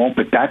 Maybe we won't,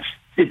 but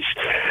it's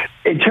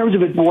in terms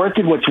of it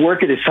working. What's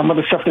working is some of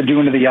the stuff they're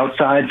doing to the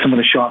outside, some of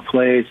the short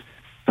plays,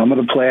 some of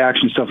the play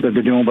action stuff that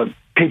they're doing. But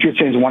Patriots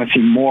fans want to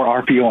see more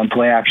RPO and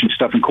play action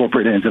stuff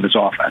incorporated into this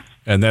offense.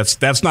 And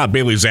that's not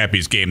Bailey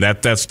Zappi's game.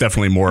 That's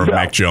definitely more of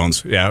Mac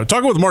Jones. Yeah,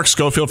 talking with Mark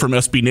Schofield from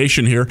SB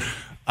Nation here.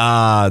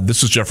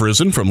 This is Jeff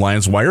Risdon from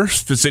Lions Wire,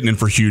 sitting in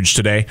for Huge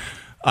today.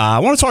 I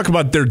want to talk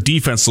about their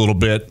defense a little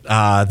bit.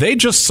 They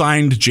just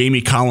signed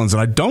Jamie Collins,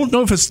 and I don't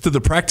know if it's to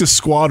the practice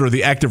squad or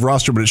the active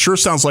roster, but it sure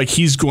sounds like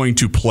he's going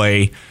to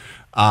play.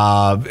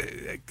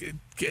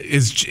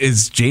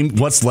 Is James,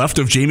 what's left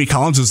of Jamie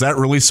Collins, is that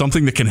really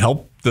something that can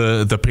help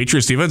the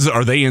Patriots defense?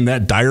 Are they in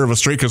that dire of a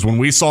strait? Because when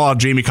we saw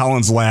Jamie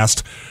Collins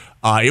last,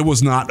 it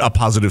was not a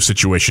positive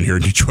situation here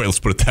in Detroit. Let's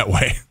put it that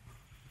way.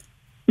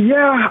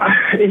 Yeah,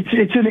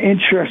 it's an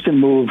interesting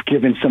move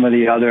given some of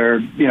the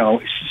other,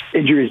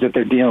 injuries that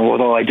they're dealing with.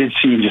 Although I did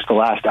see in just the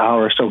last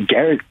hour or so,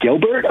 Garrett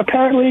Gilbert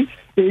apparently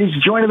is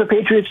joining the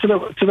Patriots to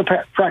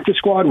the practice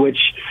squad, which,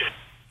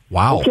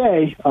 wow.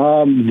 Okay,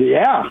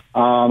 yeah.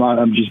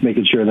 I'm just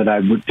making sure that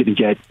I didn't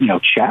get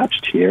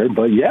chapped here,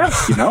 but yeah,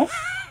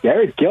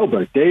 Garrett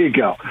Gilbert. There you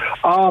go.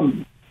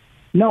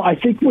 No, I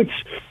think what's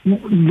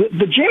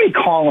the Jamie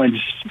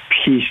Collins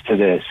piece to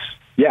this.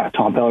 Yeah,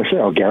 Tom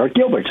Pelissero, Garrett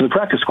Gilbert to the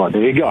practice squad.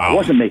 There you go. Wow. I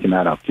wasn't making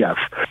that up, Jeff.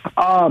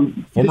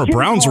 Former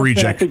Browns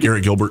reject,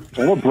 Garrett Gilbert.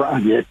 Former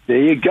Browns, yeah, there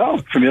you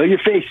go. Familiar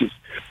faces.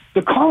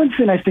 The Collins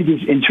thing, I think, is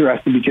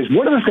interesting because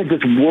one of the things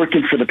that's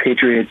working for the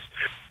Patriots,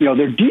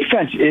 their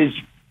defense is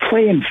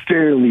playing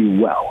fairly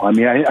well. I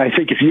mean, I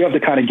think if you have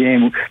the kind of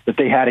game that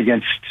they had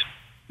against,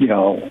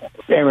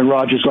 Aaron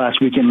Rodgers last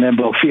week in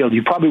Lambeau Field,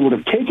 you probably would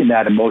have taken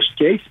that in most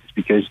cases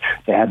because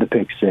they had the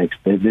pick 6.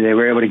 They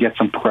were able to get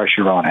some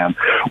pressure on him.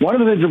 One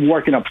of the things of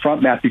working up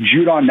front, Matthew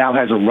Judon now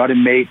has a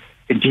running mate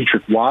in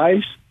Dietrich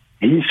Wise.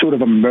 He's sort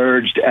of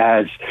emerged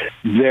as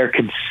their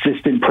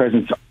consistent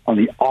presence on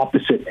the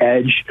opposite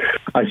edge.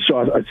 I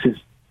saw a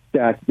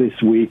stat this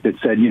week that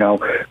said,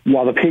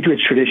 while the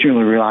Patriots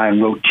traditionally rely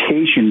on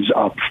rotations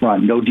up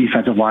front, no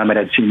defensive lineman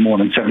had seen more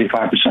than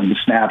 75% of the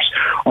snaps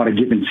on a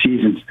given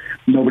season.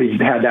 Nobody's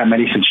had that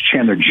many since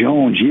Chandler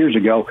Jones years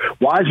ago.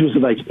 Wise was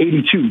like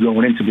 82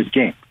 going into this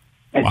game.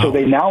 And so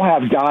they now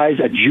have guys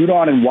at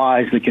Judon and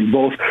Wise that can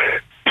both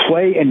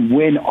play and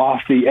win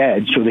off the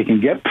edge so they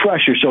can get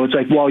pressure. So it's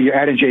like, well, you're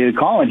adding Jay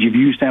Collins. You've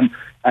used him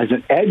as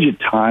an edge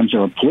at times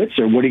or a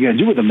blitzer. What are you going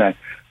to do with him then?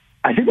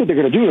 I think what they're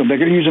going to do, they're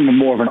going to use him in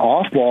more of an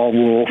off-ball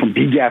role from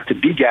B-gap to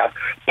B-gap,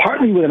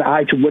 partly with an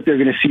eye to what they're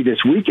going to see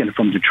this weekend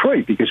from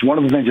Detroit, because one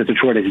of the things that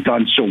Detroit has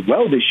done so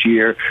well this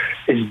year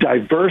is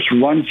diverse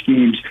run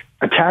schemes,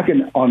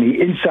 attacking on the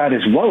inside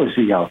as well as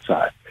the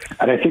outside.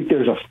 And I think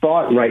there's a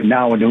thought right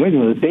now in New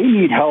England that they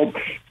need help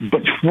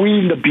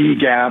between the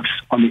B-gaps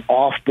on the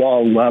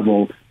off-ball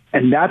level.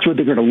 And that's what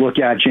they're going to look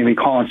at, Jamie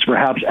Collins,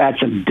 perhaps add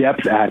some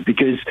depth at,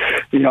 because,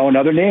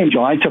 another name,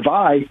 Jelani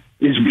Tavai,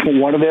 is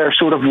one of their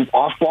sort of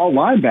off-ball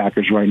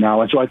linebackers right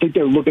now. And so I think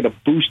they're looking to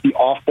boost the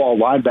off-ball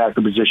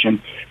linebacker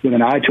position with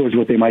an eye towards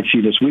what they might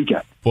see this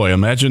weekend. Boy,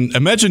 imagine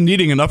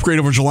needing an upgrade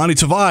over Jelani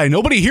Tavai.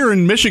 Nobody here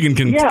in Michigan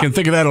can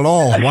think of that at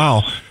all.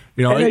 Wow.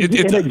 And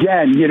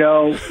again,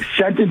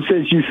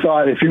 sentences you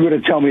thought, if you were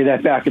to tell me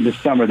that back in the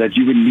summer, that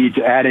you would need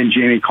to add in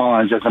Jamie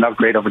Collins as an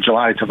upgrade over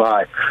Jelani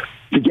Tavai.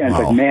 Again, it's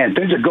like, man,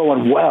 things are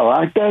going well,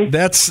 aren't they?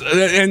 That's one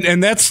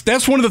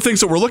of the things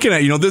that we're looking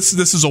at. This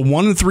is a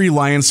 1-3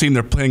 Lions team.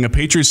 They're playing a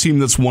Patriots team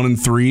that's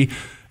 1-3,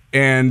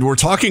 and we're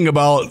talking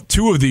about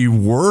two of the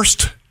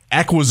worst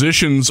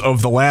acquisitions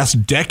of the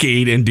last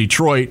decade in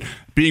Detroit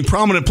being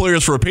prominent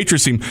players for a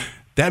Patriots team.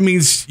 That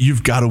means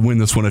you've got to win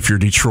this one if you're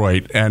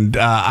Detroit. And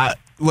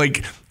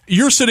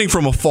you're sitting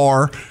from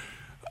afar.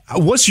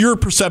 What's your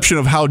perception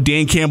of how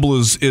Dan Campbell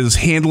is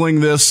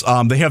handling this?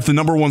 They have the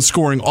number 1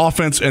 scoring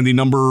offense and the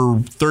number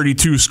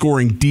 32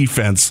 scoring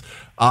defense.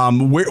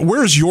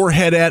 Where's your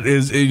head at?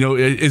 Is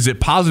it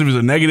positive? Is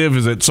it negative?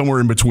 Is it somewhere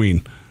in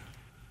between?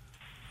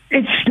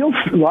 It's still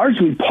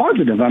largely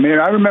positive. I mean,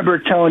 I remember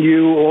telling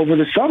you over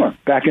the summer,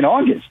 back in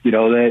August,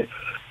 that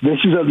this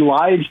is a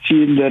Lions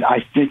team that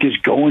I think is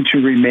going to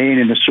remain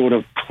in a sort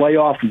of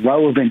playoff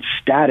relevant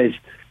status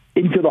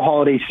into the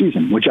holiday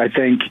season, which I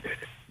think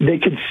they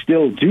could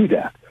still do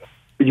that.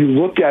 You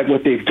look at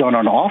what they've done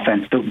on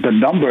offense, the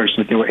numbers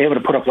that they were able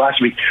to put up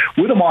last week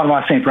with them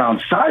on St.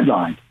 Brown's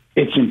sideline,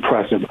 it's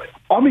impressive.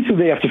 Obviously,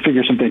 they have to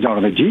figure some things out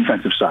on the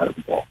defensive side of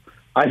the ball.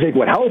 I think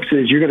what helps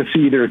is you're going to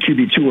see either a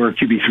QB2 or a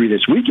QB3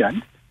 this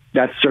weekend.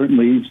 That's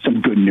certainly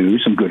some good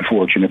news, some good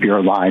fortune if you're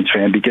a Lions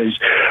fan, because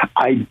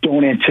I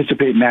don't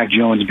anticipate Mac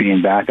Jones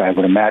being back. I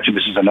would imagine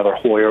this is another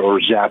Hoyer or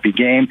Zappe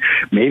game.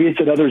 Maybe it's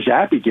another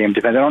Zappe game,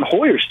 depending on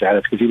Hoyer's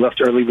status, because he left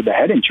early with a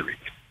head injury.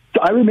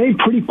 So I remain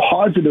pretty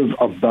positive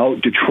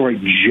about Detroit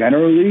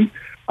generally.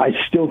 I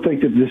still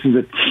think that this is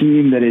a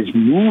team that is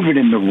moving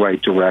in the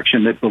right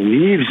direction, that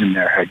believes in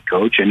their head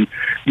coach, and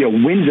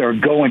wins are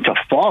going to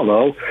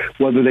follow.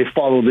 Whether they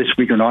follow this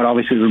week or not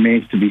obviously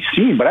remains to be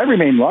seen, but I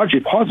remain largely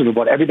positive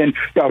about everything.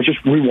 I was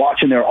just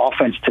rewatching their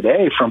offense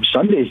today from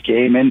Sunday's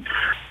game, and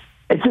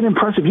it's an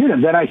impressive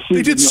unit. Then I see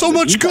they did so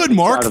much good,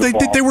 Mark.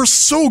 They were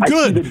so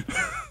good.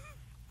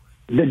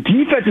 The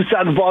defensive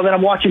side of the ball, then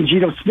I'm watching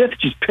Geno Smith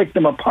just pick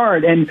them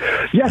apart. And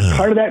yes,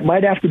 part of that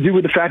might have to do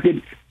with the fact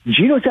that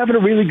Geno's having a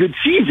really good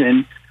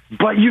season,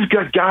 but you've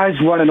got guys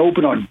running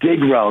open on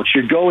dig routes.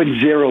 You're going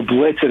zero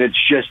blitz, and it's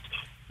just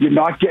you're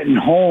not getting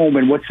home.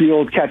 And what's the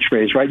old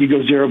catchphrase, right? You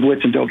go zero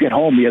blitz and don't get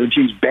home. The other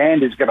team's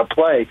band is going to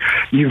play.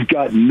 You've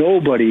got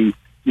nobody,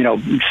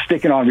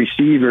 sticking on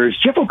receivers.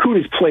 Jeff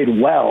Okuda's played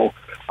well.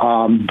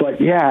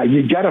 But yeah,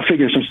 you got to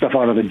figure some stuff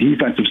out on the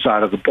defensive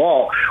side of the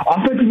ball.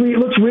 Offensively, it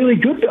looks really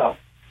good though.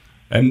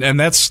 And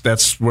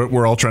that's what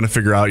we're all trying to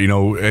figure out,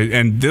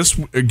 and this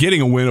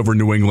getting a win over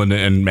New England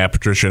and Matt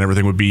Patricia and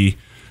everything would be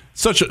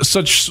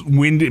such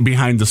wind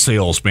behind the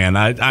sails, man.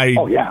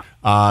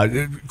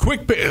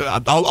 Quick,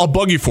 I'll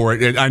bug you for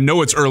it. I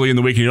know it's early in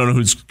the week and you don't know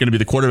who's going to be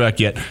the quarterback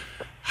yet.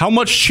 How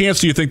much chance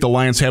do you think the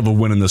Lions have of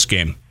winning this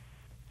game?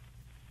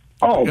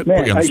 Oh, man.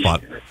 Put you on the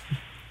spot.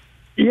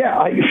 Yeah,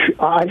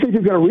 I think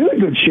they've got a really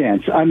good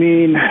chance. I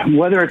mean,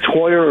 whether it's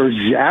Hoyer or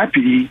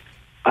Zappe,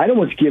 I'd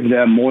almost give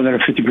them more than a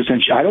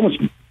 50% shot.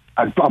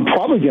 I'm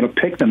probably going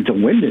to pick them to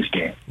win this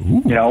game.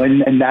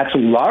 And that's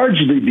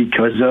largely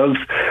because of,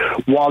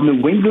 while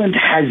New England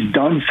has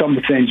done some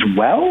things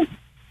well,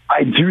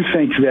 I do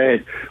think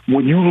that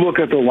when you look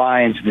at the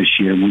Lions this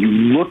year, when you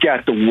look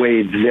at the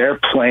way they're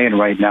playing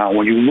right now,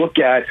 when you look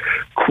at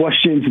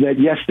questions that,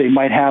 yes, they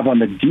might have on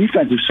the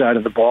defensive side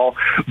of the ball,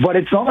 but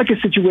it's not like a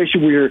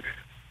situation where,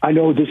 I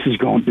know this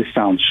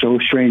sounds so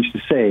strange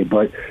to say,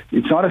 but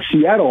it's not a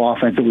Seattle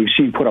offense that we've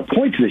seen put up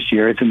points this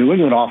year. It's a New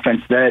England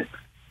offense that,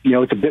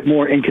 it's a bit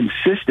more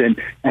inconsistent.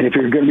 And if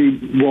you're going to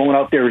be rolling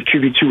out there with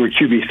QB2 or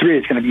QB3,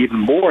 it's going to be even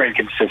more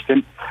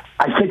inconsistent.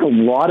 I think a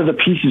lot of the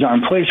pieces are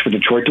in place for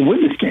Detroit to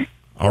win this game.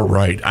 All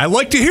right. I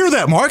like to hear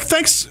that, Mark.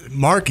 Thanks,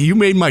 Mark. You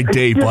made my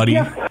day, buddy.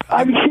 Yeah,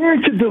 I'm here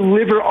to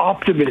deliver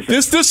optimism.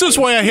 This is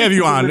why I have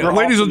you on.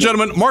 Ladies and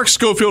gentlemen, Mark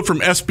Schofield from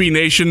SB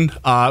Nation.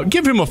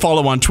 Give him a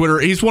follow on Twitter.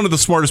 He's one of the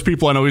smartest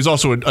people I know. He's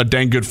also a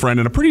dang good friend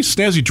and a pretty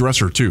snazzy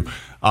dresser, too.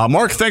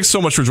 Mark, thanks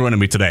so much for joining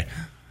me today.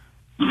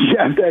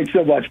 Yeah, thanks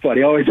so much,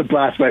 buddy. Always a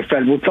blast, my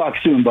friend. We'll talk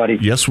soon, buddy.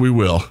 Yes, we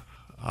will.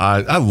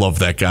 I love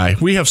that guy.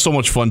 We have so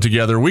much fun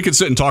together. We could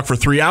sit and talk for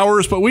 3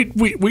 hours, but we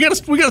got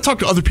to talk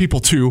to other people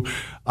too.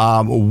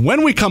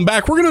 When we come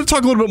back, we're going to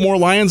talk a little bit more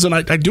Lions, and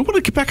I do want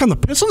to get back on the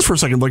Pistons for a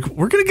second. Like,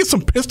 we're going to get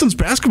some Pistons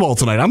basketball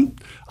tonight.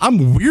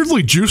 I'm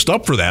weirdly juiced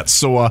up for that.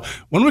 So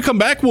when we come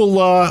back,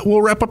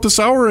 we'll wrap up this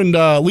hour and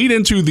lead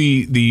into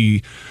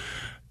the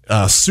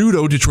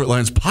pseudo Detroit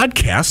Lions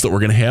podcast that we're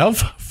going to have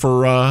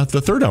for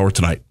the third hour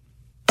tonight.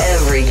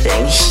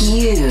 Everything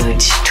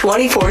huge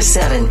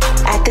 24/7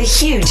 at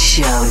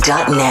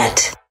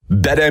thehugeshow.net.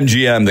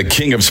 BetMGM, the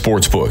king of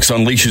sportsbooks,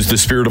 unleashes the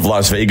spirit of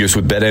Las Vegas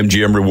with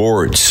BetMGM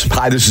rewards.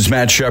 Hi, this is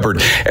Matt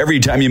Shepard. Every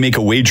time you make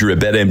a wager at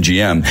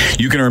BetMGM,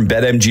 you can earn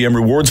BetMGM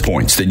rewards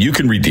points that you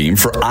can redeem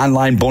for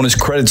online bonus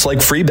credits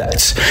like free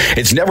bets.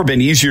 It's never been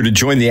easier to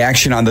join the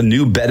action on the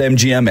new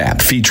BetMGM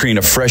app, featuring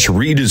a fresh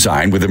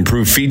redesign with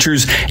improved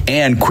features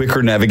and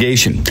quicker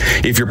navigation.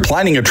 If you're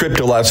planning a trip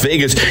to Las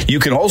Vegas, you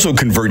can also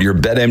convert your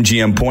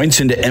BetMGM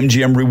points into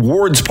MGM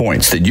rewards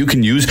points that you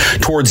can use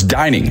towards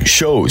dining,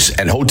 shows,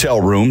 and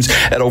hotel rooms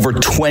at over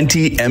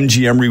 20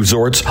 MGM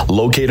resorts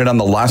located on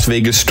the Las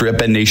Vegas Strip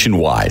and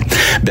nationwide.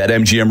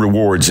 BetMGM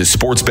Rewards is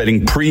sports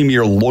betting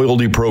premier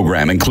loyalty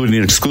program,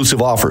 including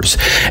exclusive offers,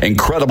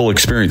 incredible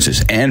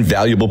experiences, and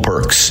valuable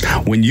perks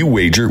when you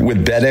wager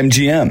with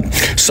BetMGM.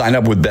 Sign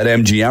up with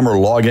BetMGM or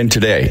log in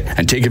today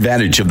and take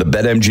advantage of the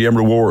BetMGM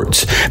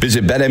rewards.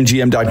 Visit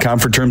BetMGM.com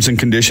for terms and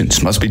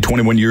conditions. Must be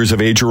 21 years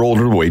of age or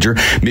older to wager.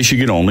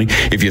 Michigan only.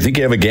 If you think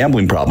you have a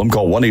gambling problem,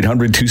 call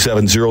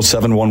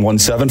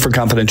 1-800-270-7117 for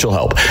confidential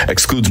help.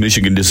 Excludes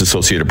Michigan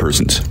disassociated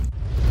persons.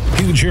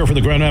 Huge here for the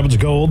Grand Rapids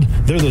Gold.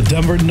 They're the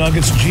Denver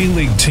Nuggets G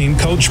League team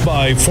coached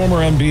by former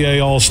NBA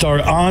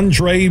All-Star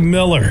Andre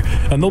Miller.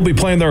 And they'll be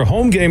playing their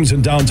home games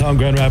in downtown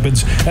Grand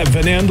Rapids at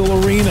Van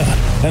Andel Arena.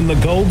 And the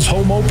Gold's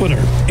home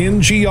opener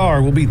in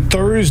GR will be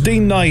Thursday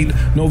night,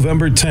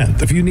 November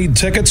 10th. If you need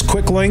tickets,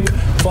 quick link,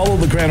 follow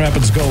the Grand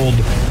Rapids Gold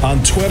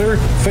on Twitter,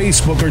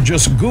 Facebook, or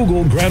just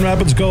Google Grand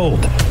Rapids Gold.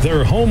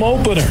 Their home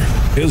opener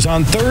is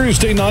on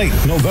Thursday night,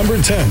 November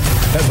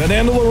 10th at Van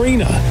Andel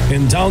Arena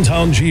in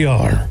downtown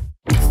GR.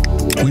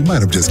 We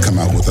might have just come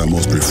out with our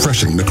most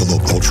refreshing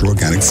Michelob Ultra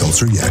Organic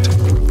Seltzer yet.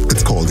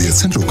 It's called the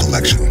Essential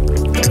Collection.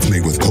 It's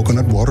made with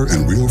coconut water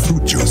and real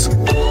fruit juice,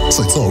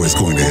 so it's always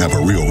going to have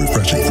a real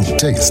refreshing fruit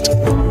taste.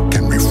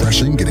 Can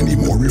refreshing get any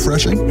more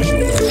refreshing?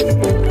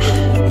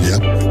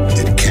 Yep,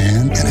 it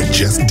can, and it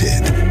just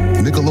did.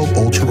 Michelob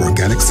Ultra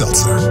Organic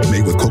Seltzer,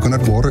 made with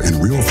coconut water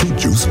and real fruit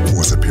juice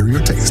for a superior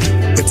taste.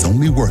 It's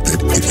only worth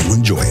it if you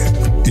enjoy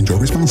it. Enjoy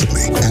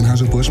responsibly.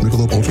 Anheuser-Busch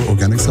Michelob Ultra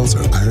Organic Seltzer,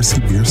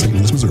 IRC Beer, St.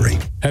 Louis, Missouri.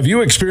 Have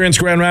you experienced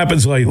Grand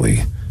Rapids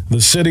lately? The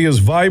city is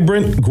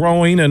vibrant,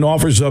 growing, and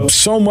offers up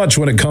so much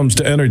when it comes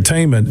to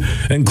entertainment,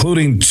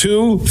 including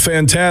 2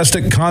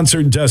 fantastic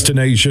concert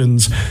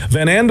destinations,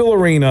 Van Andel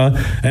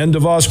Arena and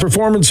DeVos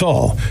Performance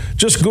Hall.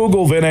 Just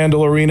Google Van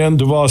Andel Arena and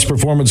DeVos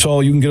Performance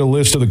Hall. You can get a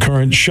list of the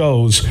current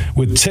shows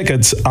with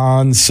tickets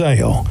on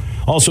sale.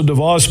 Also,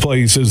 DeVos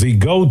Place is the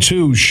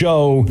go-to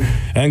show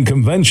and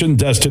convention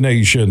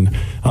destination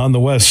on the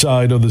west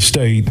side of the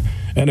state.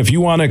 And if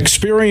you want to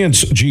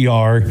experience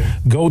GR,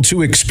 go to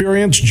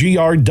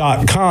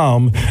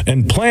experiencegr.com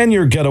and plan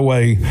your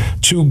getaway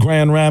to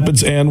Grand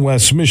Rapids and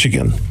West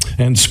Michigan.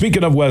 And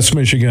speaking of West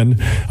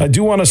Michigan, I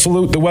do want to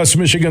salute the West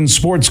Michigan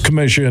Sports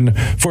Commission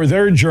for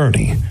their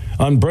journey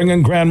on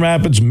bringing Grand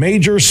Rapids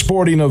major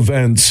sporting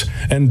events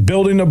and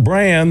building a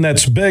brand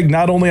that's big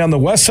not only on the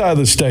west side of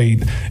the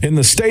state, in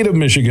the state of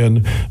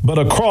Michigan, but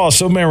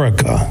across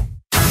America.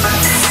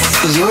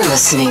 You're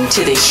listening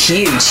to The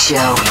Huge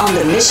Show on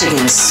the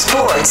Michigan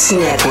Sports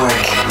Network.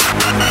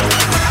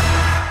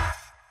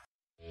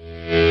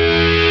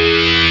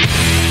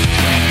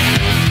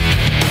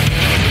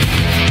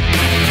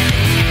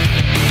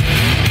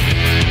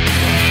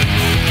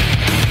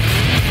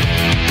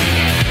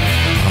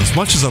 As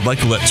much as I'd like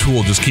to let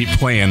Tool just keep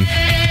playing,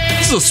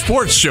 this is a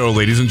sports show,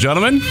 ladies and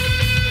gentlemen.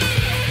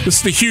 This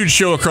is The Huge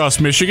Show across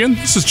Michigan.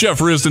 This is Jeff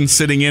Risdon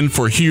sitting in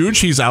for Huge.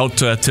 He's out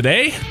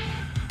today.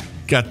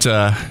 Got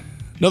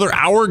another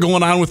hour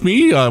going on with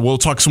me. We'll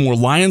talk some more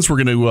Lions.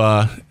 We're going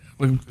to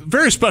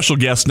very special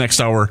guest next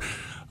hour.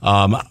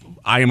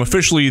 I am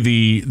officially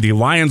the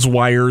Lions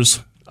Wire's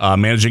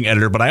managing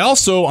editor, but I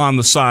also on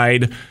the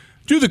side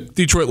do the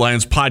Detroit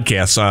Lions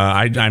podcast.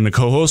 I'm the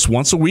co-host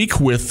once a week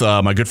with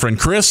my good friend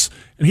Chris,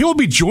 and he will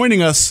be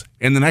joining us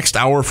in the next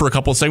hour for a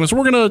couple of segments.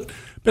 We're going to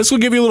basically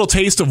give you a little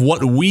taste of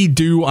what we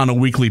do on a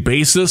weekly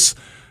basis,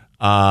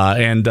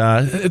 and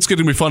it's going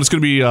to be fun. It's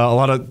going to be a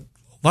lot of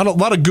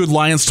good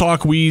Lions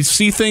talk. We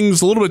see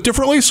things a little bit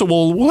differently, so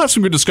we'll have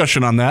some good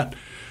discussion on that.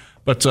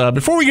 But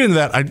before we get into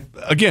that,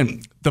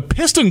 the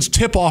Pistons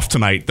tip off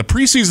tonight. The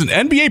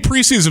NBA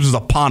preseason is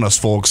upon us,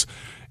 folks.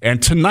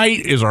 And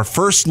tonight is our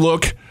first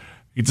look.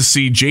 You get to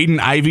see Jaden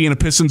Ivey in a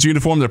Pistons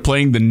uniform. They're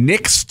playing the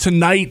Knicks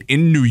tonight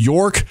in New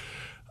York.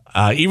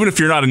 Even if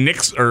you're not a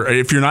Knicks or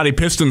if you're not a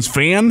Pistons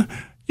fan,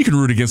 you can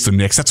root against the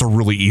Knicks. That's a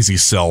really easy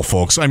sell,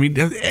 folks. I mean,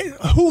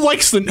 who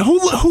likes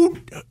who?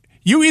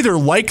 You either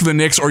like the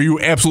Knicks or you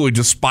absolutely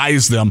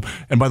despise them.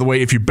 And by the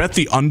way, if you bet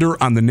the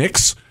under on the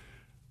Knicks,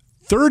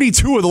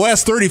 32 of the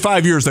last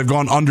 35 years they've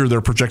gone under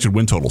their projected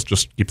win totals.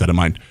 Just keep that in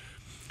mind.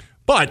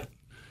 But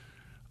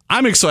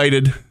I'm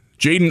excited.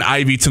 Jaden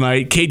Ivey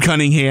tonight, Cade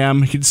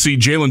Cunningham. You can see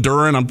Jalen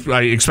Duran.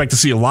 I expect to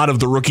see a lot of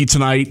the rookie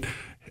tonight.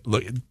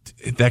 Look,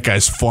 that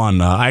guy's fun.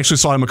 I actually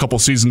saw him a couple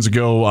seasons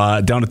ago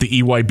down at the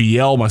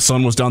EYBL. My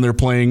son was down there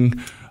playing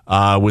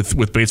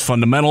with Bates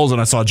Fundamentals, and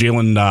I saw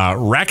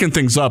Jalen racking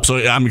things up. So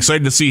I'm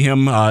excited to see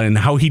him and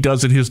how he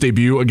does in his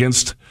debut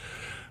against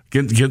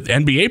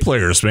NBA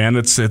players. Man,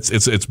 it's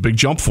a big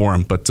jump for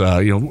him. But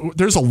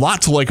there's a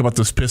lot to like about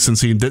this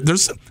Pistons team. They're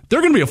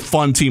going to be a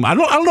fun team. I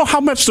don't know how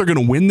much they're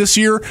going to win this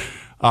year.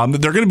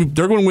 They're going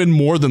to win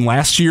more than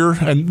last year,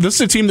 and this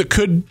is a team that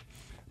could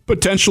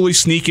potentially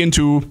sneak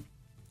into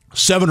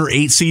 7 or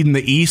 8 seed in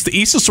the East. The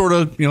East is sort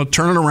of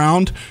turning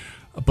around,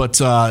 but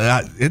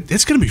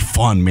it's going to be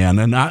fun, man.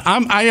 And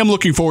I am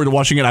looking forward to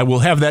watching it. I will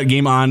have that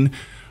game on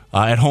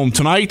at home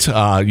tonight.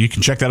 You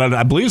can check that out.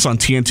 I believe it's on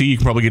TNT. You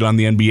can probably get it on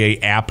the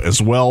NBA app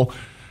as well.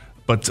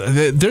 But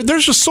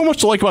there's just so much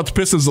to like about the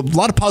Pistons. A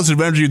lot of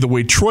positive energy. The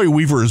way Troy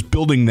Weaver is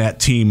building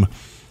that team.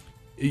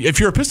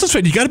 If you're a Pistons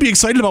fan, you got to be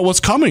excited about what's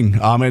coming.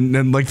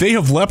 And like they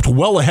have leapt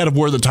well ahead of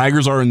where the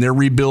Tigers are in their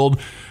rebuild.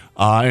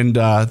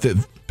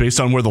 Based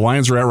on where the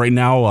Lions are at right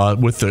now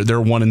with their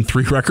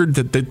 1-3 record,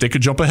 that they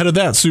could jump ahead of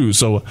that too.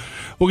 So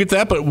we'll get to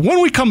that. But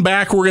when we come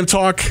back, we're going to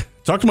talk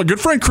to my good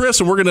friend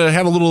Chris, and we're going to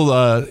have a little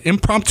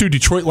impromptu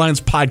Detroit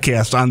Lions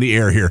podcast on the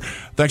air here.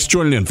 Thanks for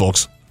joining in,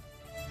 folks.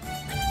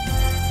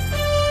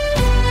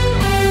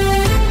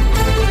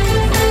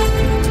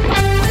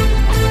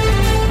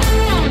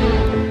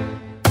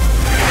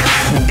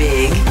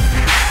 Big,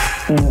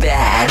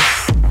 bad,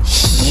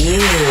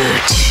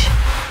 huge.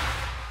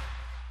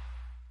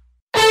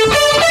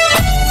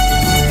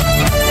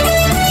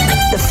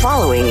 The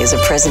following is a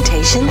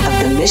presentation of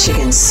the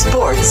Michigan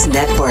Sports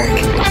Network.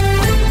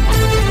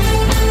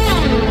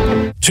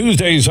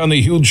 Tuesdays on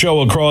the Huge Show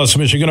across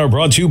Michigan are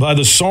brought to you by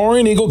the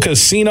Soaring Eagle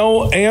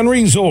Casino and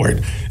Resort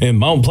in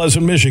Mount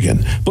Pleasant,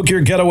 Michigan. Book your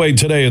getaway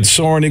today at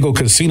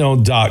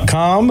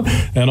SoaringEagleCasino.com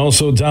and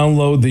also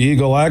download the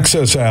Eagle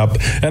Access app.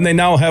 And they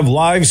now have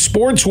live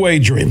sports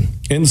wagering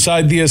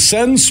inside the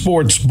Ascend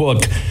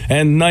Sportsbook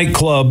and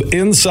nightclub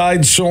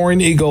inside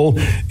Soaring Eagle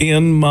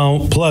in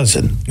Mount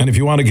Pleasant. And if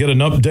you want to get an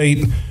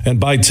update and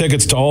buy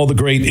tickets to all the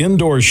great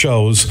indoor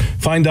shows,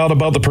 find out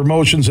about the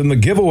promotions and the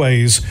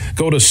giveaways,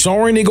 go to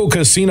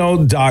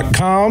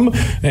SoaringEagleCasino.com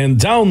and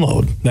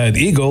download that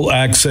Eagle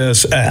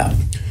Access app.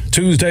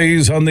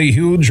 Tuesdays on the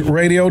Huge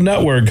Radio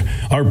Network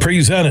are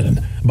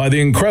presented by the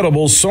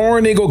incredible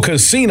Soaring Eagle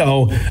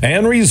Casino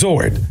and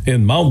Resort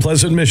in Mount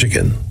Pleasant,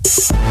 Michigan.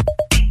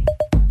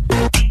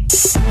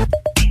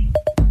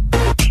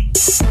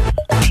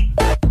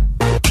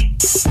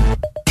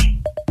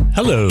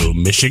 Hello,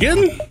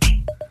 Michigan.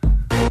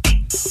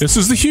 This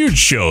is the Huge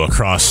Show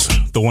across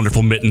the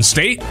wonderful Mitten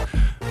State.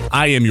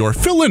 I am your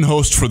fill-in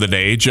host for the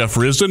day, Jeff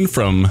Risdon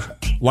from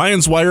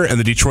Lions Wire and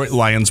the Detroit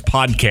Lions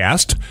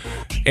podcast.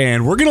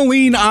 And we're going to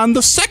lean on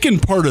the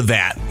second part of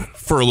that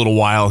for a little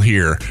while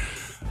here.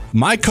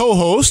 My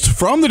co-host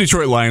from the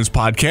Detroit Lions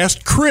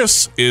podcast,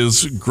 Chris,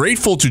 is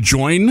grateful to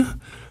join.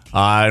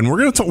 And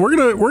we're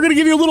gonna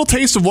give you a little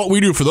taste of what we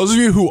do. For those of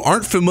you who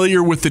aren't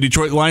familiar with the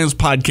Detroit Lions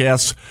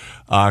podcast,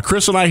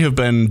 Chris and I have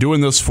been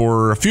doing this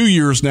for a few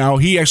years now.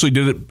 He actually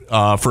did it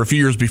for a few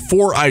years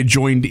before I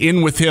joined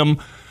in with him.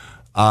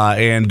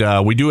 And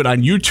we do it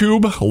on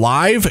YouTube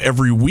live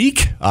every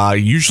week,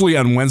 usually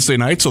on Wednesday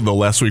nights. Although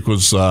last week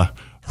was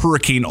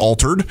hurricane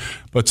altered,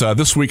 but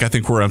this week I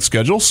think we're on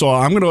schedule. So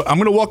I'm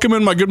gonna welcome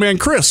in my good man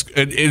Chris.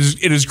 It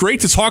is great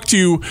to talk to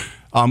you.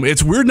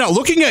 It's weird not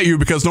looking at you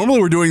because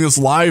normally we're doing this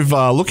live,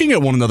 looking at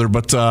one another.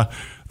 But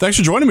thanks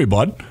for joining me,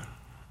 bud.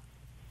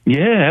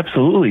 Yeah,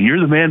 absolutely. You're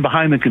the man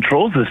behind the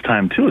controls this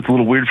time too. It's a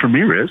little weird for me,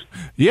 Riz.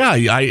 Yeah,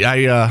 I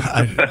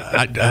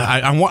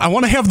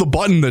want to have the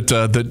button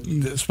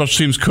that special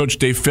teams coach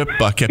Dave Phipp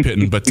kept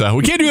hitting, but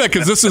we can't do that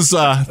because this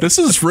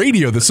is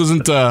radio. This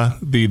isn't the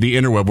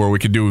interweb where we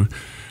could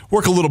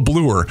work a little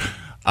bluer.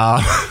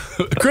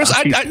 Chris,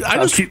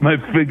 I'll keep my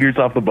fingers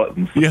off the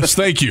buttons. Yes,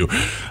 thank you.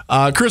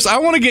 Chris, I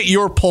want to get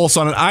your pulse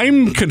on it.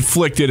 I'm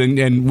conflicted,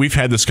 and we've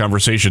had this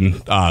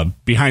conversation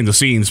behind the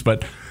scenes,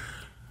 but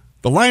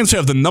the Lions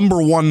have the number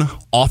one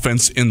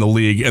offense in the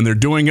league, and they're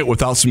doing it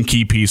without some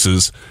key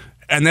pieces,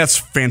 and that's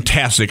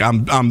fantastic.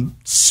 I'm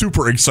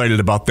super excited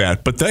about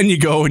that. But then you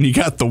go and you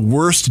got the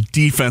worst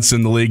defense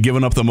in the league,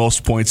 giving up the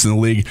most points in the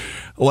league.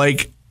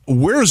 Like,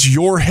 where's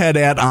your head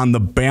at on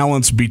the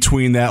balance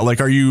between that? Like,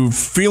 are you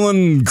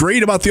feeling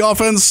great about the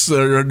offense,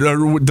 or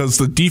does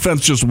the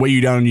defense just weigh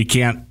you down and you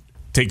can't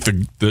take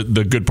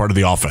the good part of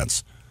the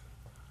offense?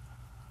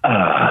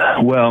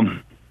 Well,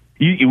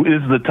 this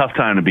is a tough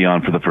time to be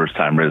on for the first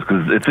time, Riz,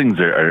 because things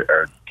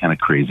are kind of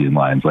crazy in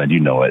Lions land. You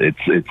know it.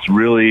 It's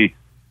really,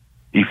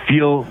 you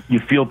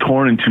feel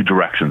torn in two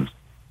directions.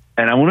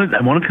 And I want to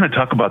kind of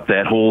talk about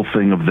that whole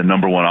thing of the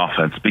number one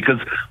offense,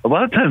 because a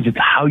lot of times it's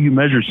how you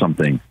measure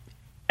something.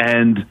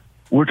 And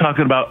we're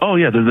talking about, oh,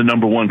 yeah, they're the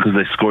number one because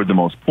they scored the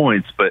most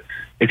points. But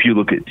if you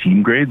look at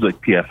team grades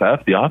like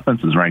PFF, the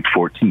offense is ranked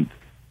 14th.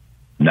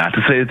 Not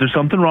to say that there's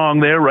something wrong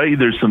there, right?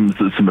 There's some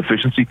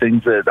efficiency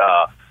things that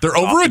they're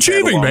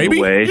overachieving, baby.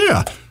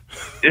 Yeah.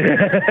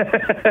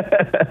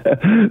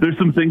 There's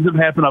some things that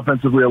happen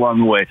offensively along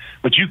the way,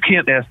 but you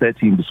can't ask that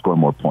team to score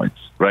more points,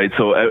 right?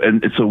 So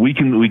we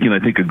can I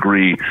think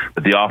agree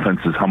that the offense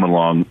is humming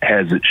along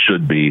as it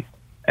should be,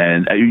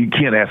 and you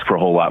can't ask for a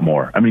whole lot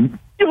more. I mean,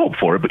 you hope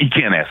for it, but you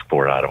can't ask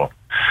for it out of them.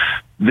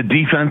 The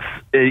defense,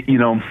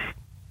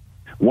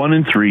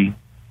 1-3,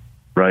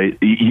 right?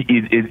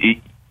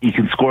 You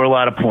can score a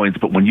lot of points,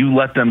 but when you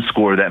let them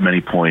score that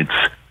many points,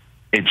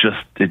 it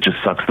just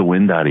sucks the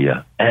wind out of you.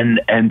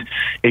 And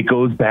it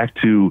goes back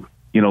to,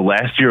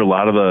 last year a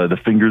lot of the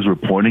fingers were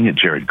pointing at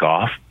Jared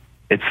Goff.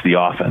 It's the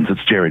offense.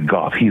 It's Jared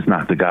Goff. He's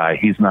not the guy.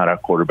 He's not our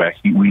quarterback.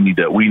 We need.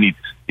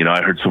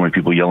 I heard so many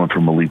people yelling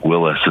for Malik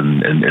Willis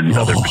and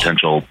other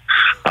potential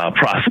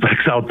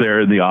prospects out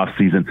there in the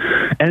offseason.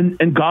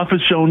 And Goff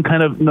has shown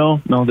kind of,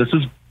 no, this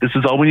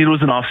is all we needed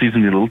was an offseason.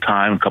 We need a little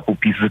time, a couple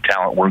pieces of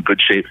talent. We're in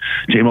good shape.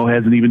 J-Mo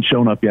hasn't even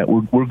shown up yet.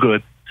 We're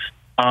good.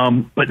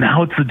 But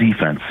now it's the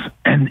defense,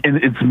 and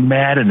it's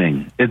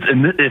maddening.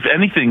 If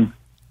anything,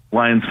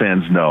 Lions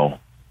fans know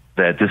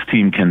that this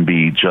team can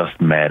be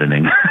just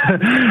maddening.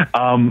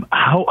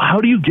 How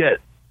do you get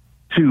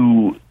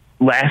to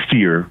last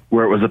year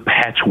where it was a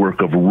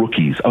patchwork of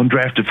rookies,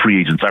 undrafted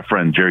free agents? Our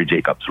friend Jerry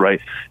Jacobs, right,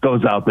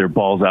 goes out there,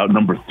 balls out,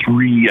 number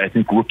 3, I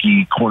think,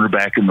 rookie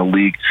cornerback in the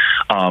league.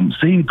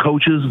 Same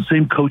coaches,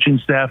 same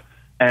coaching staff.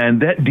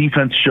 And that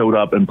defense showed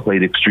up and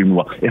played extremely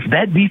well. If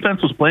that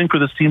defense was playing for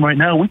this team right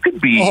now, we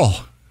could be.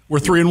 Oh, we're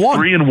 3-1.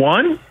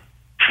 3-1,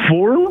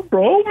 4,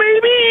 bro,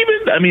 maybe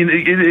even. I mean,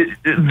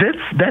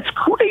 that's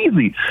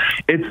crazy.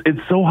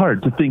 It's so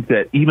hard to think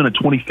that even a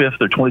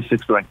 25th or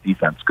 26th ranked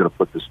defense could have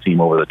put this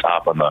team over the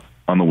top on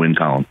the win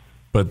column.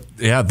 But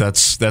yeah,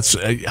 that's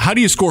how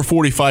do you score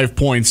 45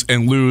 points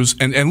and lose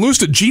and lose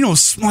to Geno?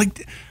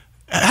 Like,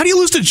 how do you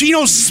lose to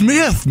Geno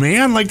Smith,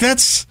 man? Like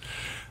that's.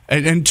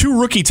 And 2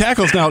 rookie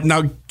tackles.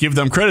 Now give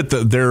them credit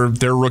that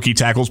their rookie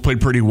tackles played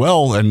pretty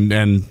well and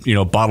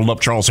bottled up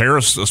Charles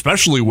Harris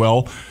especially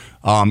well.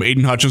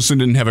 Aiden Hutchinson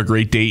didn't have a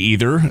great day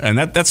either, and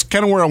that's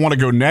kind of where I want to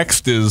go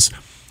next. Is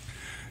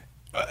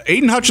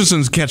Aiden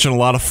Hutchinson's catching a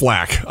lot of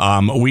flack.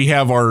 We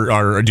have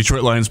our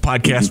Detroit Lions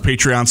podcast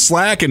Patreon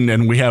Slack,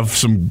 and we have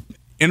some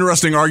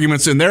interesting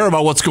arguments in there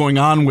about what's going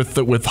on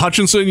with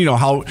Hutchinson.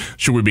 How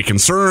should we be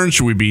concerned?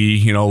 Should we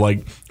be, give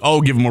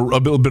him a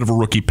bit of a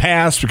rookie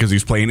pass because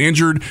he's playing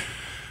injured?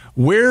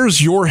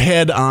 Where's your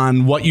head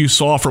on what you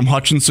saw from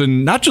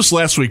Hutchinson, not just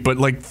last week, but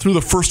like through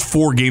the first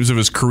 4 games of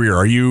his career?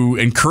 Are you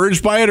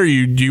encouraged by it, or do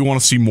you want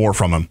to see more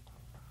from him?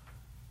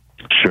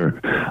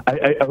 Sure.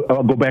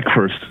 I'll go back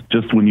first.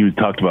 Just when you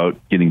talked about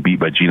getting beat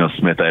by Geno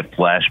Smith, I had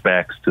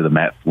flashbacks to the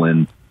Matt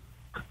Flynn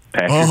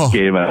Packers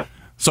game.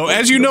 So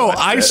as you know,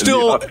 I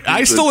still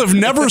have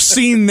never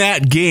seen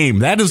that game.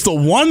 That is the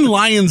one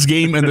Lions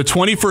game in the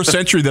 21st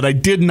century that I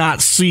did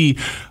not see.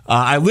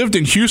 I lived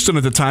in Houston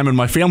at the time, and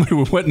my family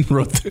went and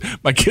rode.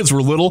 My kids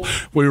were little.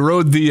 We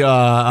rode the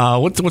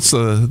what's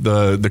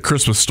the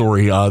Christmas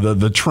story?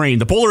 The train,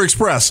 the Polar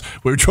Express.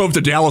 We drove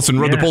to Dallas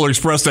and rode the Polar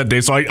Express that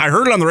day. So I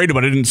heard it on the radio,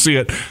 but I didn't see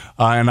it.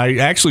 And I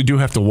actually do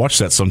have to watch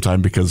that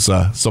sometime because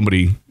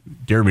somebody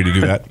dared me to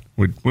do that.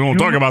 We won't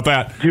talk about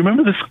that. Do you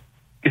remember this?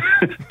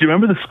 Do you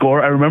remember the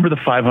score? I remember the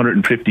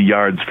 550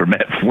 yards for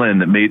Matt Flynn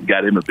that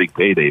got him a big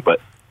payday, but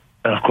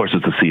of course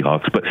it's the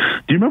Seahawks. But do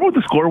you remember what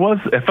the score was?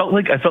 I felt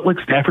like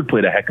Stafford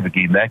played a heck of a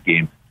game that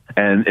game,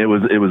 and it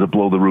was a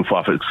blow the roof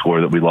off score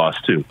that we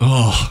lost too.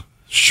 Oh,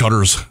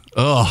 shudders.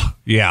 Oh,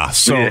 yeah.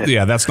 So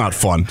yeah, that's not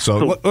fun.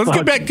 So let's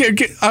get back.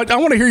 I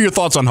want to hear your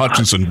thoughts on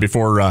Hutchinson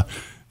before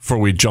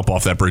we jump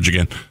off that bridge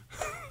again.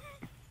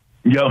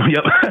 Yep.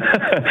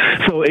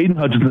 So Aiden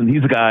Hutchinson,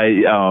 he's a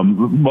guy.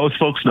 Most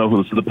folks who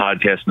listen to the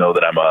podcast know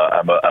that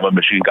I'm a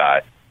Michigan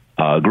guy.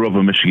 Grew up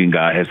a Michigan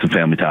guy, has some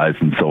family ties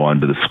and so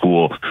on to the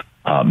school.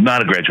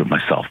 Not a graduate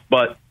myself,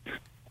 but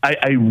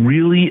I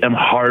really am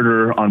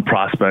harder on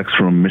prospects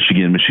from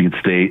Michigan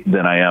State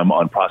than I am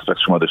on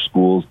prospects from other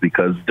schools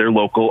because they're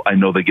local. I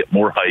know they get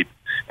more hype,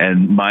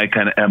 and my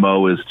kind of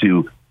MO is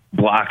to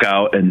block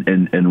out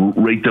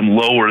and rate them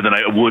lower than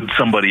I would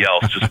somebody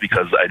else just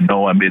because I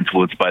know I'm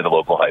influenced by the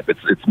local hype.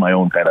 It's my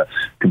own kind of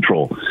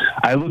control.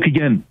 I look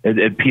again at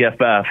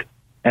PFF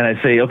and I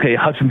say, okay,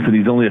 Hutchinson,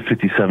 he's only a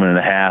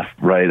 57.5,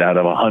 right, out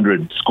of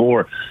 100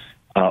 score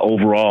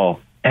overall.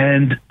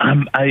 And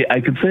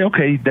I can say,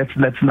 okay,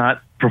 that's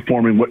not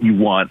performing what you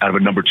want out of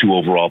a number 2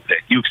 overall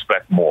pick. You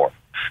expect more.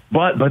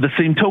 But by the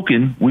same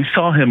token, we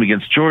saw him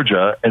against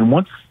Georgia, and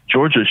once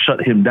Georgia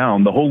shut him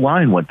down, the whole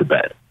line went to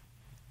bed.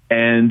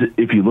 And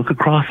if you look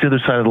across the other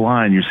side of the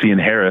line, you're seeing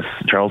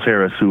Charles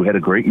Harris, who had a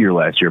great year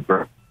last year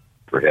for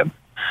him.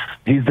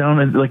 He's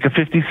down at like a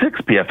 56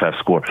 PFF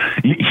score.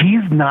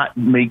 He's not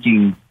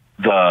making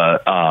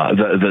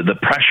the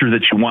pressure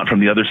that you want from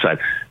the other side.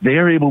 They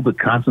are able to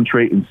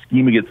concentrate and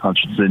scheme against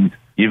Hutchinson.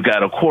 You've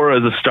got Okora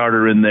as a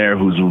starter in there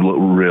who's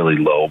really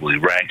lowly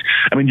ranked.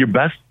 I mean, your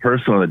best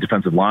person on the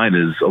defensive line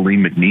is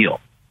Aleem McNeil.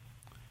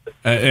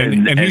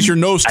 And he's your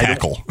nose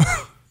tackle.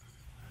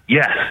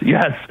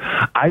 Yes.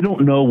 I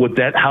don't know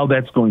how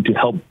that's going to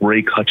help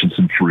break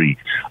Hutchinson free.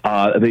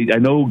 I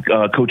know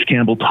Coach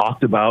Campbell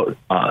talked about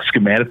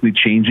schematically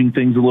changing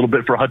things a little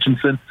bit for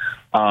Hutchinson,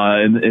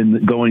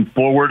 and going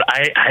forward.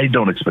 I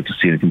don't expect to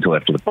see anything until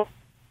after the.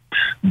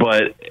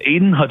 But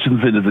Aiden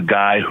Hutchinson is a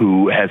guy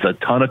who has a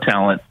ton of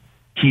talent.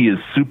 He is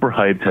super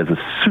hyped, has a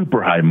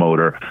super high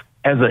motor,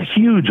 has a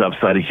huge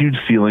upside, a huge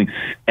ceiling,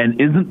 and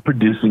isn't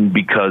producing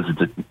because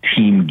it's a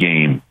team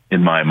game.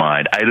 In my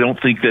mind, I don't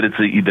think that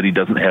that he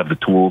doesn't have the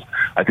tools.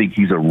 I think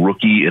he's a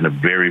rookie in a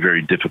very,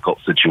 very difficult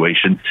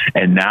situation,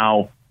 and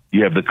now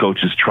you have the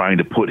coaches trying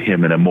to put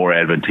him in a more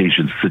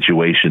advantageous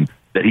situation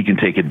that he can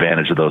take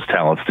advantage of those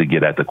talents to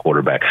get at the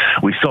quarterback.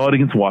 We saw it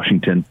against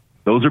Washington.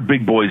 Those are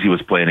big boys he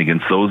was playing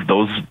against.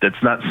 Those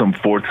that's not some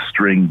fourth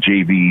string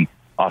JV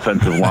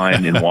offensive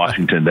line in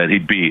Washington that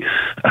he'd be.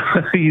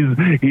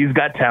 He's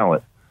got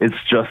talent. It's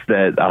just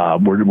that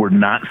we're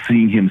not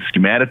seeing him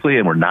schematically,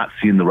 and we're not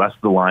seeing the rest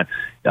of the line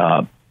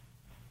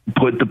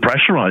put the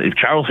pressure on. If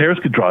Charles Harris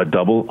could draw a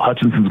double,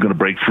 Hutchinson's going to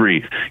break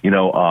free.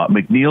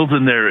 McNeil's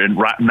in there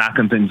and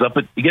knocking things up.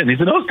 But again,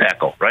 he's a nose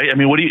tackle, right? I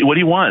mean, what do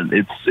you want?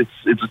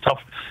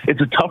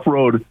 It's a tough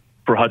road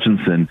for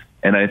Hutchinson,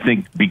 and I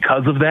think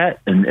because of that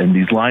and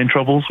these line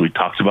troubles, we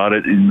talked about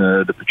it in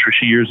the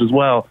Patricia years as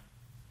well.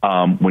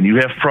 When you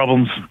have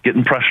problems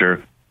getting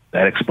pressure,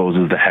 that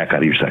exposes the heck out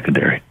of your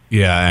secondary.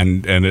 Yeah,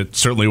 and it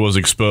certainly was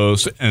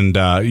exposed. And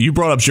you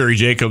brought up Jerry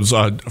Jacobs,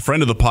 a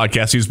friend of the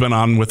podcast. He's been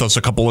on with us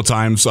a couple of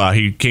times.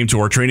 He came to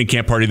our training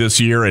camp party this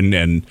year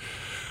and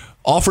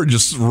offered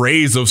just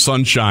rays of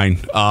sunshine.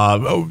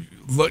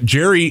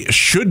 Jerry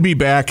should be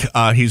back.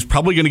 He's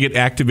probably going to get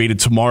activated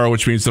tomorrow,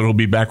 which means that he'll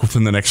be back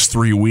within the next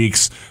 3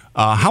 weeks.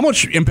 How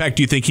much impact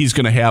do you think he's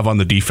going to have on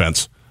the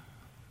defense?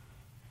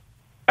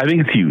 I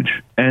think it's huge,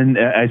 and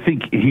I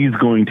think he's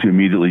going to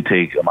immediately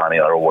take Amani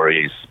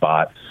Oruware's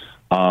spot.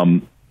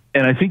 And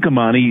I think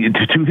Amani,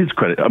 to his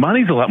credit,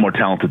 Amani's a lot more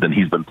talented than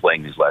he's been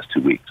playing these last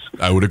 2 weeks.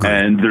 I would agree.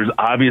 And there's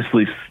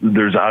obviously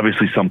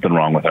something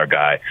wrong with our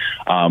guy.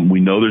 We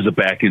know there's a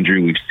back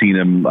injury. We've seen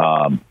him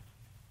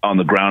on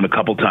the ground a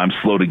couple times,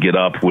 slow to get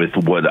up with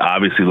what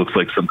obviously looks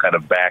like some kind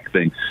of back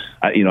thing.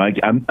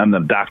 I'm the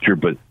doctor,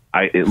 but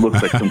it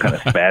looks like some kind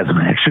of spasm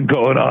action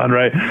going on,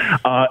 right?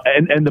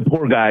 And the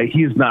poor guy,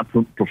 he is not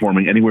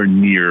performing anywhere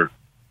near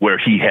where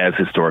he has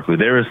historically.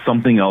 There is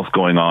something else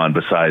going on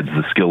besides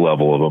the skill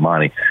level of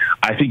Amani.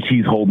 I think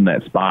he's holding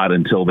that spot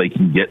until they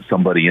can get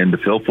somebody in to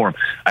fill for him.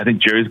 I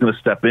think Jerry's going to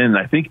step in. And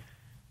I think,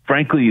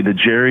 frankly, the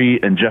Jerry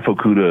and Jeff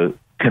Okudah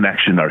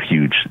connection are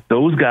huge.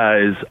 Those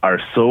guys are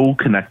so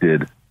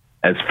connected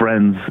as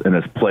friends and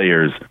as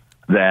players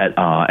that,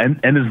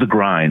 and as the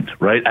grind,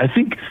 right? I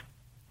think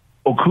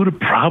Okudah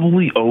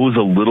probably owes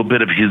a little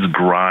bit of his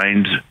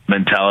grind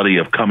mentality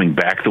of coming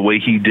back the way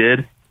he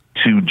did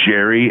to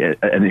Jerry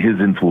and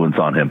his influence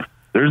on him.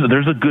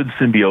 There's a good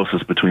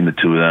symbiosis between the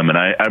two of them, and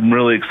I'm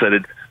really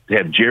excited to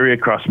have Jerry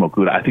across from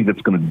Okudah. I think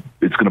it's going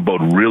to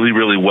bode really,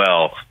 really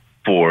well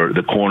for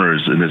the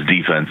corners in this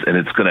defense, and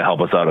it's going to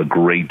help us out a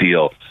great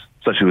deal,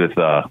 especially with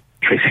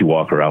Tracy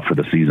Walker out for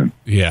the season.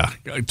 Yeah.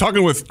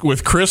 Talking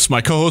with Chris,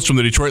 my co-host from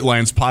the Detroit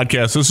Lions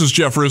podcast. This is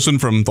Jeff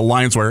Risdon from the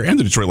Lions Wire and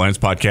the Detroit Lions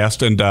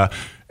podcast. And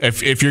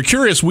if you're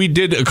curious, we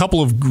did a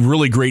couple of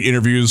really great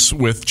interviews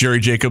with Jerry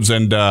Jacobs,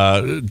 and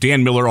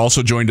Dan Miller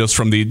also joined us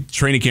from the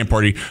training camp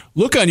party.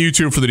 Look on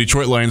YouTube for the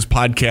Detroit Lions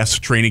podcast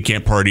training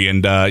camp party,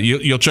 and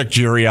you'll check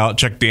Jerry out,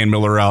 check Dan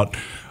Miller out.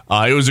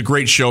 It was a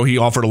great show. He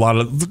offered a lot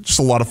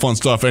of fun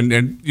stuff.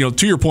 And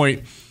to your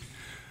point,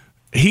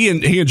 He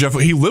and Jeff,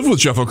 he lived with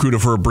Jeff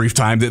Okudah for a brief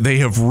time. They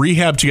have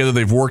rehabbed together.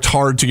 They've worked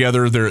hard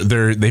together.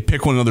 They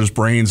pick one another's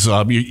brains.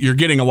 You're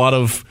getting a lot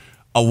of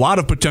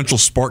potential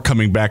spark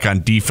coming back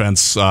on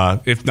defense.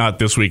 If not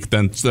this week,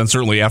 then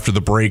certainly after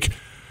the break.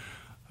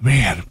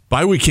 Man,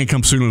 bye week can't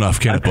come soon enough,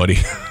 can it, buddy?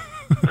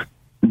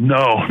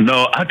 No.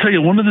 I'll tell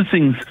you one of the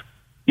things.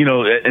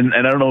 And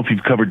I don't know if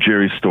you've covered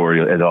Jerry's story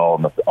at all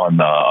on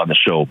the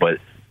show, but.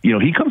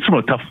 He comes from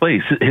a tough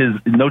place. His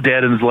no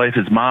dad in his life.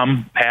 His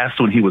mom passed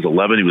when he was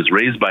 11. He was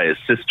raised by his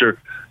sister,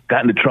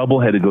 got into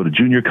trouble, had to go to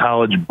junior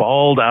college,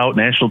 balled out,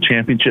 national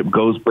championship,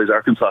 plays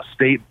Arkansas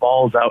State,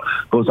 balls out,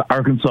 goes to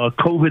Arkansas,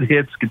 COVID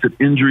hits, gets an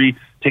injury,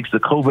 takes the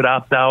COVID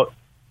opt-out,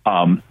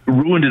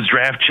 ruined his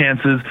draft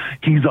chances.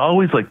 He's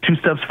always like 2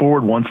 steps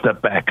forward, 1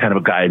 step back kind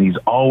of a guy, and he's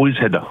always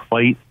had to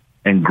fight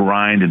and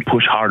grind and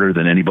push harder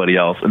than anybody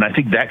else. And I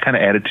think that kind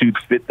of attitude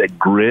that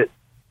grit,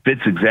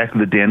 fits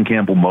exactly the Dan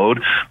Campbell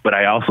mode, but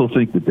I also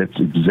think that's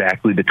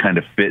exactly the kind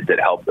of fit that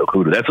helped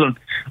Okudah. That's what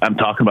I'm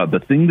talking about.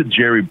 The thing that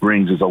Jerry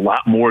brings is a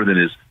lot more than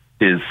his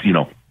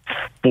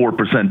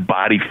 4%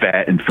 body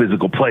fat and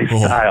physical play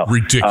style.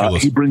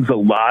 Ridiculous. He brings a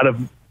lot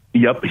of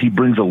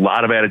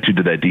attitude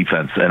to that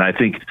defense, and I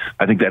think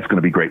that's going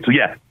to be great. So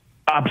yeah,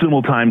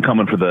 optimal time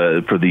coming for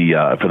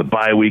the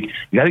bye week.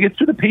 You got to get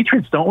through the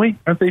Patriots, don't we?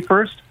 Aren't they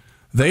first?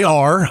 They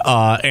are,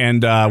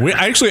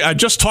 I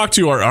just talked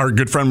to our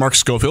good friend Mark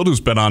Schofield, who's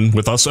been on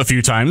with us a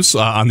few times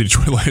on the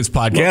Detroit Lions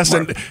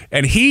podcast,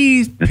 and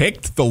he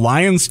picked the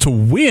Lions to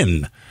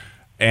win.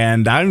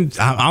 and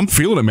I'm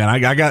feeling it, man.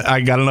 I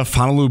got enough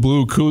Honolulu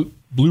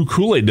blue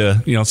Kool-Aid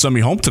to send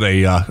me home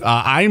today.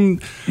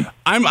 I'm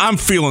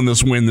feeling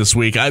this win this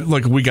week.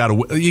 We got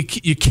to.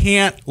 You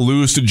can't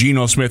lose to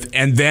Geno Smith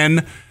and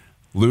then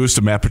lose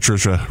to Matt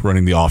Patricia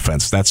running the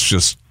offense. That's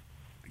just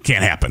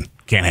can't happen.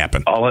 Can't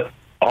happen. All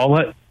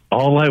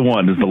I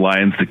want is the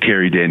Lions to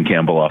carry Dan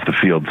Campbell off the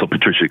field so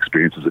Patricia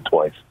experiences it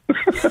twice.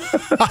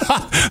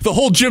 The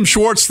whole Jim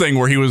Schwartz thing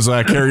where he was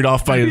carried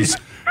off by his...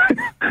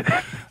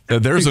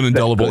 there's an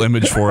indelible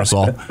image for us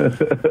all.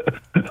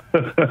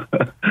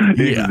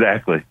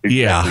 Exactly.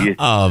 Yeah.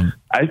 I'm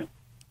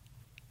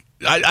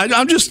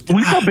just...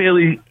 We saw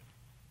Bailey...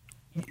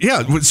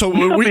 Yeah, so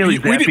we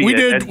did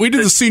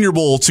the Senior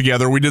Bowl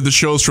together. We did the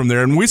shows from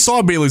there, and we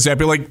saw Bailey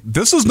Zappi. Like,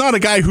 this is not a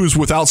guy who's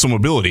without some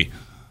ability.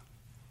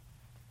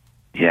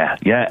 Yeah,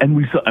 and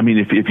we saw. I mean,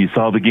 if you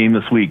saw the game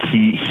this week,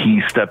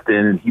 he stepped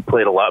in and he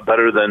played a lot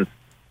better than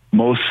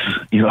most,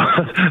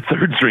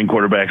 third string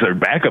quarterbacks or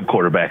backup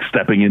quarterbacks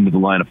stepping into the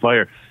line of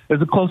fire. It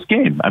was a close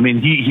game. I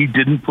mean, he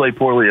didn't play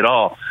poorly at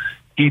all.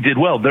 He did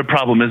well. Their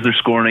problem is they're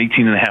scoring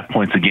 18.5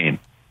 points a game,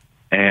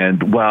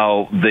 and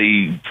while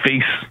they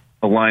face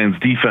a Lions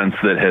defense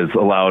that has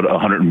allowed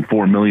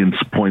 104 million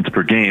points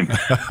per game, the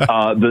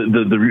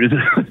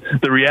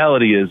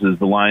reality is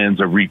the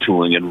Lions are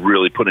retooling and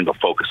really putting a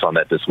focus on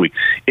that this week.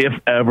 If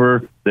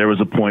ever there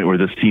was a point where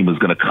this team was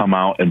going to come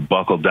out and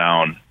buckle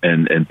down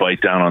and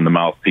bite down on the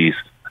mouthpiece,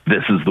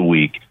 this is the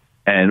week.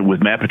 And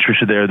with Matt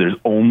Patricia there's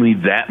only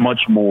that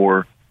much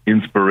more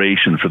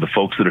inspiration for the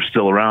folks that are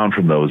still around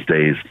from those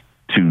days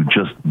to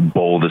just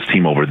bowl this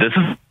team over. This is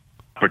an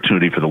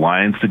opportunity for the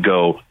Lions to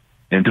go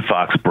into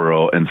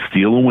Foxborough and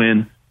steal a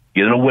win,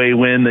 get an away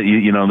win that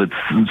that's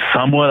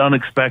somewhat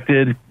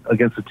unexpected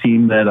against a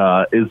team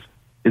that is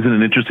in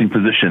an interesting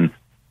position.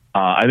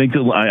 I think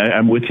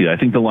I'm with you. I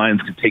think the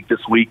Lions could take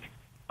this week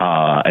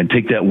and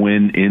take that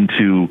win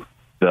into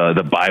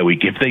the bye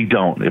week. If they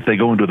go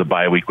into the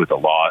bye week with a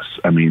loss,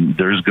 I mean,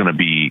 there's going to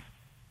be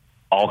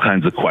all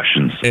kinds of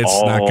questions.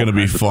 It's not going to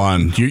be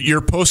fun.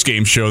 Your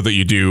post-game show that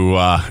you do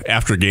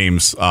after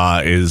games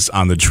is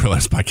on the Detroit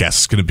Lions podcast.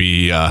 It's going to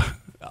be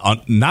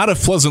not a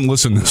pleasant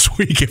listen this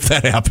week if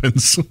that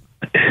happens.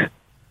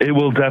 It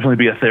will definitely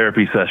be a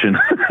therapy session.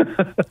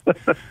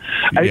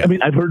 I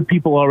mean, I've heard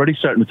people already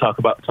starting to talk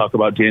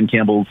about Dan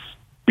Campbell's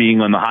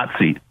being on the hot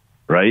seat,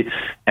 right?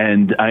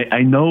 And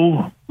I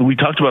know we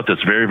talked about this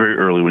very, very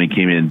early when he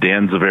came in.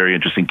 Dan's a very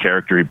interesting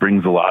character. He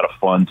brings a lot of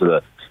fun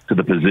to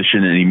the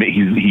position, and he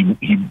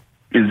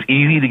is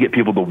easy to get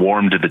people to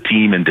warm to the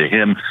team and to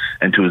him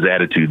and to his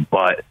attitude.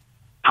 But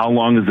how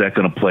long is that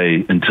going to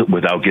play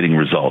without getting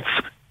results?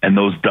 And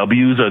those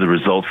W's are the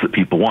results that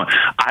people want.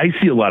 I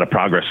see a lot of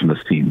progress from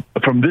this team. I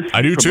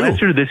do too.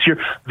 Last year to this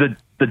year,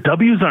 the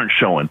W's aren't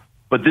showing,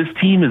 but this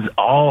team is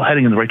all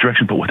heading in the right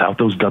direction. But without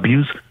those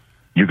W's,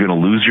 you're going to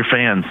lose your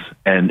fans.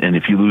 And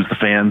if you lose the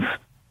fans,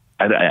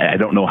 I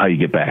don't know how you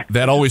get back.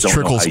 That always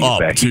trickles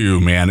up too,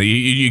 man.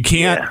 You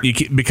can't,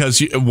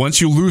 because once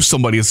you lose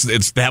somebody,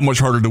 it's that much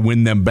harder to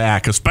win them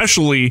back,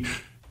 especially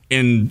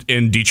in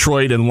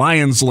Detroit and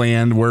Lions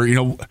land where,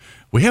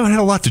 we haven't had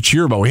a lot to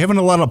cheer about. We haven't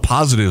had a lot of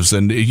positives.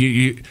 And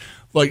I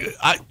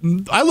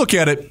look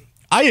at it,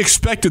 I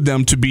expected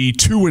them to be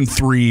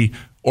 2-3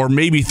 or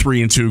maybe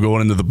 3-2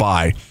 going into the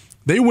bye.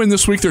 They win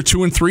this week. They're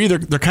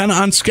 2-3. They're kind of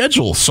on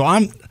schedule. So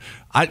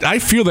I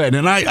feel that.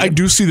 And I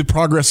do see the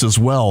progress as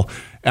well.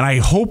 And I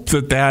hope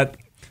that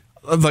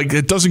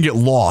it doesn't get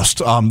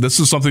lost. This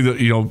is something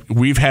that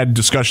we've had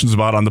discussions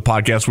about on the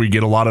podcast. We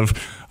get a lot of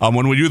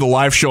when we do the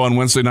live show on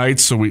Wednesday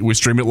nights. So we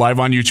stream it live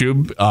on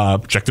YouTube.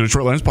 Check the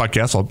Detroit Lions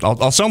podcast.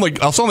 I'll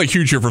sound like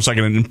huge here for a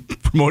second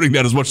and promoting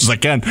that as much as I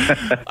can.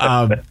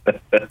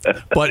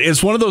 But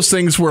it's one of those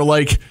things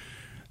where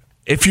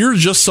if you're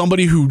just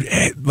somebody who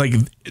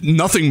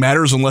nothing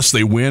matters unless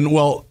they win,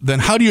 well, then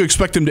how do you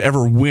expect them to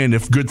ever win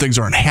if good things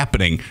aren't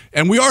happening?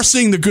 And we are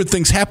seeing the good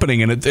things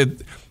happening, and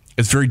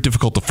it's very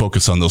difficult to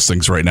focus on those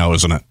things right now,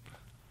 isn't it?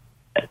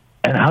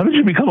 And how did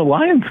you become a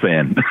Lions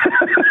fan?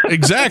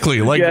 Exactly.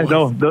 I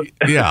don't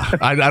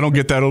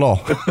get that at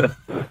all.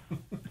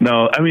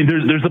 No, I mean,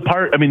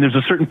 there's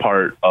a certain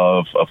part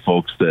of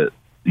folks that,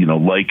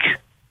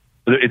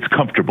 it's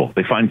comfortable.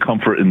 They find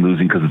comfort in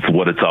losing because it's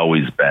what it's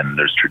always been.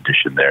 There's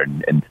tradition there,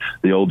 and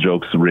the old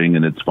jokes ring,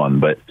 and it's fun.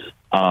 But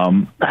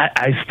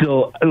I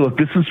still look.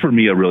 This is for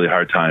me a really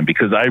hard time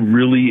because I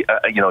really,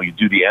 you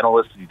do the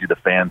analyst, you do the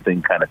fan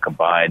thing kind of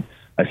combined.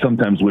 I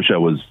sometimes wish I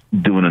was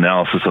doing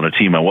analysis on a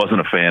team I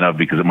wasn't a fan of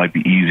because it might be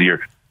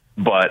easier.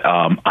 But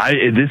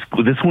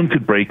this one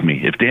could break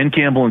me if Dan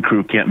Campbell and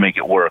crew can't make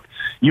it work.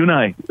 You and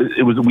I,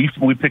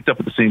 we picked up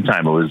at the same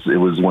time. It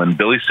was when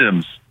Billy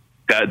Sims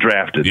got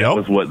drafted. Yep. That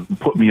was what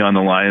put me on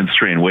the Lions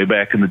train way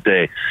back in the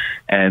day,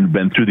 and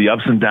been through the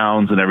ups and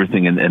downs and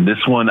everything. And this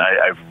one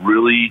I've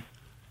really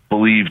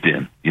believed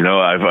in.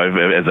 I've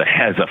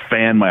as a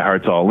fan, my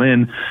heart's all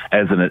in.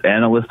 As an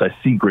analyst, I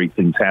see great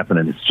things happen,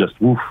 and it's just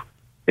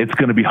it's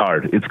going to be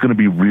hard. It's going to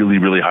be really,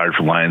 really hard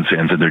for Lions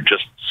fans, and they're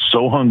just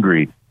so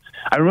hungry. Do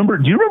you remember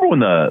when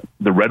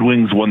the Red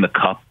Wings won the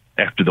Cup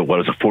after a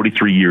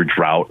 43-year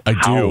drought. I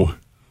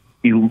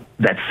do.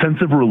 That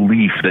sense of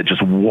relief that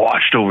just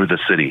washed over the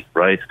city,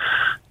 right?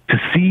 To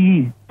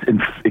see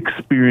and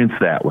experience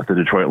that with the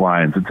Detroit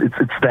Lions,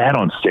 it's that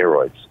on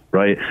steroids,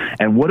 right?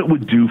 And what it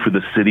would do for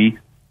the city.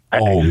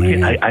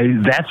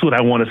 That's what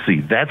I want to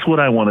see. That's what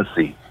I want to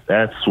see.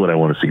 That's what I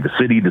want to see. The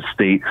city, the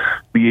state,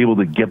 be able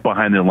to get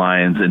behind their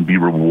Lions and be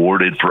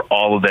rewarded for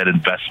all of that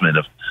investment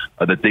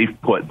that they've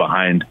put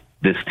behind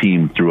this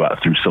team through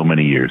so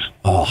many years.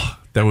 Oh,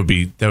 that would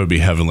be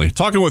heavenly.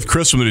 Talking with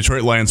Chris from the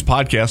Detroit Lions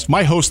podcast,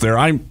 my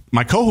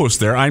co-host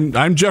there.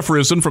 I'm Jeff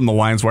Risdon from the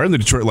Lions Wire and the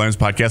Detroit Lions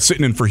podcast,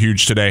 sitting in for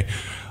Huge today.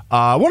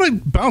 I want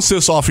to bounce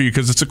this off of you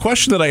because it's a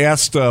question that I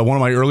asked one of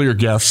my earlier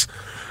guests.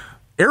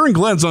 Aaron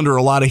Glenn's under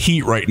a lot of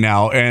heat right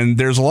now, and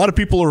there's a lot of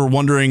people who are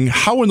wondering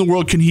how in the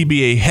world can he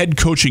be a head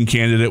coaching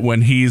candidate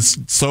when he's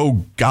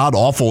so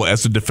god-awful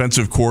as a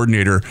defensive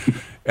coordinator.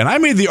 And I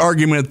made the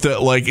argument that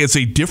it's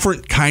a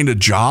different kind of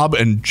job,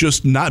 and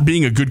just not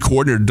being a good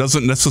coordinator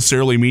doesn't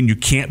necessarily mean you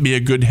can't be a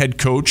good head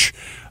coach.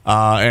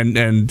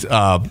 And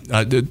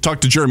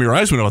talked to Jeremy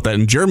Reisman about that,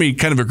 and Jeremy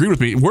kind of agreed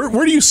with me.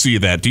 Where do you see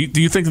that? Do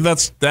you think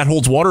that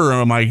holds water, or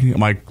am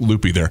I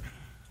loopy there?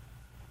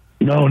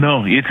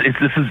 No.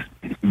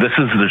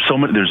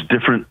 There's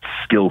different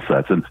skill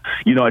sets, and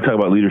I talk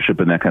about leadership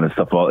and that kind of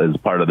stuff as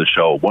part of the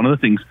show. One of the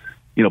things,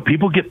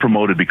 people get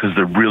promoted because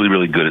they're really,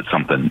 really good at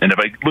something. And if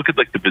I look at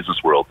the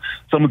business world,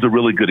 someone's a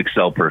really good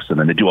Excel person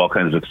and they do all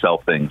kinds of Excel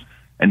things,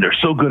 and they're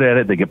so good at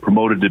it, they get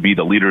promoted to be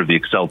the leader of the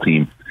Excel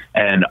team.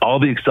 And all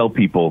the Excel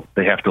people,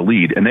 they have to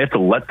lead, and they have to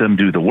let them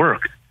do the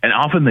work. And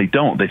often they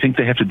don't. They think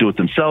they have to do it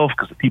themselves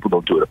because the people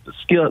don't do it up to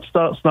skill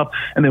stuff,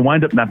 and they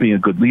wind up not being a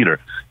good leader.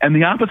 And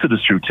the opposite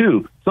is true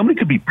too. Somebody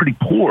could be pretty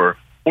poor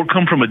or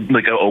come from a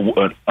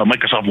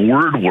Microsoft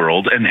Word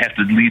world and have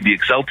to lead the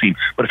Excel team.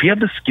 But if you have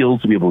the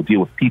skills to be able to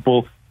deal with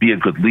people, be a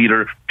good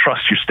leader,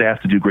 trust your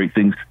staff to do great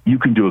things, you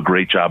can do a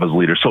great job as a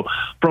leader. So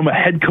from a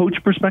head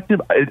coach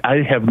perspective, I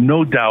have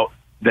no doubt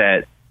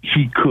that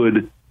he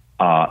could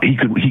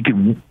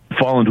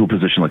fall into a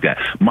position like that.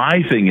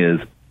 My thing is,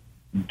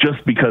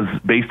 just because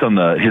based on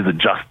his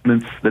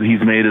adjustments that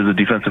he's made as a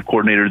defensive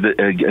coordinator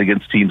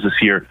against teams this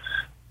year,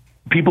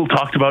 people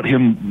talked about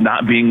him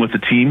not being with the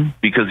team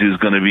because he was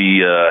going to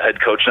be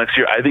head coach next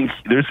year. I think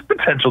there's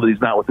potential that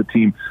he's not with the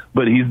team,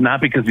 but he's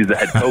not because he's a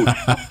head coach.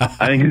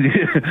 I think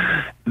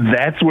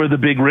that's where the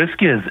big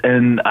risk is,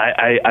 and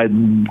I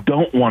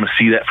don't want to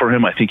see that for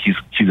him. I think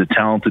he's a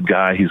talented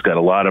guy. He's got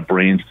a lot of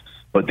brains,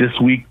 but this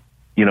week,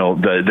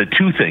 the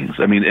two things,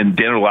 and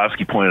Dan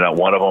Orlovsky pointed out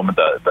one of them,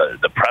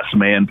 the press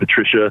man,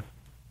 Patricia,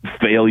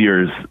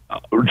 failures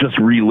just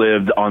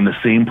relived on the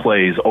same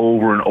plays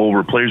over and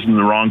over, players in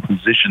the wrong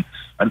position,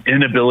 an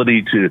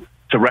inability to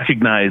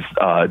recognize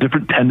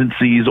different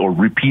tendencies or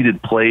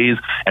repeated plays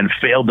and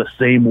fail the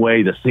same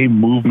way, the same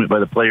movement by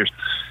the players.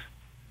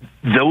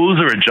 Those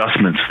are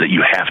adjustments that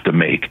you have to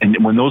make.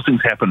 And when those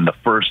things happen in the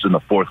first and the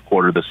fourth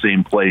quarter, the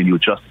same play, and you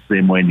adjust the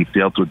same way and you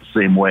fail to it the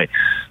same way,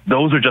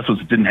 those are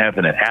adjustments that didn't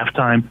happen at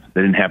halftime,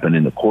 they didn't happen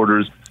in the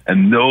quarters,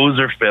 and those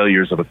are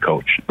failures of a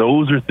coach.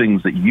 Those are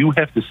things that you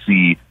have to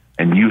see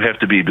and you have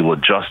to be able to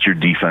adjust your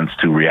defense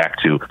to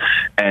react to.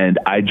 And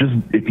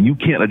if you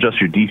can't adjust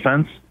your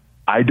defense,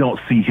 I don't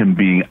see him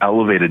being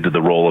elevated to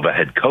the role of a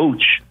head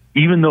coach,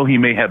 even though he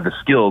may have the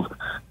skills.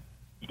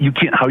 You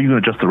can't. How are you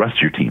going to adjust the rest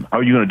of your team? How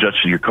are you going to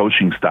adjust your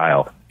coaching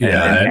style?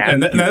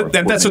 And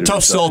that's a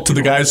tough sell to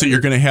the guys that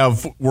you're going to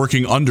have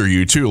working under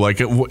you too.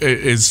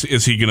 Is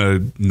he going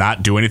to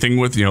not do anything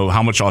with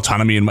how much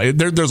autonomy? And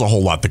there's a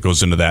whole lot that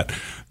goes into that.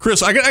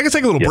 Chris, I can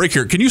take a little break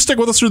here. Can you stick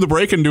with us through the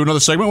break and do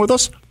another segment with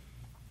us?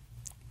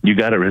 You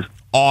got it, Riz.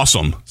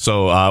 Awesome.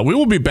 So we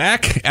will be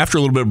back after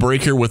a little bit of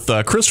break here with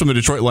Chris from the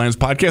Detroit Lions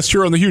podcast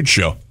here on the Huge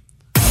Show.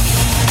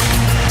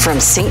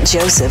 From St.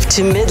 Joseph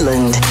to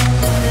Midland,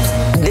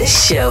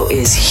 this show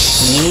is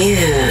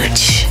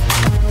huge.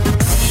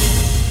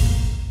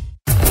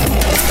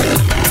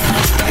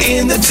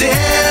 In the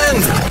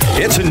den.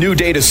 It's a new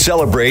day to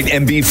celebrate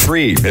and be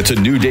free. It's a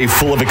new day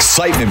full of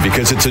excitement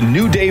because it's a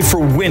new day for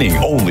winning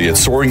only at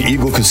Soaring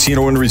Eagle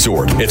Casino and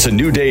Resort. It's a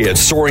new day at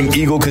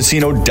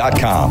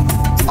SoaringEagleCasino.com.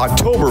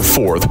 October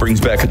 4th brings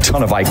back a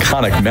ton of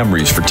iconic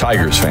memories for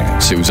Tigers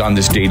fans. It was on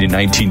this date in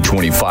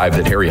 1925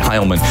 that Harry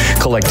Heilman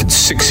collected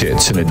 6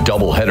 hits in a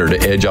doubleheader to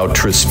edge out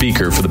Tris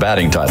Speaker for the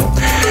batting title.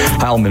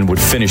 Heilman would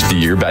finish the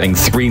year batting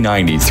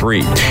 .393.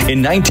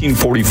 In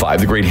 1945,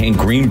 the great Hank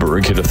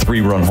Greenberg hit a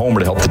 3-run homer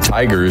to help the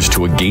Tigers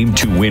to a Game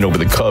 2 win over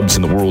the Cubs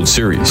in the World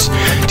Series.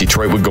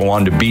 Detroit would go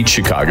on to beat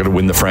Chicago to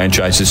win the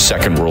franchise's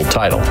second world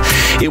title.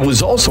 It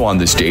was also on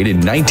this date in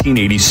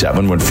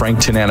 1987 when Frank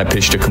Tanana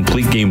pitched a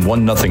complete game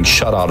 1-0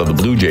 shutout of the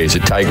Blue Jays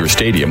at Tiger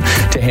Stadium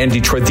to hand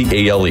Detroit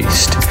the AL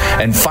East.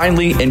 And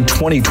finally, in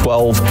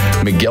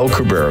 2012, Miguel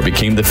Cabrera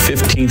became the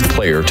 15th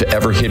player to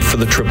ever hit for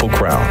the Triple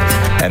Crown,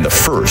 and the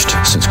first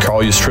since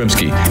Carl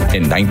Yastrzemski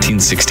in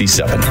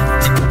 1967.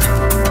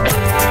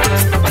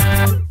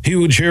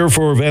 Huge here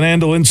for Van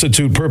Andel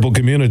Institute Purple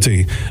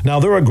Community.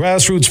 Now, they're a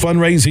grassroots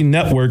fundraising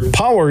network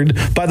powered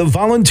by the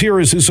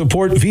volunteers who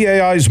support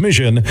VAI's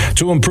mission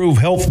to improve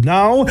health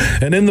now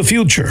and in the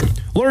future.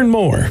 Learn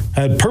more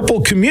at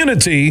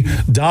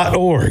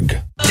purplecommunity.org.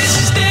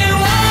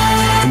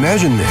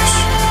 Imagine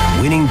this.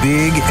 Winning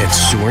big at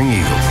Soaring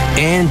Eagle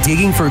and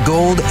digging for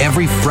gold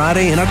every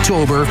Friday in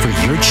October for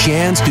your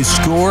chance to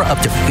score up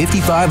to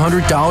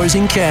 $5,500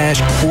 in cash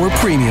or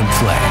premium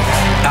play.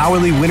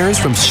 Hourly winners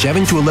from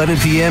 7 to 11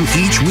 p.m.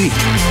 each week.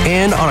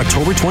 And on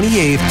October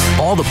 28th,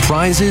 all the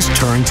prizes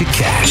turn to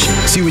cash.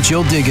 See what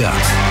you'll dig up.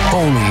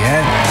 Only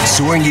at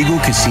Soaring Eagle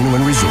Casino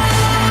and Resort.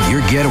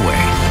 Your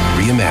getaway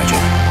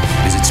reimagined.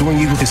 Visit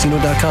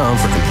SoaringEagleCasino.com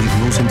for complete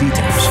rules and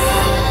details.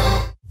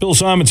 Bill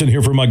Simonson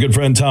here for my good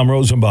friend Tom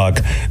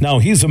Rosenbach. Now,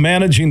 he's a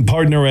managing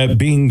partner at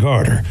Bean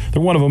Carter.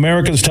 They're one of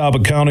America's top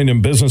accounting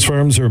and business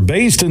firms. They're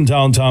based in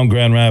downtown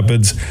Grand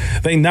Rapids.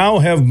 They now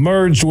have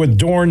merged with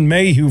Dorn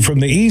Mayhew from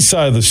the east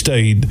side of the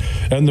state,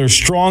 and they're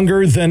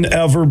stronger than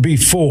ever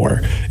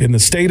before in the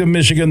state of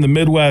Michigan, the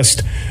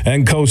Midwest,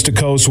 and coast to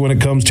coast when it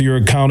comes to your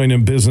accounting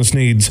and business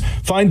needs.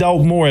 Find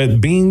out more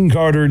at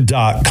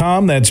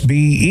beangarter.com. That's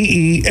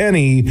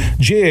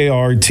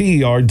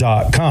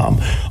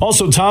BEENEGARTR.com.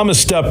 Also, Tom has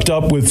stepped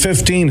up with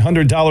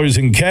 $1,500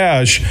 in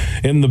cash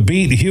in the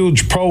Beat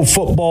Huge Pro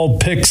Football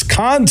Picks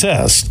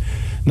contest.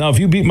 Now, if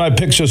you beat my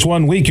picks just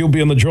 1 week, you'll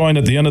be in the drawing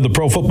at the end of the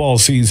pro football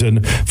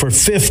season for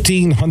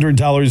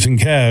 $1,500 in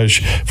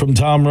cash from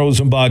Tom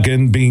Rosenbach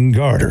and Bean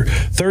Carter.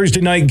 Thursday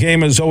night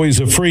game is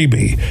always a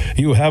freebie.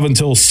 You have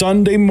until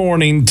Sunday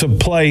morning to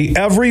play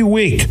every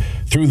week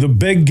through the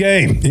big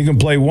game. You can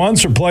play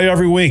once or play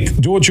every week.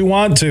 Do what you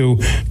want to,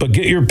 but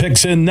get your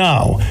picks in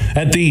now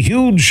at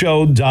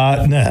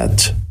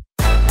thehugeshow.net.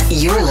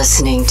 You're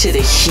listening to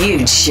The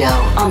Huge Show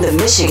on the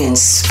Michigan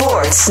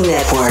Sports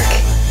Network.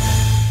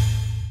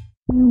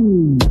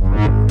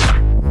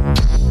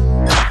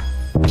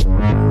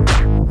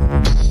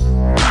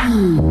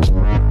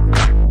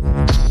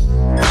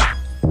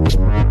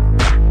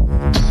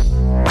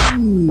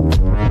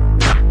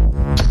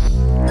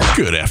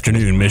 Good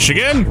afternoon,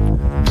 Michigan.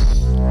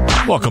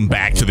 Welcome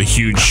back to The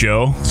Huge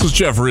Show. This is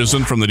Jeff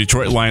Risdon from the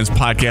Detroit Lions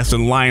podcast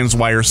and Lions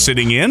Wire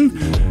sitting in.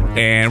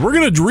 And we're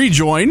going to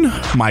rejoin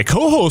my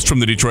co-host from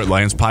the Detroit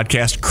Lions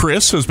podcast,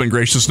 Chris, who's been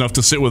gracious enough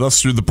to sit with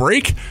us through the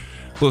break,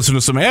 listen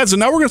to some ads, and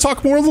now we're going to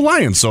talk more of the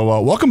Lions. So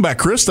welcome back,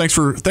 Chris. Thanks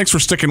for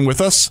sticking with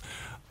us.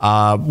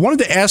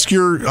 Wanted to ask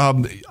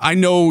I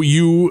know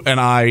you and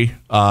I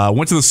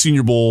went to the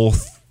Senior Bowl,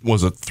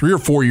 was it 3 or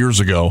 4 years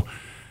ago?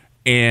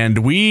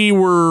 And we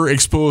were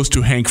exposed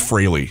to Hank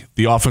Fraley,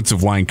 the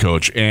offensive line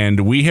coach, and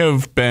we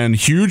have been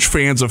huge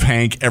fans of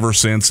Hank ever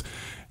since.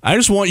 I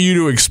just want you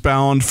to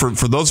expound, for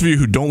those of you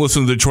who don't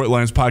listen to the Detroit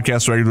Lions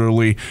podcast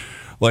regularly,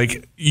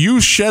 like,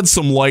 you shed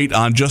some light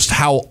on just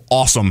how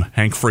awesome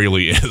Hank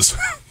Fraley is.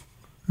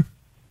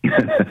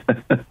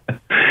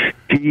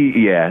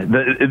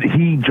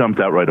 He jumped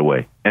out right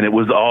away, and it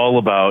was all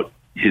about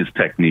his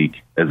technique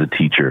as a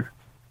teacher.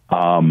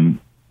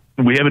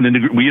 We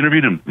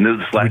interviewed him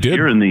this last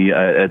year in the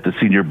at the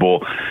Senior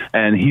Bowl,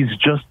 and he's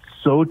just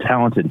so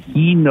talented.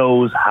 He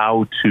knows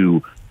how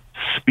to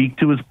speak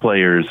to his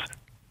players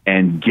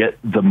and get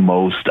the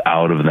most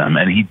out of them,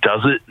 and he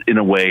does it in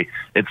a way.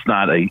 It's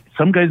not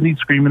some guys need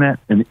screaming at,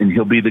 and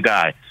he'll be the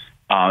guy.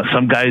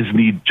 Some guys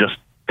need just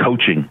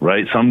coaching,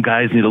 right? Some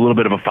guys need a little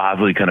bit of a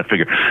fatherly kind of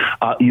figure.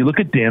 You look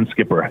at Dan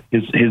Skipper,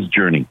 his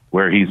journey,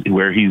 where he's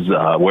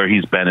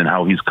been and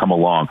how he's come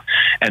along,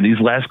 and these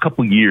last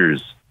couple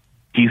years.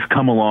 He's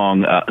come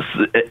along as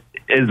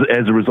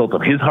a result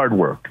of his hard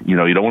work. You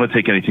know, you don't want to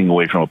take anything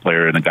away from a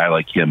player and a guy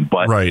like him,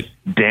 but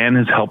Dan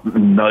has helped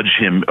nudge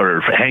him, or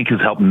Hank has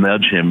helped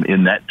nudge him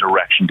in that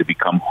direction to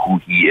become who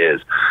he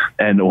is.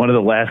 And one of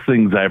the last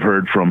things I've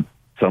heard from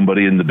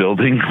somebody in the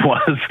building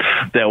was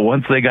that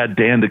once they got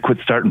Dan to quit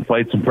starting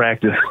fights in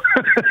practice,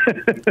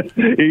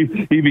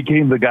 he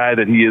became the guy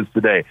that he is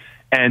today.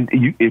 And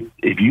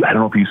if you, I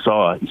don't know if you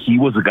saw, he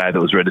was a guy that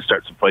was ready to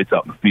start some fights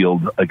out in the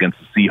field against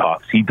the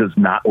Seahawks. He does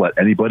not let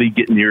anybody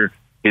get near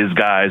his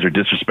guys or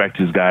disrespect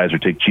his guys or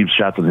take cheap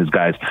shots on his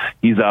guys.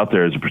 He's out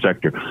there as a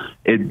protector.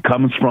 It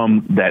comes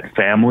from that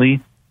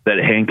family that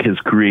Hank has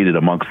created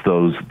amongst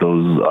those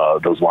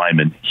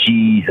linemen.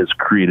 He has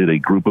created a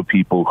group of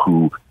people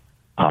who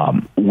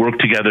work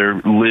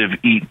together, live,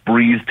 eat,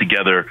 breathe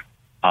together,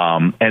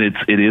 and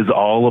it is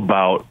all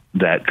about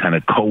that kind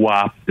of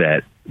co-op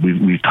that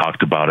we've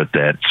talked about it,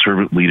 that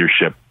servant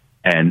leadership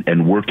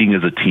and working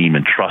as a team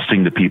and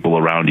trusting the people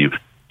around you.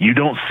 You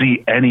don't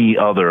see any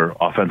other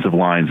offensive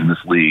lines in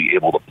this league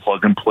able to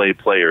plug and play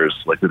players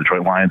like the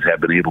Detroit Lions have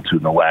been able to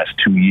in the last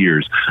 2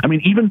 years. I mean,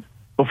 even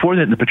before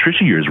that, in the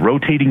Patricia years,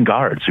 rotating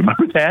guards.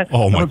 Remember that?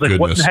 Oh, my goodness.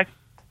 What the heck?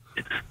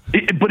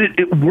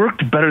 It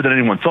worked better than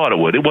anyone thought it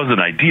would. It wasn't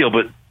ideal,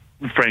 but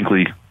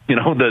frankly,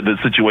 the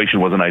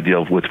situation wasn't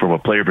ideal from a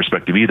player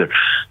perspective either.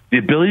 The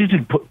ability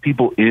to put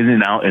people in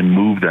and out and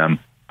move them,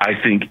 I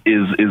think,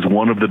 is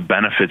one of the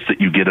benefits that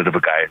you get out of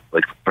a guy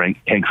like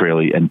Hank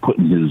Fraley and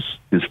putting his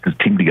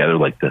team together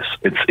like this.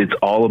 It's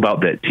all about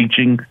that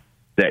teaching,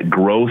 that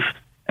growth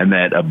and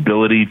that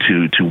ability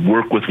to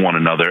work with one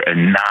another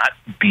and not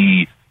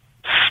be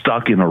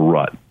stuck in a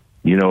rut.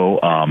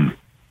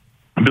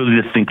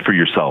 Ability to think for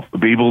yourself,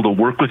 be able to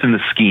work within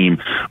the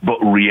scheme, but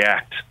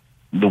react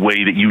the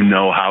way that you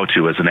know how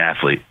to as an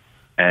athlete.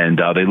 And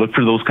they look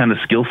for those kind of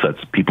skill sets,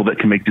 people that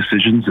can make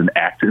decisions and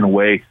act in a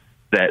way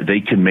that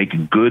they can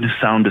make good,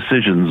 sound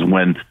decisions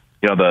when,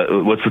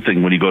 what's the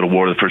thing, when you go to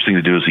war, the first thing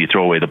to do is you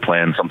throw away the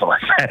plan, something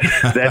like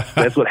that.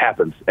 That's what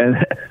happens.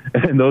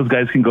 And those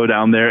guys can go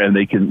down there and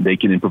they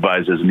can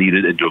improvise as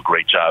needed and do a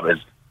great job as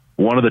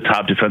one of the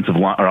top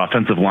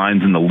offensive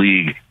lines in the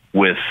league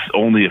with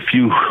only a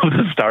few of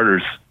the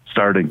starters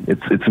starting.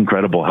 It's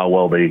incredible how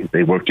well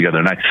they work together.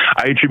 And I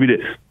attribute it,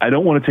 I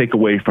don't want to take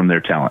away from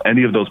their talent,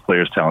 any of those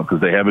players' talent,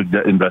 because they have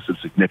invested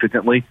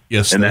significantly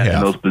in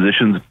those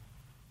positions.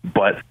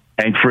 But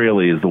Hank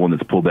Fraley is the one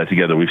that's pulled that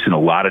together. We've seen a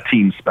lot of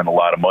teams spend a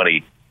lot of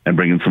money and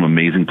bring in some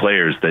amazing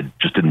players that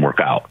just didn't work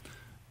out.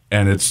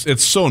 And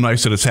it's so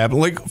nice that it's happened.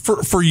 Like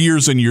for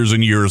years and years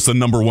and years, the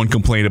number one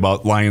complaint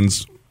about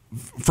Lions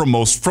from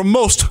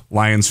most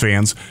Lions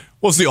fans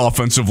was the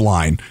offensive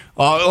line.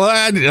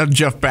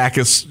 Jeff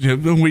Backus,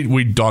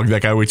 we dogged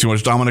that guy way too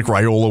much. Dominic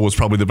Raiola was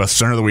probably the best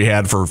center that we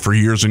had for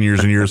years and years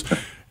and years.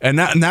 And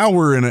now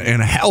we're in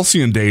a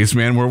halcyon days,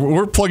 man, where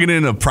we're plugging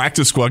in a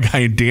practice squad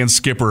guy, Dan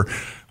Skipper.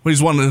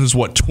 He's one of his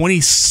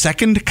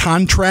 22nd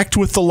contract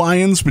with the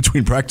Lions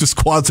between practice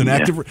squads and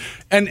active,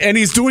 and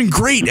he's doing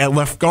great at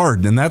left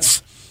guard, and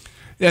that's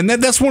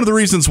one of the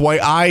reasons why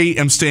I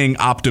am staying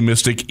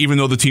optimistic, even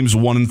though the team's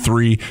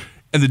 1-3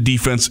 and the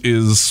defense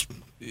is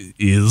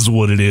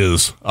what it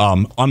is,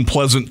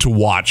 unpleasant to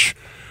watch,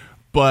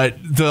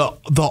 but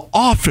the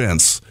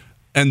offense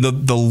and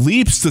the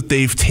leaps that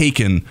they've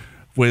taken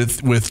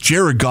with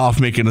Jared Goff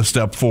making a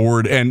step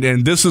forward,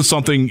 and this is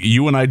something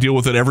you and I deal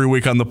with it every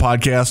week on the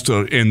podcast,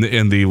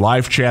 in the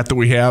live chat that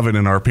we have, and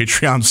in our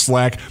Patreon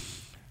Slack.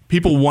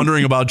 People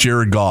wondering about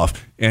Jared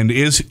Goff and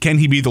can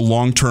he be the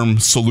long-term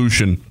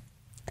solution?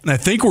 And I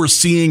think we're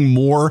seeing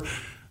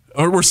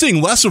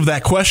less of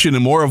that question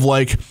and more of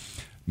like,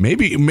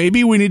 maybe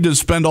we need to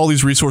spend all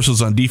these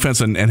resources on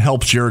defense and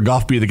help Jared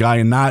Goff be the guy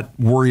and not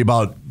worry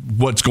about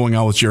what's going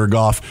on with Jared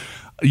Goff.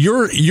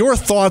 Your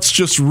thoughts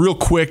just real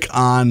quick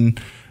on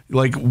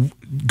like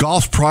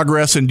Goff's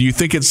progress, and do you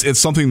think it's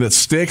something that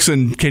sticks,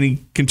 and can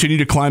he continue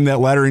to climb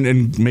that ladder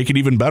and make it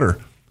even better?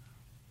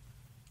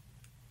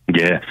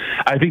 Yeah,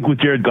 I think with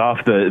Jared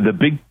Goff, the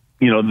big,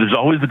 there's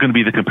always going to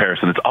be the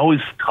comparison. It's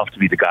always tough to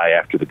be the guy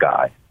after the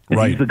guy. And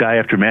right. He's the guy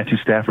after Matthew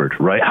Stafford,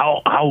 right?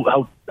 How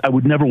I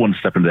would never want to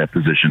step into that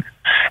position.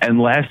 And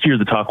last year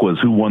the talk was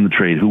who won the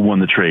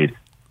trade?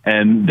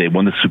 And they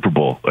won the Super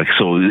Bowl.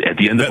 So at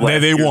the end of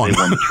last year, they won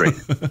the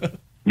trade.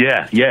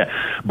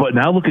 Yeah. But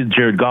now look at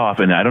Jared Goff,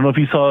 and I don't know if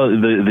you saw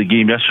the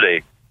game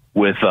yesterday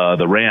with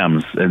the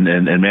Rams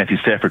and Matthew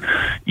Stafford.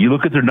 You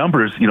look at their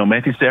numbers.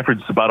 Matthew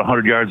Stafford's about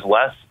 100 yards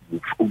less,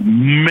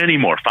 many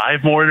more,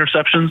 5 more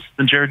interceptions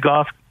than Jared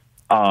Goff,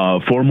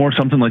 4 more,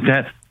 something like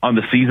that on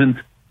the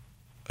season.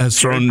 Has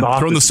thrown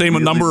the same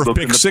really number of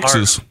pick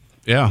sixes.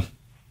 Yeah.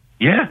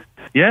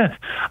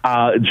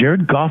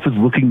 Jared Goff is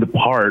looking the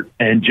part,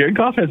 and Jared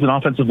Goff has an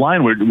offensive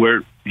line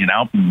where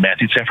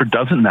Matthew Stafford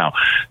doesn't now.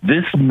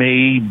 This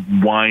may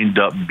wind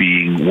up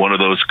being one of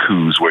those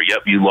coups where,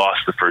 you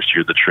lost the first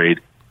year of the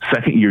trade.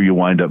 Second year, you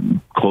wind up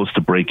close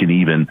to breaking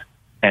even.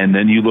 And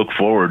then you look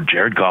forward,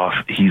 Jared Goff,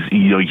 he's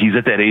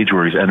at that age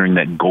where he's entering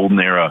that golden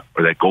era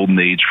or that golden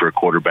age for a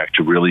quarterback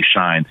to really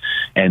shine.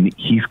 And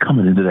he's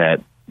coming into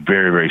that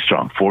very, very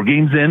strong. 4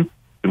 games in.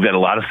 We've got a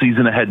lot of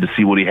season ahead to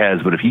see what he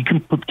has, but if he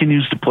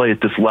continues to play at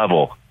this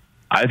level,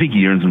 I think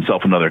he earns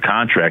himself another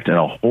contract and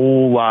a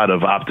whole lot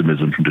of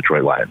optimism from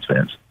Detroit Lions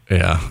fans.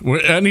 Yeah,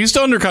 and he's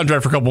still under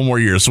contract for a couple more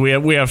years, so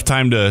we have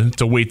time to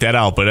wait that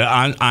out. But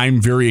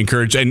I'm very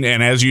encouraged, and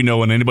as you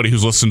know, and anybody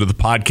who's listened to the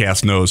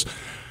podcast knows,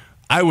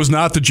 I was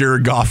not the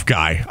Jared Goff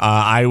guy.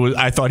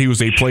 I thought he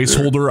was a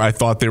placeholder. I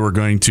thought they were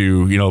going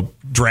to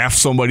draft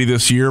somebody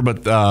this year,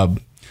 but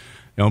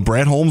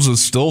Brad Holmes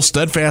is still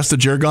steadfast that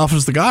Jared Goff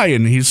is the guy,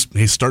 and he's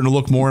starting to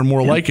look more and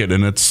more like it.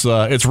 And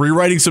it's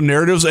rewriting some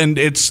narratives, and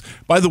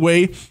by the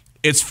way,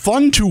 it's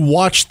fun to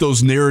watch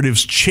those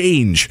narratives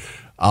change.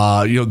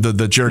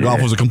 The Jared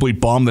Goff was a complete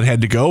bum that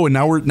had to go, and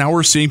now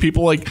we're seeing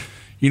people like,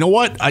 you know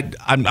what?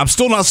 I'm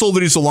still not sold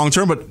that he's a long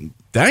term, but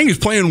dang, he's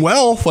playing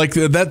well. Like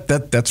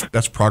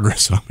that's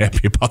progress, and I'm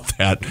happy about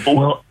that.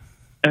 Well.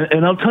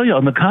 And I'll tell you,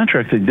 on the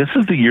contract thing, this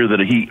is the year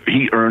that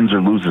he earns or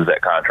loses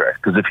that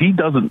contract. Because if he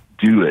doesn't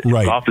do it,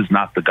 right. Goff is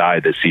not the guy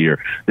this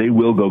year. They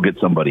will go get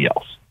somebody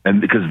else. And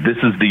because this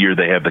is the year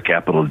they have the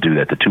capital to do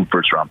that, the 2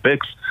 first-round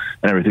picks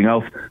and everything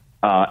else.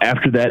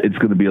 After that, it's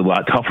going to be a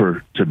lot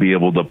tougher to be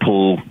able to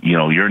pull,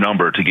 your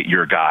number to get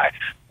your guy.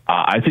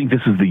 I think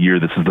this is the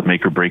year. This is the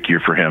make-or-break year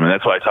for him. And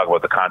that's why I talk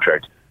about the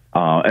contract.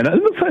 And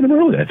they'll sign him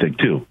early, I think,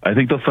 too. I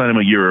think they'll sign him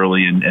a year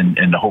early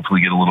and hopefully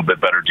get a little bit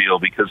better deal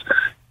because –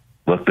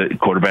 look, the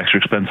quarterbacks are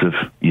expensive.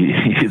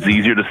 It's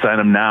easier to sign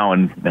them now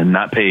and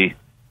not pay,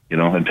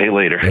 and pay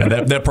later.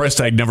 Yeah, that price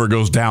tag never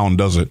goes down,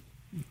 does it?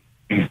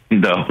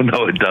 No,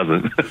 it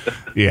doesn't.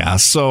 Yeah.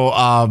 So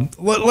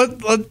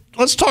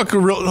let's talk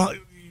real.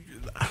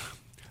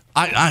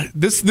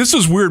 This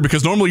is weird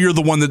because normally you're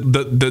the one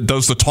that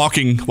does the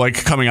talking,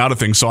 like coming out of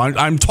things. So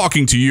I'm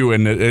talking to you,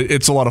 and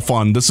it's a lot of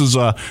fun. This is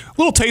a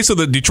little taste of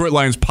the Detroit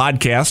Lions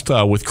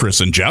podcast with Chris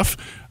and Jeff.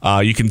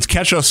 You can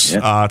catch us.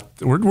 Yeah.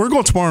 We're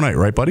going tomorrow night,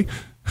 right, buddy?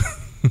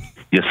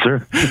 Yes,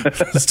 sir.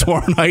 It's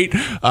tomorrow night.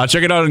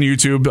 Check it out on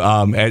YouTube.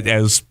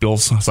 As Bill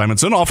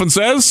Simonson often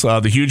says,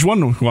 the huge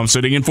one, who I'm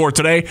sitting in for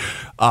today.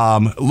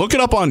 Look it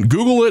up on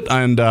Google it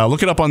and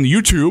look it up on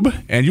YouTube,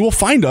 and you will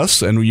find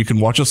us, and you can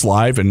watch us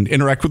live and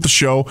interact with the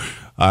show.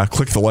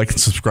 Click the like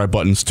and subscribe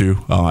buttons too.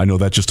 I know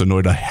that just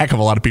annoyed a heck of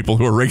a lot of people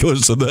who are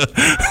regulars of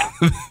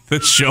the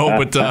show,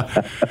 but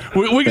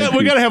we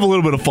got to have a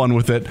little bit of fun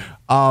with it.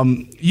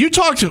 You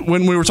talked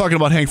when we were talking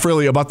about Hank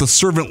Fraley about the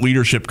servant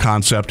leadership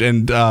concept,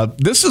 and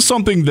this is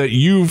something that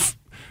you've.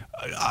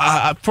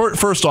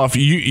 First off,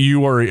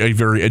 you are a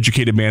very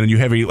educated man, and you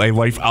have a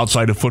life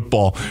outside of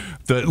football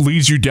that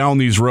leads you down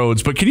these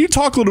roads. But can you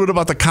talk a little bit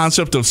about the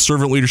concept of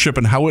servant leadership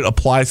and how it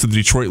applies to the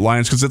Detroit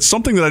Lions? Because it's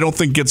something that I don't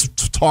think gets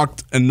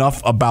talked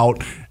enough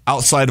about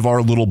outside of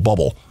our little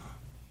bubble.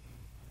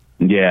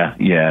 Yeah.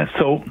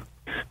 So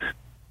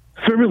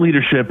servant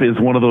leadership is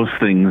one of those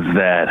things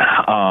that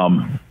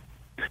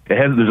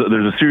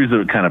there's a series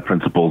of kind of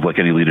principles like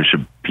any leadership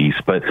piece,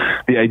 but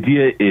the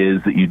idea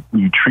is that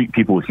you treat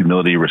people with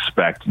humility,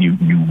 respect. You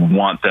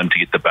want them to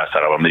get the best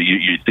out of them.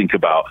 You think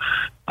about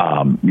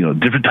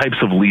different types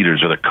of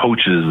leaders, or the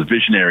coaches, the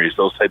visionaries,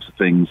 those types of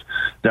things,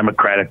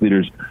 democratic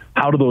leaders.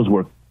 How do those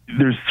work?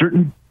 There's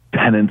certain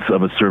tenets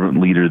of a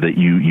servant leader that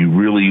you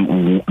really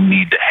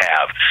need to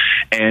have.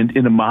 And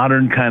in a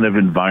modern kind of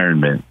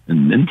environment,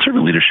 and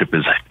servant leadership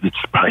it's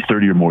probably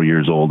 30 or more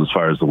years old as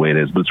far as the way it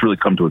is, but it's really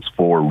come to its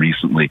fore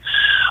recently.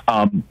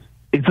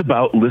 It's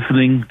about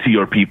listening to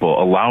your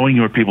people, allowing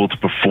your people to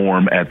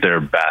perform at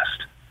their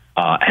best,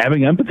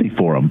 having empathy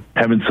for them,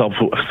 having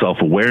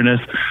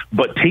self-awareness,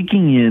 but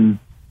taking in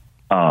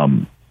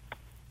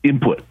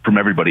input from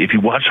everybody. If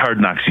you watch Hard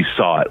Knocks, you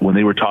saw it when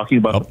they were talking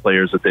about the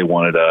players that they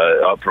wanted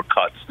up for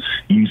cuts.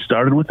 You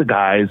started with the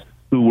guys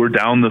who were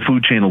down the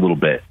food chain a little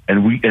bit,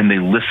 and they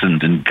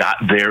listened and got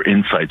their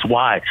insights.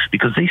 Why?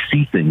 Because they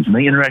see things and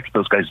they interact with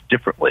those guys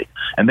differently,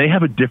 and they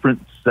have a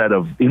different set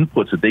of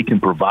inputs that they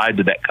can provide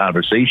to that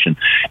conversation.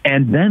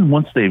 And then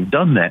once they've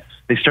done that,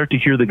 they start to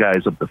hear the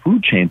guys up the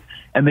food chain,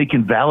 and they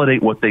can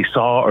validate what they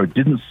saw or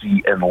didn't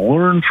see and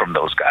learn from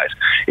those guys.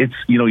 It's,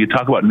 you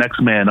talk about next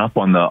man up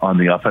on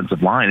the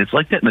offensive line. It's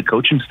like that in the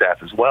coaching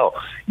staff as well.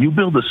 You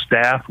build a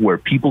staff where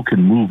people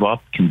can move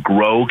up, can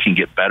grow, can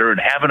get better, and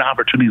have an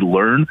opportunity to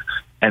learn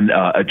and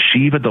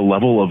achieve at the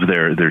level of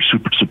their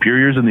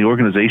superiors in the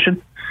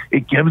organization.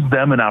 It gives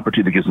them an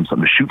opportunity, it gives them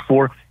something to shoot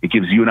for. It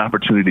gives you an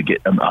opportunity to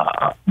get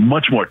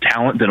much more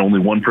talent than only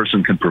one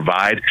person can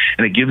provide.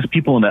 And it gives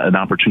people an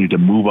opportunity to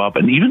move up.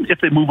 And even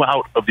if they move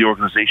out of the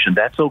organization,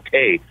 that's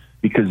okay,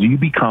 because you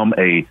become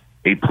an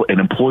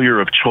employer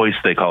of choice,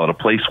 they call it, a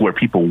place where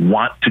people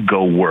want to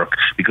go work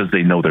because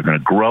they know they're going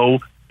to grow,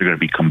 they're going to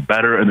become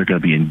better, and they're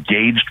going to be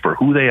engaged for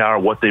who they are,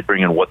 what they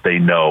bring, and what they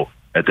know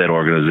at that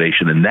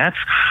organization. And I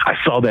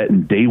saw that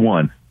in day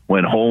one,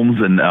 when Holmes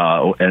and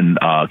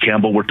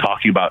Campbell were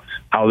talking about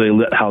how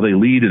they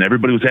lead, and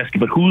everybody was asking,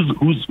 but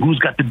who's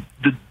got the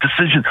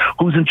decision?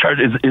 Who's in charge?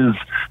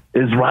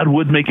 Is Rod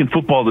Wood making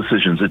football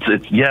decisions?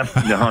 It's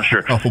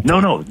sure.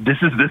 No. This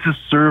is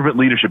servant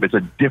leadership. It's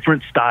a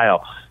different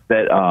style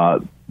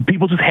that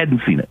people just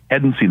hadn't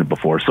seen it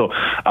before. So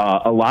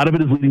a lot of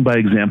it is leading by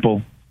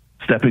example,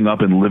 stepping up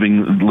and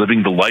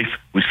living the life.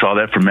 We saw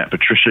that from Matt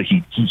Patricia.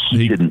 He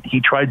didn't. He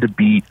tried to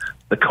be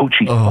the coach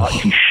he thought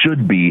he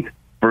should be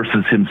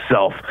versus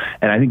himself.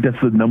 And I think that's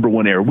the number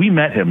one error. We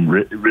met him,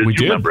 Riz,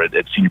 you remember, at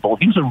Senior Bowl.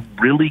 He was a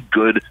really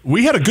good,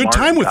 we had a good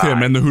time with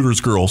him and the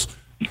Hooters girls.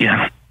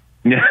 Yeah.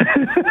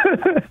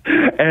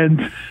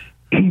 And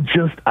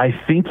I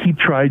think he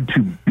tried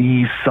to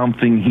be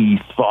something he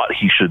thought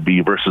he should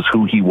be versus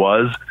who he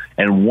was.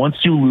 And once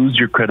you lose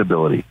your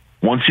credibility,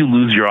 once you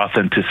lose your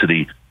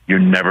authenticity, you're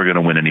never going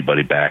to win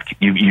anybody back.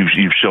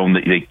 You've shown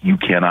that you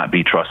cannot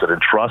be trusted. And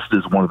trust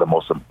is one of the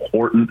most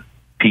important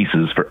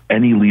pieces for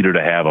any leader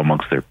to have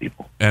amongst their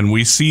people. And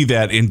we see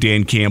that in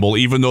Dan Campbell.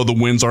 Even though the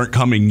wins aren't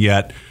coming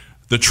yet,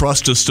 the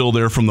trust is still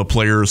there from the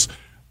players.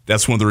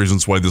 That's one of the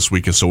reasons why this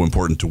week is so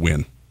important to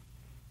win.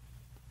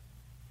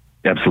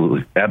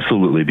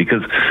 Absolutely.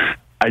 Because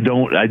I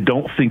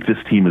don't think this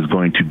team is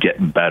going to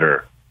get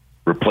better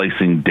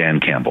replacing Dan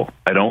Campbell.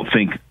 I don't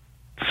think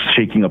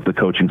shaking up the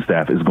coaching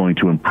staff is going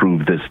to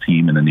improve this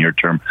team in the near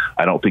term.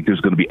 I don't think there's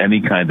going to be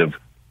any kind of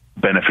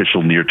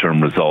beneficial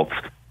near-term results.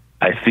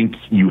 I think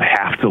you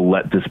have to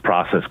let this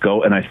process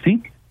go. And I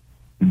think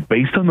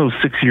based on those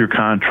 6-year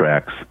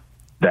contracts,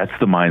 that's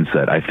the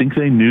mindset. I think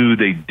they knew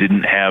they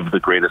didn't have the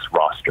greatest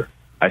roster.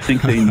 I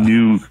think they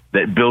knew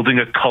that building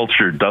a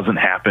culture doesn't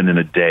happen in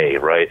a day,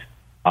 right?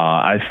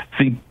 I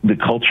think the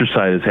culture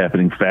side is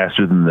happening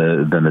faster than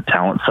the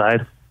talent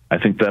side. I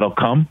think that'll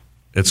come.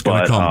 It's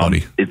going to come,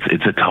 buddy.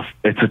 It's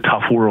a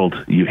tough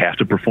world. You have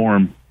to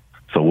perform.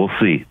 So we'll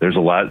see. There's a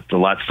lot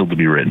still to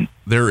be written.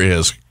 There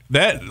is.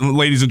 That,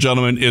 ladies and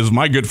gentlemen, is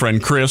my good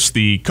friend Chris,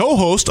 the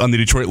co-host on the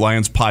Detroit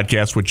Lions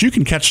podcast, which you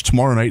can catch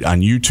tomorrow night on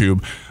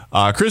YouTube.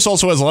 Chris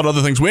also has a lot of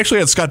other things. We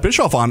actually had Scott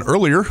Bischoff on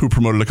earlier, who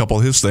promoted a couple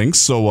of his things.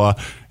 So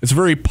it's a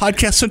very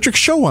podcast-centric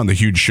show on the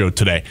Huge Show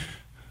today.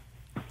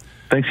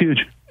 Thanks, Huge.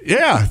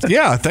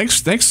 Yeah.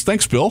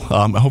 Thanks, Bill.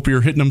 I hope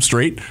you're hitting them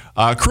straight.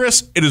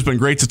 Chris, it has been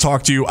great to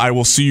talk to you. I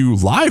will see you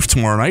live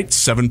tomorrow night,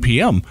 7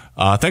 p.m.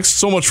 Thanks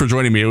so much for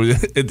joining me.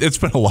 It's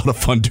been a lot of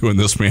fun doing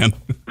this, man.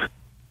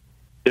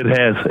 It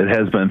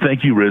has been.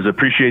 Thank you, Riz.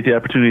 Appreciate the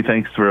opportunity.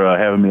 Thanks for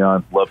having me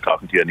on. Love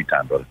talking to you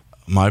anytime, brother.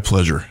 My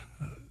pleasure.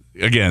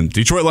 Again,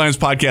 Detroit Lions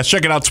podcast.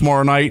 Check it out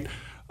tomorrow night.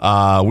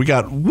 We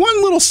got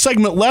one little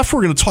segment left.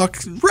 We're going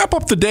to wrap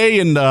up the day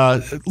and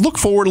look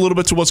forward a little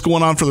bit to what's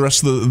going on for the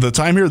rest of the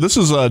time here. This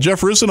is Jeff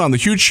Risdon on The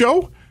Huge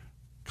Show.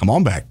 Come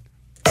on back.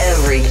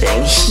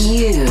 Everything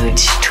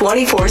huge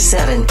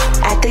 24/7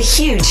 at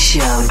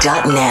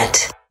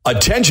thehugeshow.net.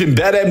 Attention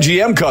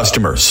BetMGM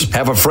customers.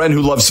 Have a friend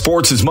who loves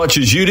sports as much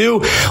as you do?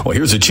 Well,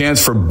 here's a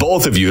chance for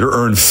both of you to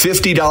earn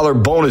 $50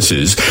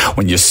 bonuses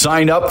when you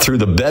sign up through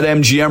the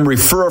BetMGM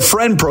Refer a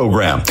Friend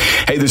program.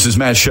 Hey, this is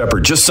Matt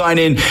Shepard. Just sign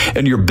in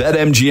your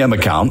BetMGM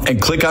account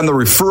and click on the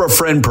Refer a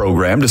Friend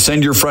program to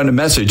send your friend a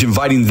message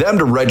inviting them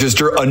to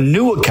register a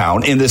new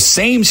account in the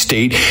same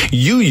state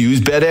you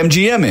use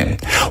BetMGM in.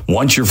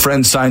 Once your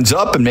friend signs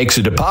up and makes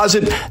a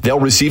deposit, they'll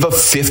receive a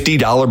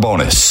 $50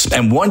 bonus.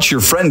 And once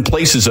your friend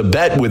places a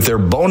bet with their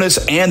bonus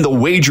and the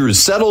wager is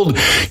settled,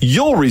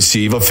 you'll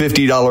receive a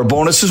 $50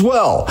 bonus as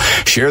well.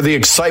 Share the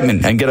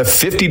excitement and get a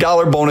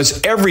 $50 bonus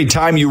every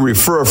time you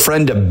refer a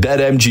friend to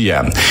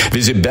BetMGM.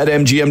 Visit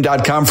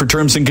BetMGM.com for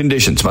terms and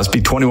conditions. Must be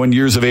 21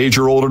 years of age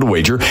or older to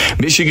wager.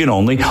 Michigan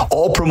only.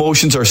 All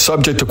promotions are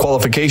subject to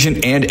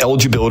qualification and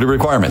eligibility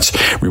requirements.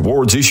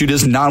 Rewards issued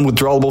as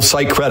non-withdrawable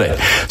site credit.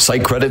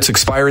 Site credits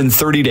expire in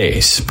 30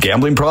 days.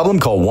 Gambling problem?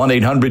 Call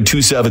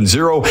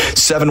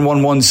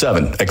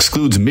 1-800-270-7117.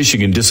 Excludes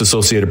Michigan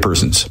disassociated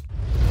persons.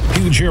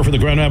 Huge here for the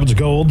Grand Rapids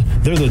Gold.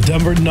 They're the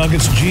Denver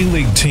Nuggets G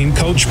League team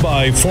coached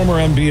by former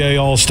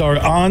NBA All-Star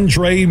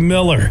Andre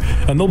Miller.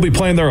 And they'll be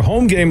playing their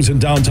home games in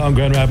downtown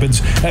Grand Rapids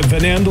at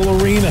Van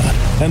Andel Arena.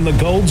 And the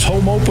Gold's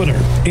home opener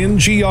in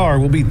GR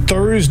will be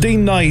Thursday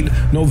night,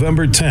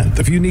 November 10th.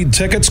 If you need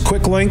tickets,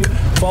 quick link,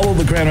 follow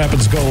the Grand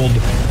Rapids Gold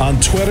on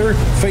Twitter,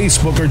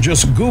 Facebook, or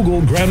just Google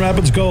Grand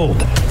Rapids Gold.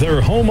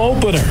 Their home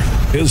opener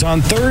is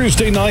on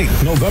Thursday night,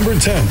 November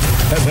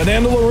 10th at Van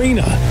Andel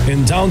Arena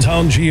in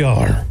downtown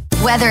GR.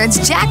 Whether it's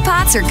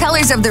jackpots or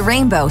colors of the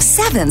rainbow,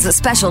 7's a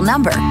special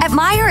number. At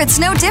Meijer, it's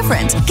no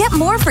different. Get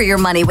more for your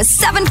money with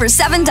 7 for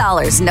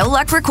 $7. No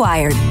luck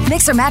required.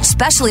 Mix or match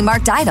specially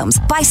marked items.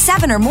 Buy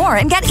 7 or more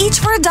and get each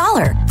for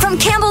 $1. From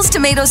Campbell's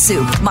tomato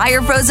soup,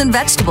 Meijer frozen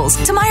vegetables,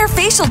 to Meijer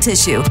facial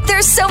tissue.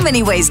 There's so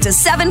many ways to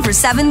 7 for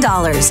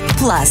 $7.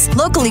 Plus,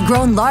 locally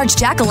grown large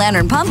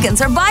jack-o'-lantern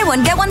pumpkins are buy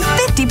one, get one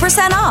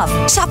 50% off.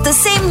 Shop the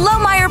same low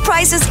Meijer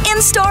prices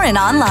in-store and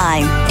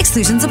online.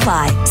 Exclusions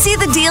apply. See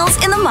the deals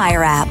in the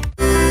Meijer app.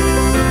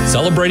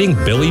 Celebrating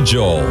Billy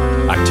Joel,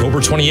 October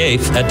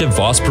 28th at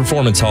DeVos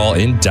Performance Hall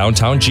in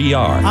downtown GR.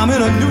 I'm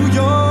in a New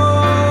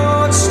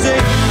York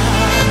State.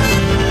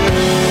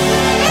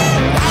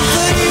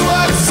 After he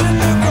works in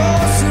the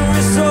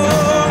grocery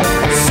store,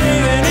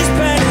 saving his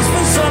pennies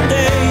for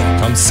someday.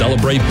 Come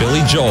celebrate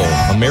Billy Joel,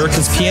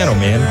 America's Piano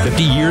Man,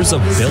 50 years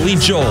of Billy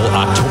Joel,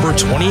 October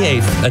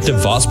 28th at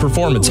DeVos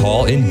Performance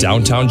Hall in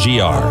downtown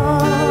GR.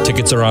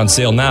 Tickets are on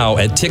sale now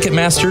at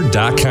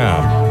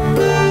Ticketmaster.com.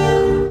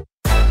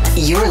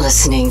 You're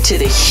listening to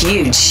The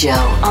Huge Show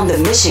on the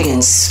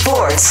Michigan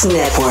Sports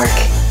Network.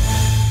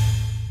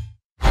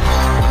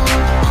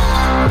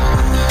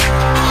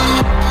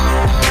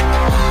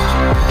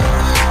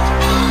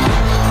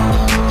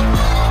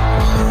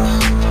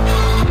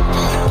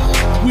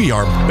 We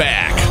are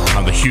back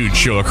on The Huge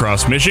Show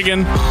across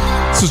Michigan.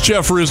 This is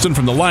Jeff Risdon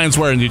from the Lions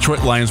Wire and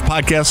Detroit Lions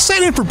podcast.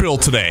 Sat in for Bill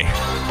today.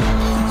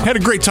 Had a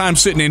great time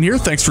sitting in here.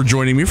 Thanks for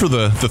joining me for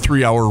the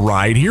 3-hour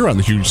ride here on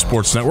the Huge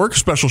Sports Network.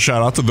 Special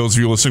shout out to those of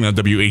you listening on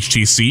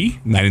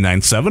WHTC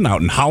 99.7 out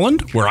in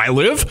Holland, where I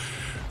live.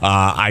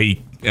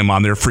 I am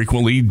on there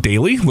frequently,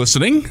 daily,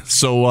 listening.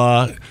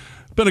 So,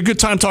 been a good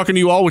time talking to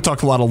you all. We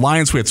talked a lot of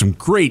Lions. We had some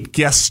great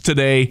guests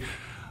today.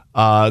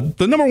 The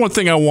number one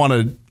thing I want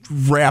to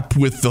wrap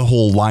with the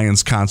whole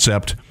Lions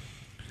concept,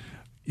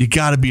 you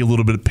got to be a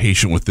little bit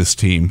patient with this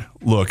team.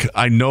 Look,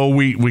 I know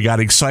we got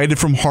excited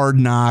from Hard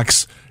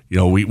Knocks. You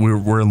know,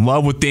 we're in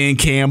love with Dan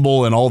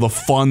Campbell and all the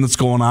fun that's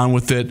going on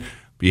with it.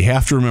 But you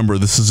have to remember,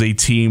 this is a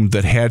team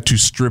that had to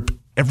strip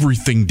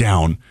everything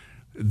down.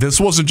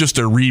 This wasn't just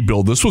a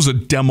rebuild. This was a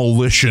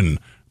demolition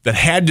that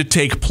had to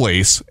take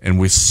place. And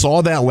we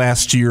saw that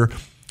last year.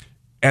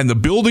 And the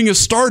building is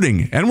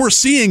starting. And we're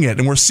seeing it.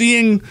 And we're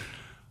seeing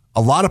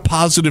a lot of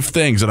positive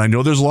things. And I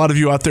know there's a lot of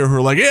you out there who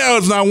are like, yeah,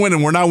 it's not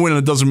winning. We're not winning.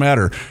 It doesn't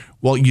matter.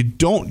 Well, you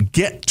don't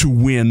get to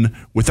win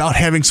without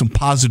having some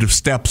positive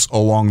steps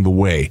along the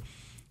way.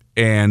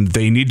 And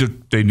they need to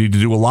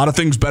do a lot of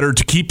things better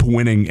to keep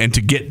winning and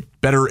to get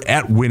better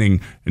at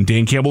winning. And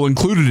Dan Campbell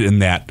included in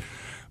that.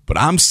 but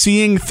I'm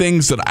seeing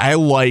things that I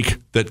like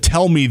that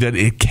tell me that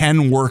it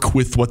can work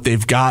with what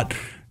they've got.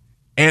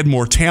 Add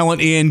more talent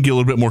in, get a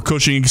little bit more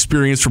coaching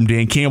experience from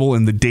Dan Campbell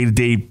in the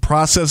day-to-day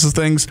process of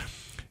things.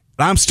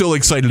 I'm still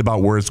excited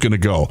about where it's going to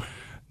go.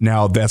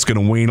 Now, that's going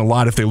to wane a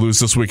lot if they lose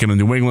this weekend in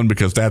New England,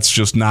 because that's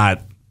just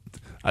not...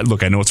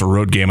 Look, I know it's a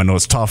road game. I know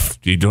it's tough.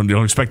 You don't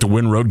expect to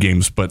win road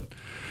games, but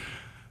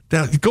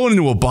going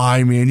into a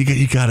bye, man,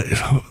 you got it.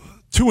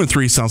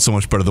 2-3 sounds so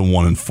much better than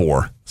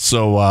 1-4.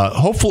 So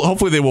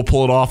hopefully they will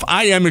pull it off.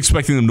 I am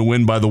expecting them to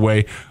win, by the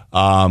way.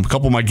 A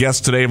couple of my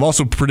guests today have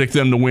also predicted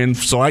them to win,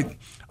 so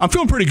I'm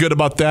feeling pretty good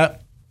about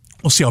that.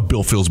 We'll see how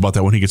Bill feels about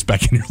that when he gets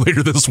back in here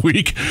later this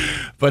week.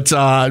 But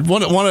I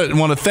want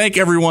to thank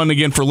everyone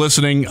again for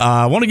listening.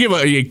 I want to give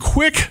a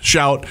quick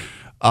shout.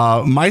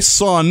 My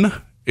son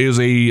is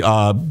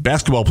a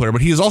basketball player,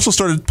 but he has also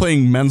started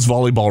playing men's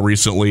volleyball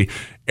recently,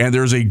 and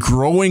there's a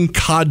growing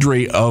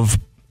cadre of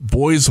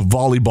boys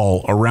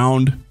volleyball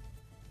around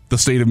the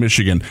state of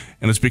Michigan,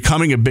 and it's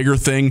becoming a bigger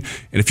thing.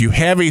 And if you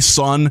have a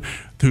son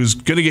who's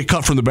going to get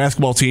cut from the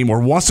basketball team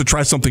or wants to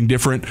try something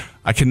different,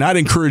 I cannot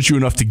encourage you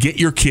enough to get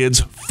your kids,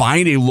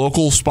 find a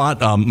local spot.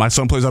 My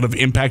son plays out of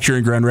Impact here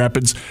in Grand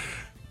Rapids.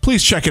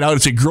 Please check it out.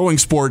 It's a growing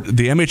sport.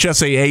 The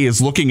MHSAA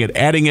is looking at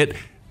adding it.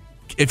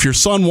 If your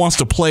son wants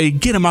to play,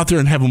 get him out there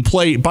and have him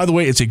play. By the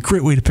way, it's a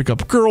great way to pick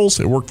up girls.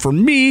 It worked for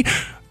me.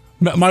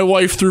 Met my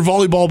wife through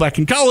volleyball back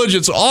in college.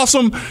 It's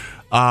awesome.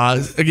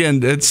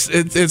 Again,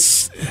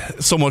 it's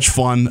so much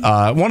fun.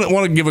 I want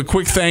to give a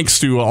quick thanks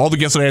to all the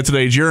guests that I had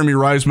today: Jeremy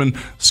Reisman,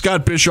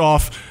 Scott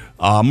Bischoff,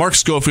 Mark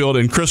Schofield,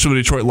 and Chris from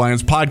the Detroit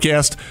Lions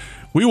podcast.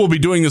 We will be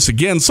doing this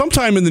again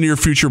sometime in the near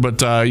future,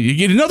 but you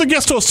get another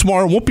guest host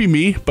tomorrow. It won't be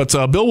me, but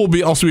Bill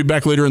will also be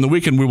back later in the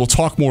week, and we will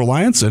talk more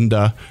Lions, and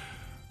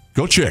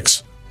go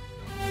Chicks.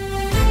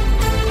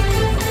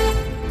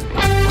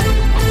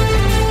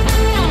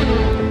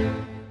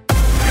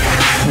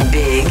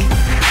 Big,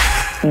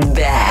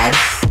 bad,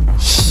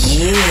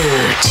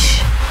 huge.